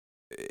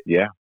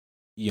 Yeah.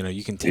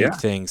 You can take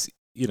things.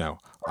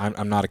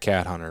 I'm not a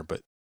cat hunter,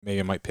 but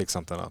maybe I might pick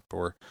something up,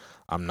 or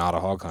I'm not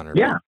a hog hunter.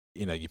 Yeah.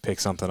 But, you pick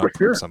something up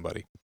from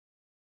somebody.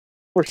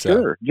 For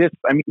sure. Just,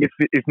 I mean,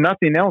 if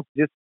nothing else,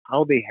 just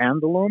how they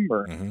handle them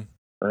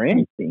or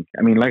anything.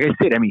 I mean, like I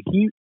said, I mean,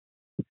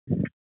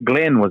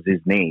 Glenn was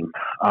his name.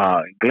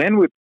 Glenn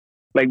would,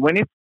 like,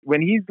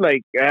 when he's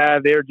like,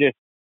 they're just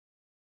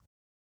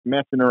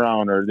messing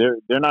around, or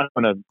they're not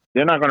gonna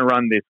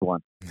run this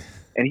one.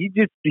 And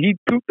he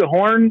took the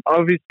horn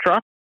of his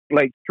truck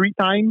like 3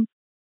 times,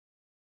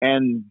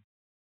 and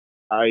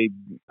I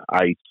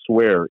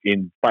swear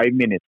in 5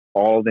 minutes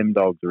all them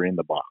dogs were in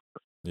the box.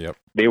 Yep.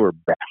 They were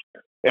back.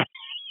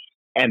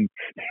 And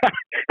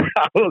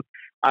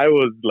I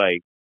was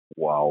like,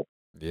 wow.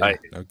 Yeah,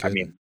 I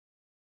mean,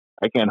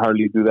 I can't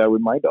hardly do that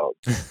with my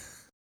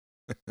dogs.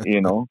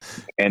 And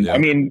I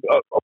mean,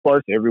 of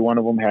course, every one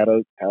of them had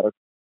a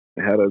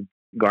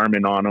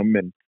Garmin on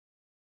them,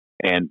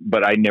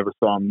 but I never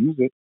saw them use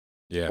it.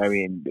 Yeah. I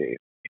mean,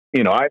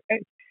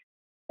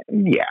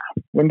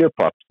 when they're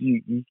pups,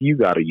 you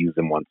got to use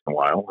them once in a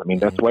while. I mean,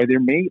 that's why they're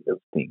made, those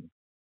things.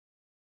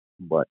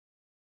 But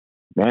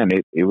man,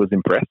 it was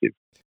impressive.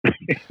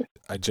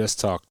 I just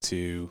talked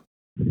to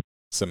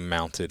some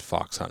mounted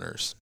fox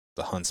hunters,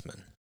 the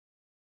huntsmen,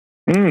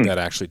 that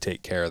actually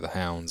take care of the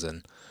hounds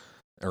and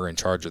are in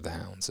charge of the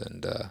hounds.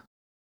 And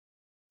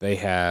they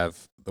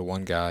have the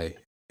one guy,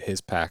 his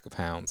pack of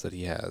hounds that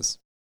he has,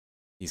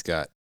 he's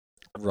got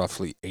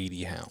roughly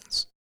 80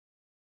 hounds.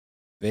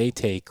 They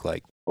take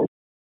like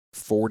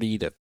 40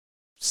 to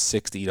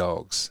 60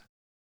 dogs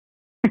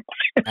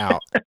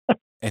out.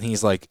 And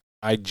he's like,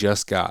 I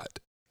just got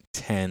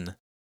 10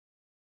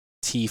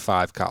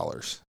 T5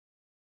 collars.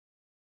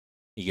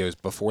 He goes,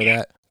 before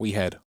that, we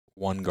had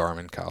 1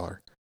 Garmin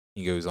collar.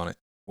 He goes,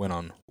 went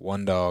on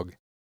 1 dog.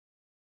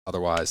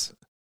 Otherwise,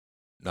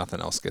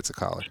 nothing else gets a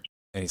collar.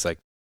 And he's like,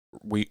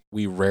 we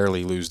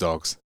rarely lose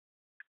dogs.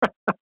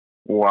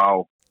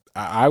 Wow.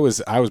 I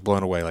was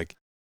blown away. Like,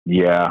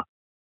 yeah.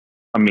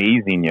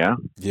 Amazing, yeah.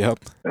 Yep.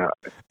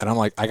 And I'm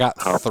like, I got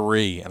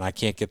 3, and I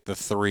can't get the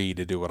 3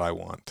 to do what I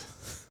want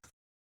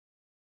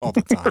all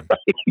the time.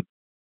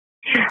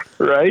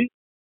 Right?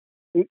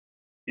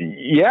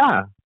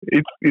 Yeah.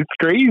 It's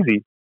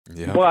crazy.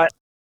 Yeah. But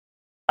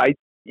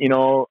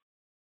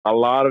a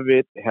lot of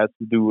it has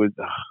to do with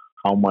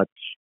how much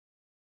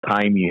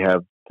time you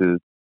have to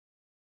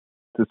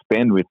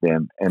spend with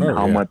them, and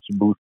how much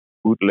boot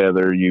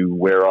leather you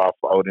wear off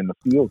out in the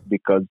field,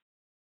 because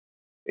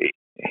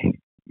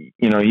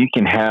you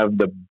can have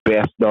the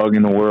best dog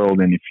in the world,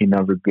 and if he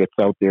never gets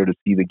out there to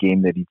see the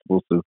game that he's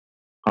supposed to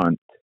hunt,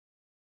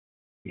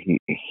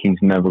 he's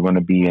never going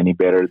to be any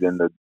better than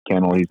the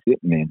kennel he's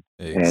sitting in.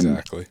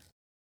 Exactly.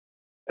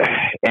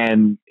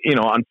 And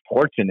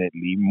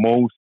unfortunately,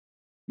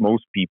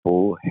 most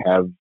people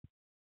have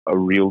a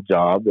real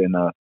job, and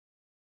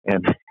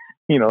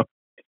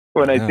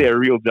when I say a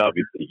real job,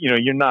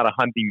 you're not a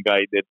hunting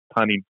guy that's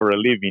hunting for a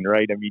living,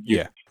 right? I mean,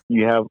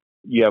 you have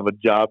a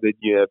job that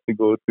you have to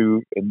go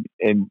to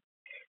and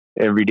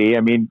every day.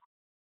 I mean,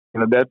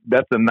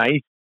 that's a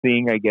nice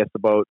thing, I guess,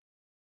 about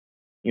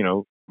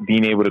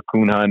being able to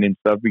coon hunt and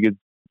stuff, because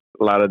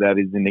a lot of that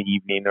is in the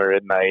evening or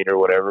at night or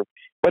whatever.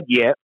 But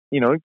yet,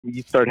 you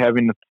start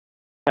having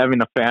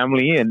a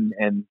family,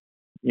 and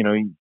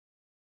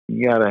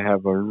you gotta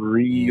have a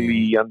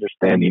really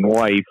understanding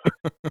wife.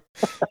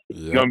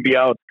 You're Yep. gonna be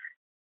out.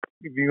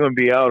 You're gonna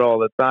be out all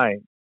the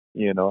time,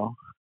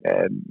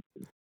 and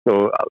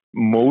so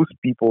most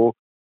people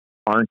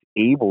aren't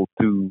able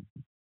to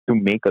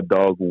make a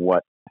dog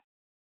what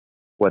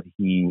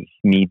he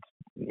needs,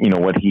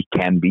 what he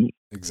can be,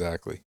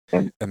 Exactly.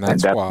 and And and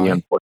that's that's the why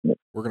unfortunate.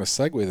 we're going to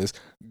segue this.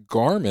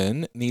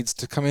 Garmin needs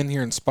to come in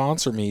here and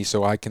sponsor me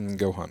so I can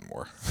go hunt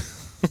more.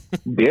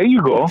 There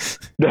you go.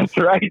 That's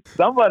right.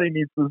 Somebody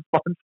needs to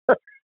sponsor.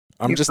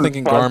 I'm Needs just to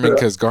thinking Garmin sponsor us,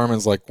 because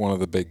Garmin's like one of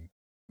the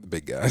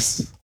big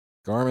guys.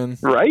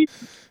 Garmin, right?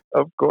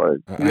 Of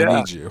course. I Yeah.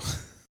 need you.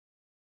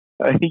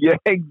 Yeah.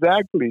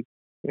 Exactly.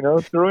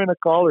 Throw in a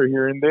collar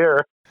here and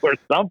there or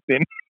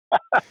something.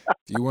 Do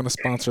you want to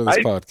sponsor this I.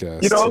 You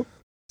podcast know.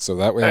 so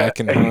that way I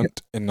can Uh,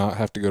 hunt and not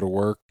have to go to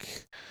work?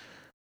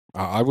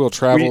 I will we.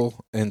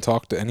 travel and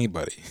talk to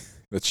anybody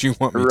that you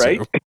want me Right.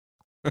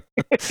 to.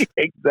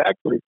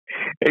 Exactly.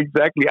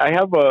 Exactly. I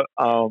have a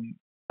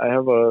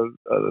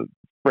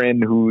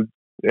friend who's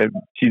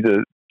she's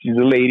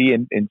a lady,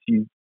 and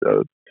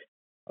uh,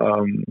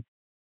 um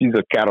she's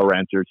a cattle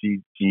rancher.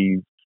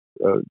 She's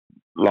a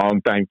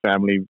longtime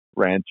family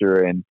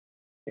rancher,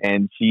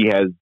 and she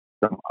has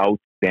some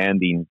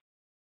outstanding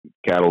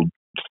cattle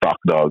stock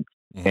dogs.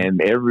 Hmm.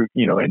 And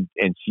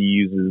and she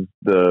uses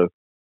it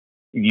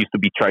used to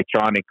be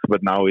Tritronics,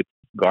 but now it's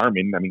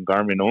Garmin. I mean,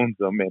 Garmin owns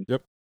them,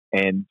 Yep.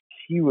 and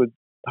she was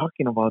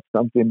talking about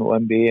something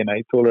one day, and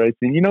I told her, I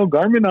said,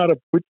 Garmin ought to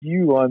put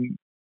you on,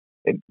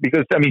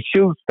 because I mean,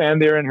 she'll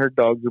stand there, and her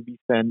dogs will be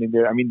standing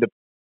there. I mean,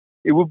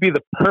 it would be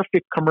the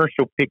perfect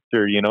commercial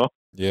picture,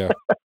 Yeah.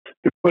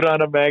 to put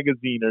on a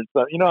magazine or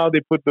something. You know how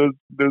they put those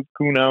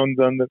coonhounds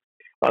on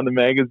the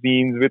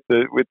magazines with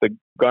the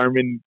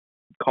Garmin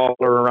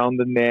collar around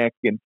the neck,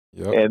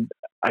 Yep. and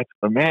I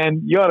said,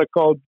 man, you ought to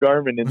call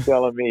Garmin and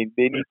tell them, hey,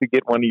 they need to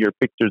get one of your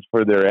pictures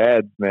for their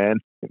ads, man.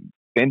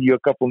 Send you a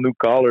couple new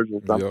collars or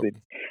Yep.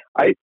 something.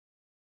 I,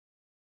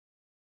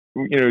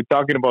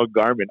 talking about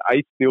Garmin,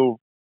 I still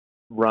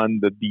run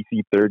the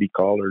DC-30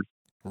 collars.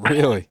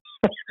 Really?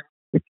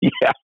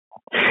 Yeah,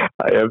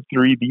 I have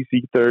 3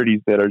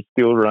 DC-30s that are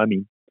still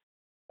running.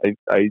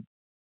 I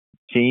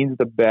changed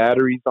the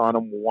batteries on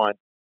them once,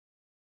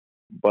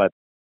 but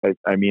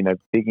I mean,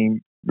 I've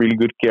taken really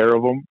good care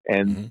of them,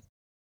 and Hmm.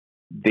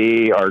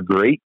 they are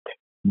great.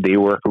 They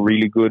work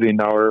really good in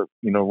our,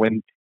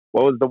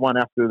 what was the one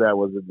after that?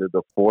 Was it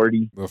the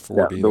 40? The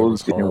 40, that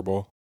was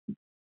horrible.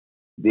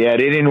 Yeah,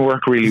 they didn't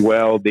work really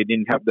well. They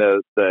didn't have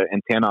the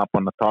antenna up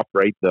on the top,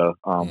 right?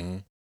 Hmm.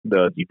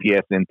 The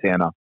GPS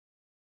antenna.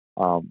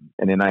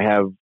 And then I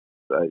have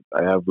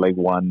like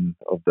one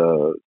of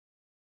the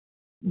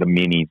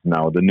minis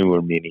now, the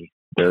newer mini.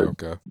 They're,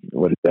 Okay.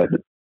 what is that?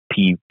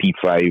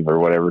 P5 or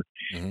whatever,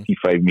 Hmm.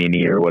 P5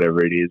 mini or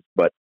whatever it is.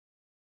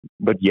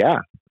 But yeah,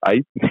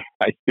 I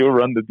I still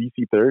run the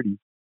DC-30.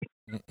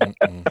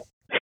 Mm-mm-mm.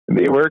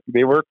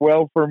 They work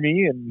well for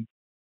me, and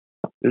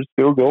they're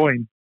still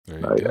going. There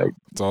you I go.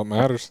 That's all that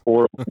matters.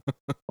 or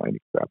finding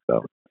crap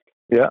out.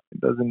 Yeah, it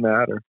doesn't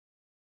matter.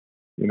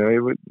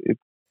 It's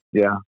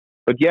yeah.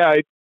 But yeah,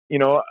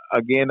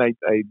 again, I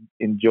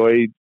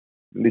enjoyed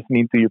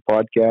listening to your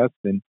podcast,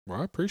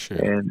 Well, I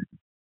appreciate it. and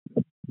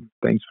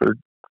thanks for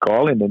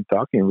calling and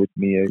talking with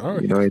me. Oh,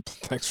 It's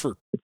thanks for.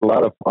 a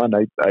lot of fun.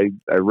 I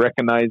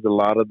recognize a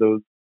lot of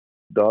those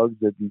dogs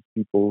that these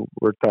people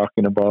were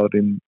talking about,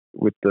 in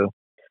with the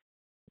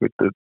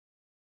the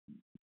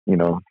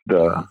Mhm.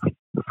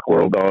 the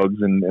squirrel dogs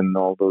and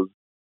all those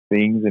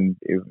things, and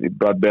it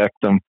brought back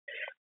some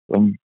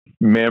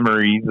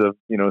memories of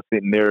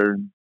sitting there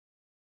in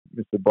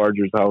Mr.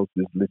 Barger's house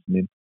just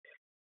listening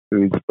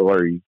to his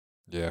stories.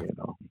 Yeah. You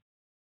know,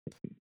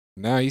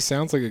 Now he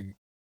sounds like a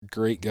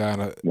great guy,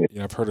 and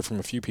yeah, I've heard it from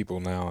a few people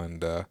now,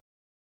 and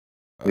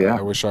yeah.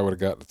 I wish I would have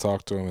got to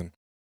talk to him,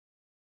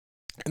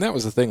 and that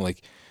was the thing.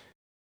 Like,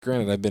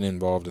 granted, I've been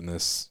involved in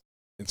this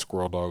in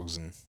squirrel dogs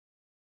and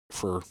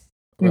for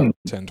Hmm. about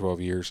 10,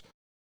 12 years.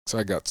 So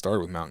I got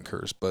started with mountain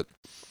curs, but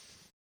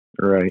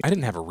Right, I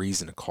didn't have a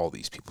reason to call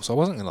these people, so I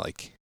wasn't gonna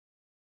like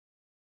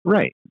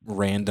right.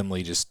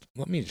 randomly just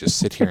let me just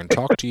sit here and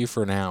talk to you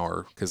for an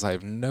hour because I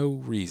have no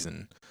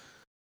reason.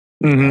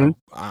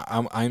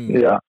 Mm-hmm.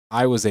 Yeah,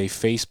 I was a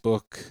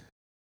Facebook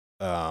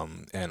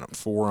and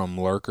forum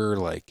lurker,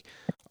 like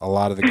a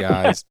lot of the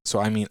guys. So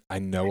I mean, I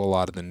know a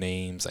lot of the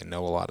names, I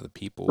know a lot of the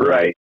people,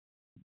 right,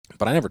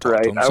 but I never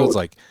talked to right. them. So it's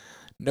like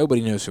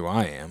nobody knows who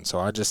I am. So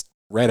I just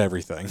read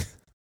everything.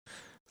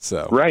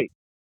 So Right,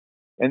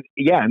 and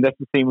yeah, and that's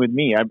the same with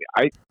me.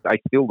 I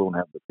still don't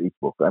have the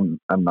Facebook. I'm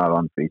not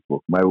on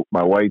Facebook.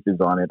 My wife is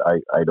on it.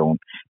 I don't.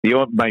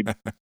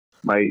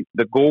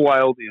 The Go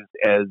Wild is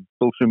as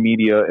social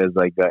media as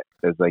I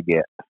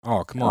get.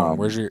 oh, come on, Um,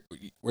 where's your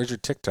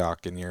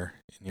TikTok and your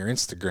don't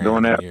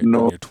Instagram have and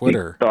no your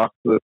Twitter? TikTok,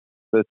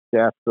 the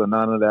chat, so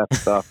none of that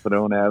stuff. I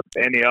don't have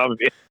any of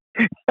it.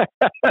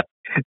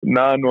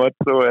 None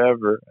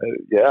whatsoever.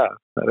 Yeah,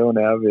 I don't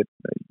have it.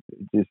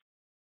 Just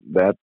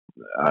that.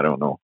 I don't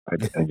know. I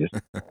just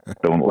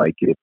don't like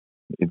it.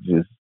 It's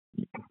just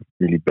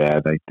really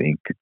bad, I think.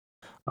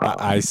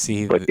 I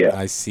see. But yeah,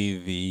 I see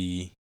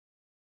the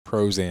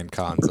pros and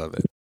cons of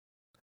it.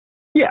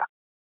 yeah,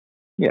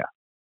 yeah.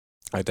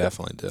 I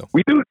definitely do.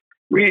 We do.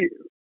 We,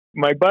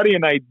 my buddy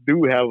and I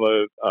do have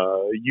a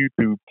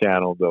YouTube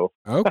channel though.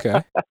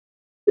 Okay.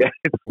 Yeah,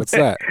 What's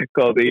it's that?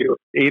 called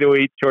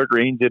 808 Short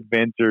Range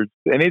Adventures,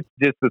 and it's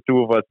just the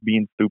two of us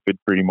being stupid,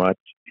 pretty much.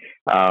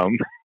 Um,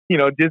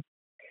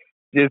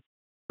 just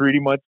pretty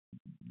much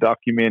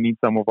documenting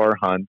some of our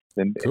hunts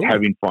and Cool.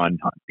 having fun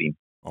hunting,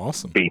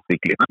 Awesome.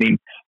 basically. I mean,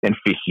 and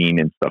fishing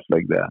and stuff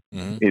like that.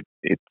 Hmm.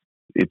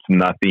 It's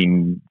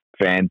nothing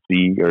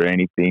fancy or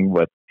anything,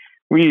 but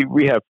we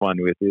have fun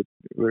with it.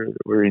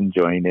 We're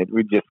enjoying it.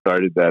 We just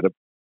started that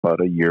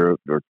about a year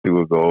or two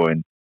ago,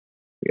 and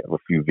we have a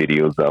few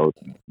videos out.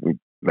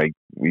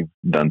 We've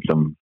done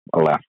some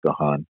Alaska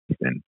hunts,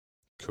 and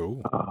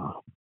Cool.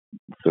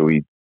 so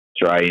we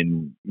try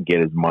and get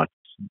as much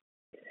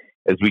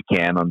as we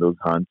can on those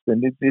hunts,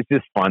 and it's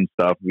just fun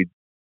stuff. We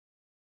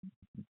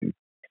do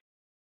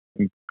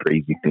some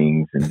crazy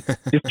things and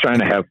just trying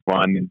to have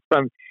fun. And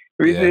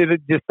Yeah.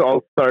 it just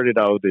all started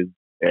out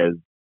as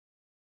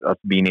us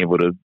being able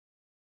to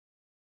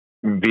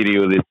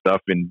video this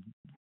stuff and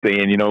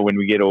saying, when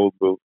we get old,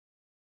 we'll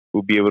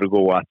be able to go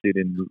watch it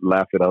and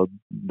laugh at how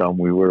dumb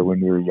we were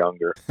when we were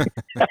younger.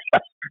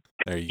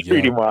 There you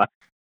Pretty go. much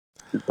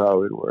is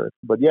how it works.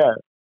 But yeah,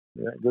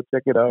 go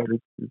check it out.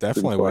 It's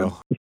Definitely pretty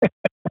fun. will.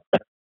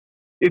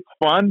 It's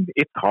fun.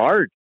 It's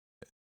hard.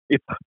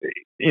 It's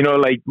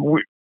like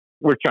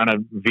we're trying to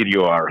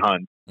video our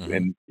hunts, Hmm.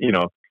 and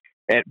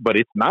but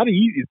it's not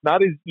easy. It's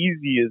not as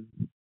easy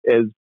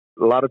as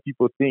a lot of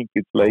people think.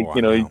 It's like Oh, I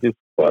you know. just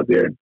go out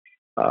there.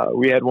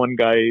 We had one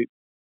guy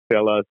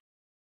tell us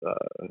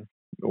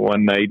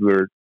one night we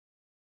were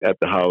at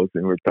the house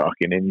and we're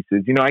talking, and he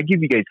says, I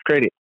give you guys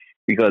credit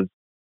because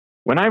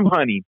when I'm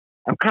hunting,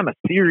 I'm kind of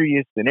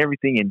serious and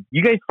everything, and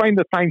you guys find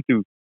the time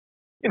to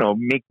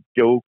make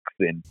jokes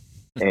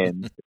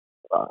and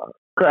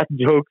crack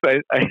jokes.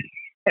 I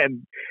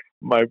and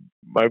my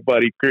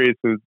buddy Chris,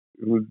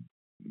 who's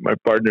my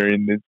partner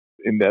in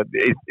that,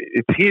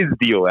 it's his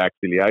deal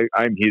actually.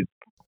 I'm his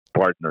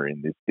partner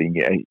in this thing.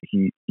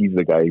 He's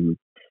the guy who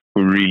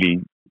really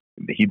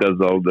he does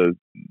all the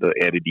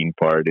editing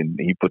part and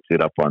he puts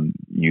it up on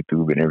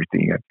YouTube and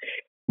everything.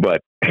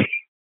 But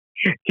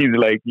he's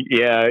like,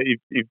 yeah,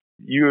 if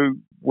you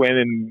went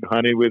and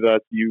hunted with us,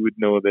 you would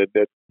know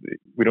that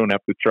we don't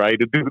have to try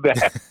to do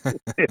that.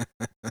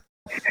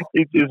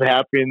 It just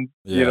happens,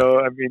 Yeah.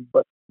 I mean,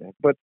 but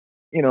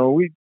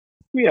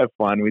we have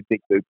fun. We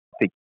take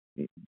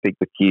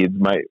the kids.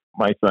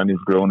 My son is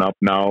grown up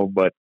now,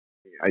 but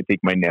I take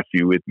my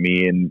nephew with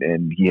me,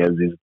 and he has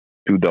his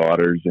two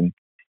daughters, and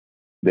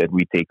that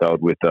we take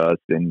out with us,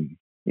 and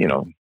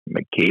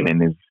like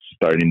Kaylin is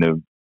starting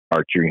to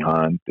archery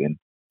hunt, and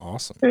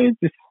Awesome. it's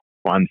just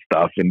fun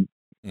stuff, and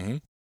Hmm.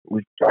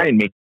 we try and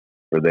make it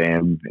for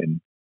them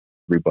and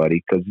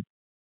everybody because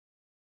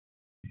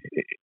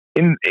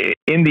in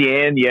in the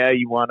end, yeah,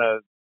 you want to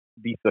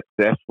be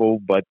successful,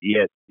 but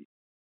yet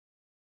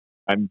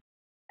I'm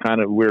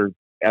we're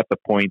at the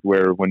point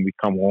where when we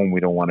come home, we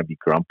don't want to be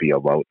grumpy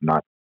about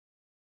not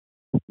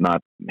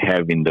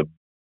having the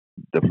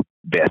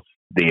best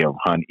day of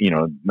hunt,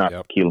 not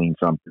Yep. killing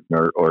something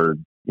or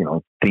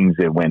things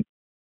that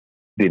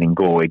didn't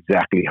go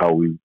exactly how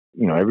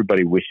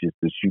everybody wishes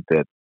to shoot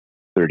that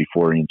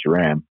 34-inch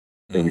ram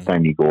every Hmm.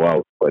 time you go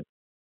out, but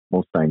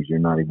most times you're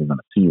not even going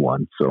to see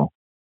one. So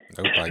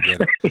Nope, I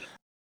get it.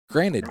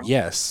 Granted,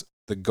 yes,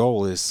 the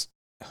goal is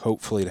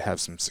hopefully to have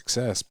some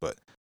success, but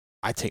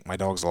I take my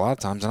dogs a lot of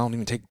times. I don't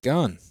even take a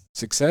gun.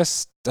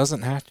 Success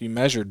doesn't have to be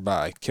measured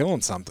by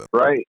killing something.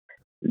 right,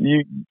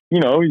 you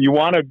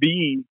want to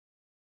be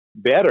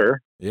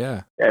better.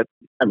 Yeah.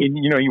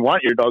 You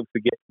want your dogs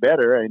to get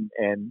better,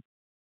 and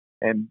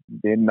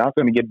they're not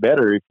going to get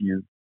better if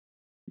you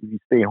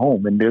stay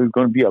home. And there's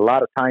going to be a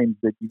lot of times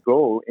that you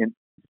go, and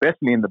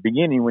especially in the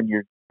beginning when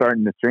you're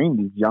starting to train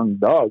these young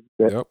dogs,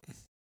 that Yep.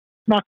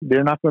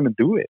 they're not going to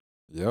do it.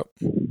 Yep.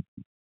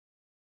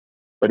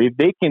 But if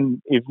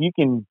you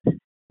can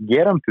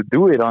get them to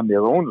do it on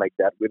their own like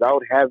that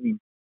without having,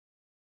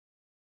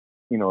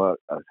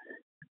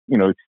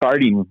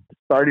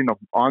 starting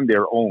on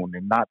their own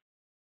and not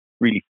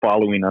really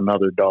following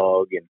another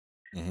dog and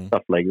Hmm.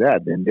 stuff like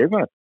that, then they're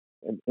gonna,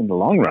 in the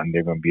long run,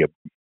 they're gonna be a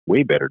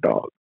way better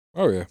dog.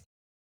 Oh, yeah.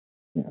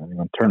 They're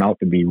gonna turn out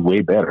to be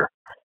way better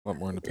A lot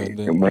more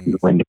independent and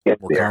when they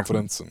get more there.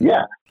 confidence. And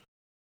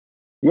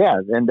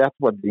Yeah, and that's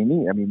what they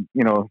need. I mean,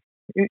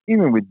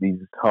 even with these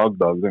hog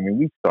dogs, I mean,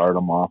 we start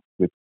them off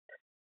with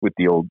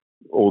the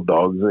old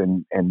dogs,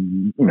 and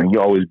you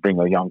always bring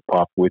a young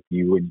pup with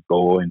you and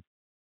go and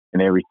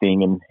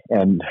everything,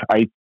 and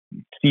I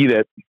see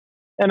that,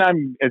 and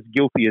I'm as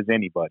guilty as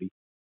anybody,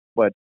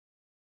 but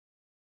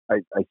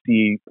I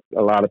see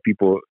a lot of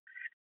people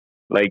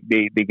like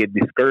they get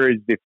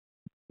discouraged if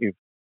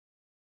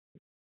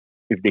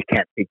if they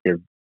can't take their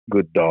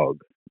good dog.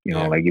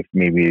 yeah. Like if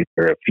maybe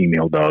they're a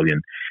female dog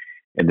and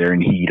they're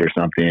in heat or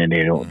something and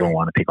they don't Hmm.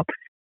 want to take them.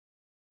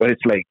 But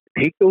it's like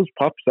take those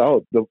pups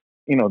out.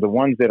 the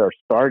ones that are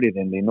started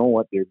and they know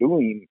what they're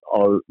doing,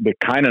 or they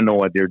kind of know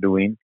what they're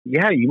doing,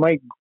 yeah, you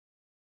might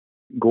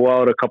go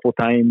out a couple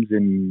times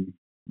and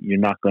you're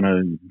not going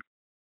to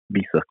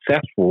be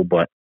successful,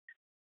 but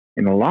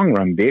in the long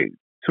run,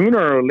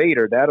 sooner or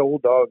later, that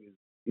old dog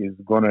is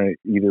going to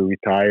either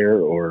retire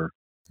or,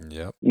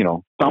 Yep.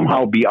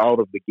 somehow be out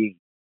of the game.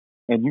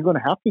 And you're going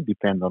to have to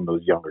depend on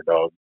those younger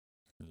dogs.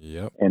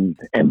 Yep. And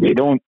they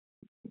don't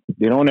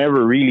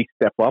ever really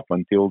step up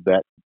until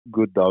that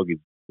good dog is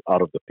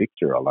out of the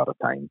picture a lot of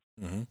times.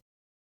 Mm-hmm.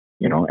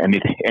 And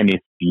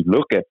if you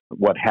look at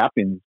what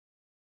happens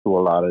to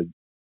a lot of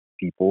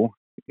people,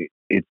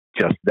 it's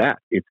just that.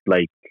 It's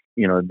like,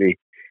 this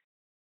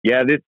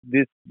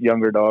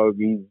younger dog,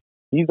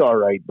 he's all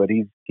right, but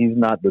he's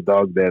not the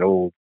dog that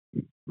old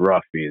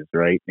Rough is,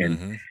 right? And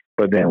Mm-hmm.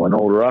 but then when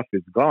old Rough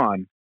is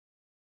gone,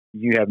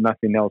 you have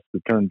nothing else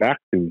to turn back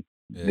to.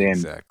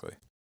 Exactly.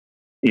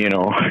 Then,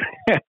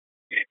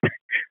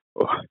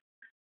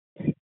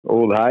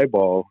 old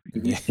Highball,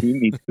 he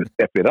needs to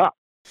step it up.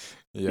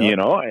 Yep.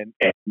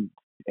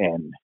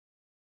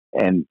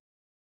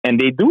 And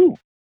they do.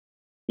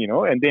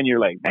 And then you're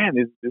like, man,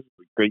 this is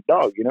a great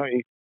dog.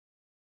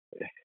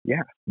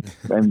 Yeah.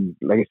 And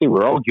like I say,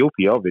 we're all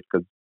guilty of it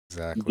because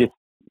Exactly.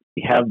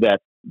 you have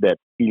that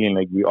feeling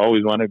like we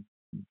always want to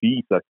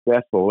be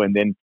successful, and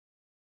then,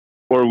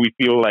 or we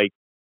feel like,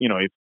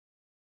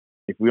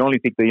 if we only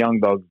take the young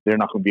dogs, they're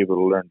not going to be able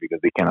to learn because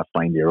they cannot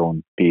find their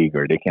own pig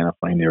or they cannot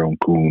find their own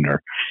coon,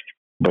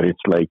 but it's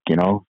like,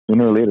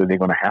 sooner or later they're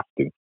going to have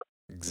to.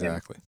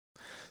 Exactly.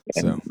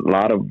 And a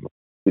lot of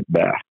it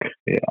back.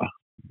 Yeah.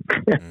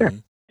 Mm-hmm.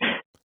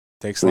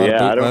 Takes a lot of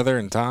boot leather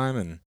and time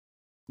and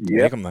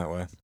make them that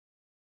way.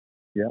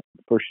 Yeah,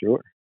 for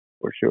sure.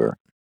 For sure.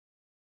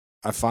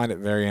 I find it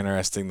very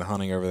interesting, the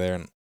hunting over there,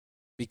 and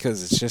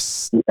because it's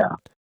just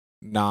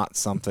not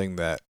something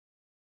that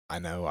I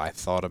know I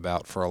thought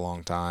about for a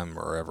long time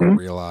or ever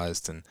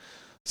realized. And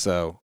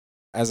so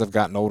as I've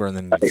gotten older, and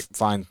then you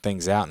find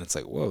things out, and it's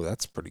like, whoa,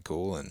 that's pretty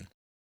cool. And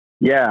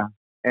yeah,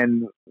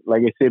 and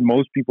like I said,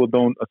 most people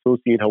don't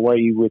associate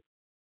Hawaii with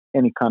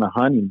any kind of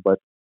hunting, but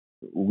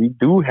we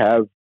do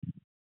have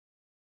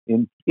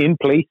in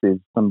places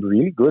some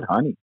really good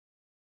hunting.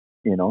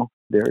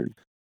 There's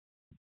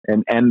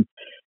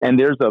and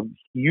there's a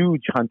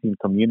huge hunting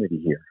community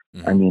here.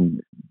 Mm-hmm. I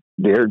mean,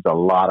 there's a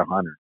lot of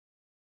hunters.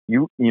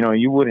 You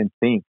wouldn't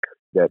think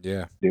that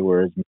there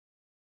were as many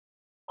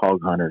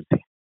hog hunters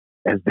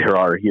as there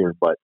are here,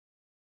 but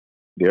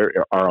there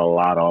are a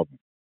lot of them.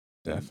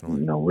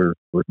 Definitely.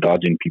 We're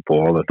dodging people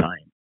all the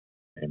time,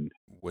 and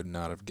would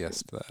not have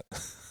guessed that.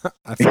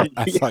 I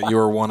thought you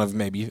were one of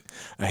maybe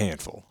a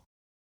handful.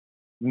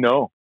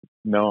 No.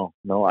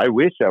 I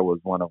wish I was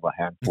one of a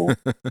handful.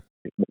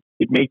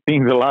 It makes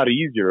things a lot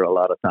easier a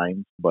lot of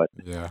times, but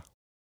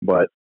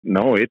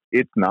no,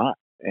 it's not,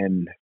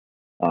 and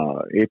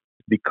it's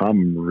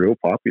become real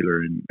popular,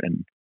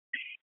 and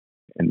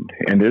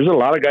there's a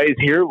lot of guys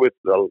here with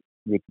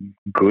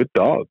good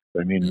dogs.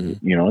 I mean,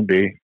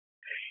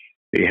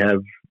 they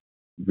have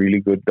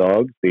really good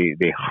dogs. They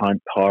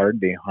hunt hard.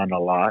 They hunt a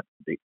lot.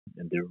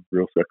 And they're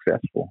real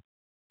successful.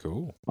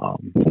 Cool.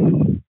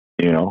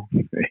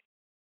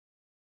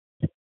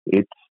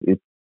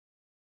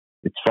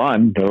 It's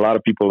fun. A lot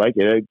of people like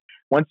it.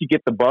 Once you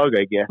get the bug,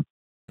 I guess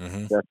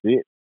that's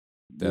it.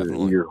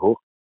 Definitely. You're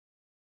hooked,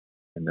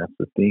 and that's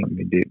the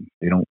thing.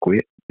 They don't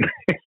quit.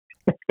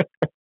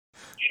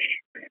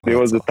 There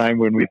was a time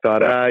when we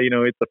thought,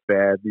 it's a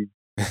fad.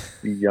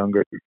 These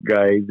younger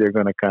guys, they're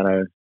gonna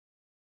kind of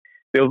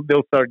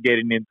they'll start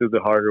getting into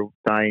the harder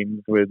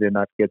times where they're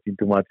not getting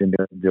too much, and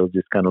they'll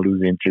just kind of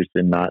lose interest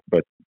in that.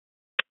 But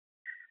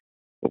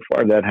so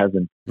far, that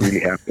hasn't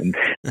really happened.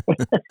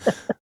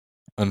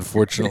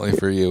 Unfortunately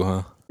for you,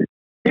 huh?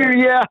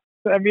 Yeah,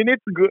 I mean,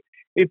 it's good.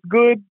 It's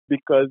good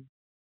because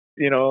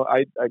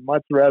I'd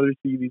much rather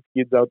see these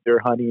kids out there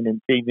hunting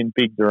and chasing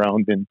pigs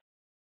around than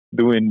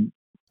doing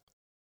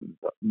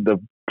the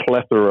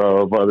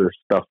plethora of other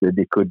stuff that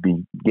they could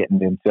be getting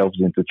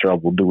themselves into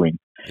trouble doing.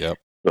 Yep.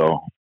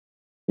 So,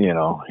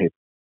 it's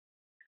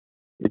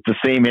the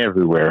same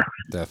everywhere.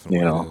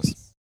 Definitely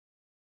is.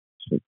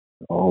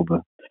 All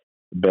the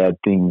bad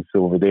things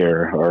over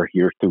there are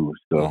here too.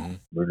 So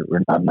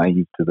we're not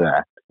naive to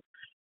that.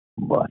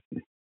 But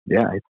it's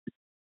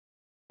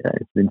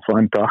been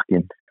fun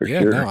talking for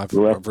sure. No, I've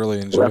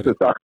really enjoyed it. To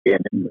talk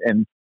again,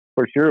 and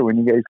for sure, when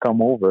you guys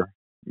come over,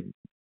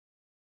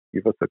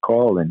 give us a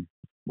call and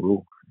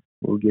we'll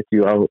get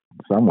you out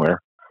somewhere.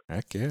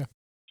 Heck yeah.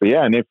 So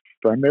and if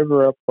I'm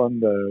ever up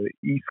on the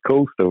East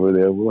Coast over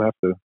there, we'll have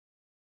to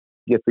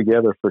get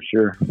together for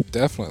sure.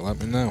 Definitely, let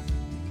me know.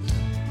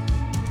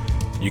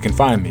 You can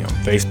find me on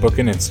Facebook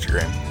and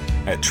Instagram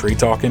at Tree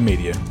Talking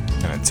Media.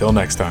 And until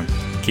next time,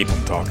 keep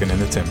them talking in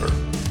the timber.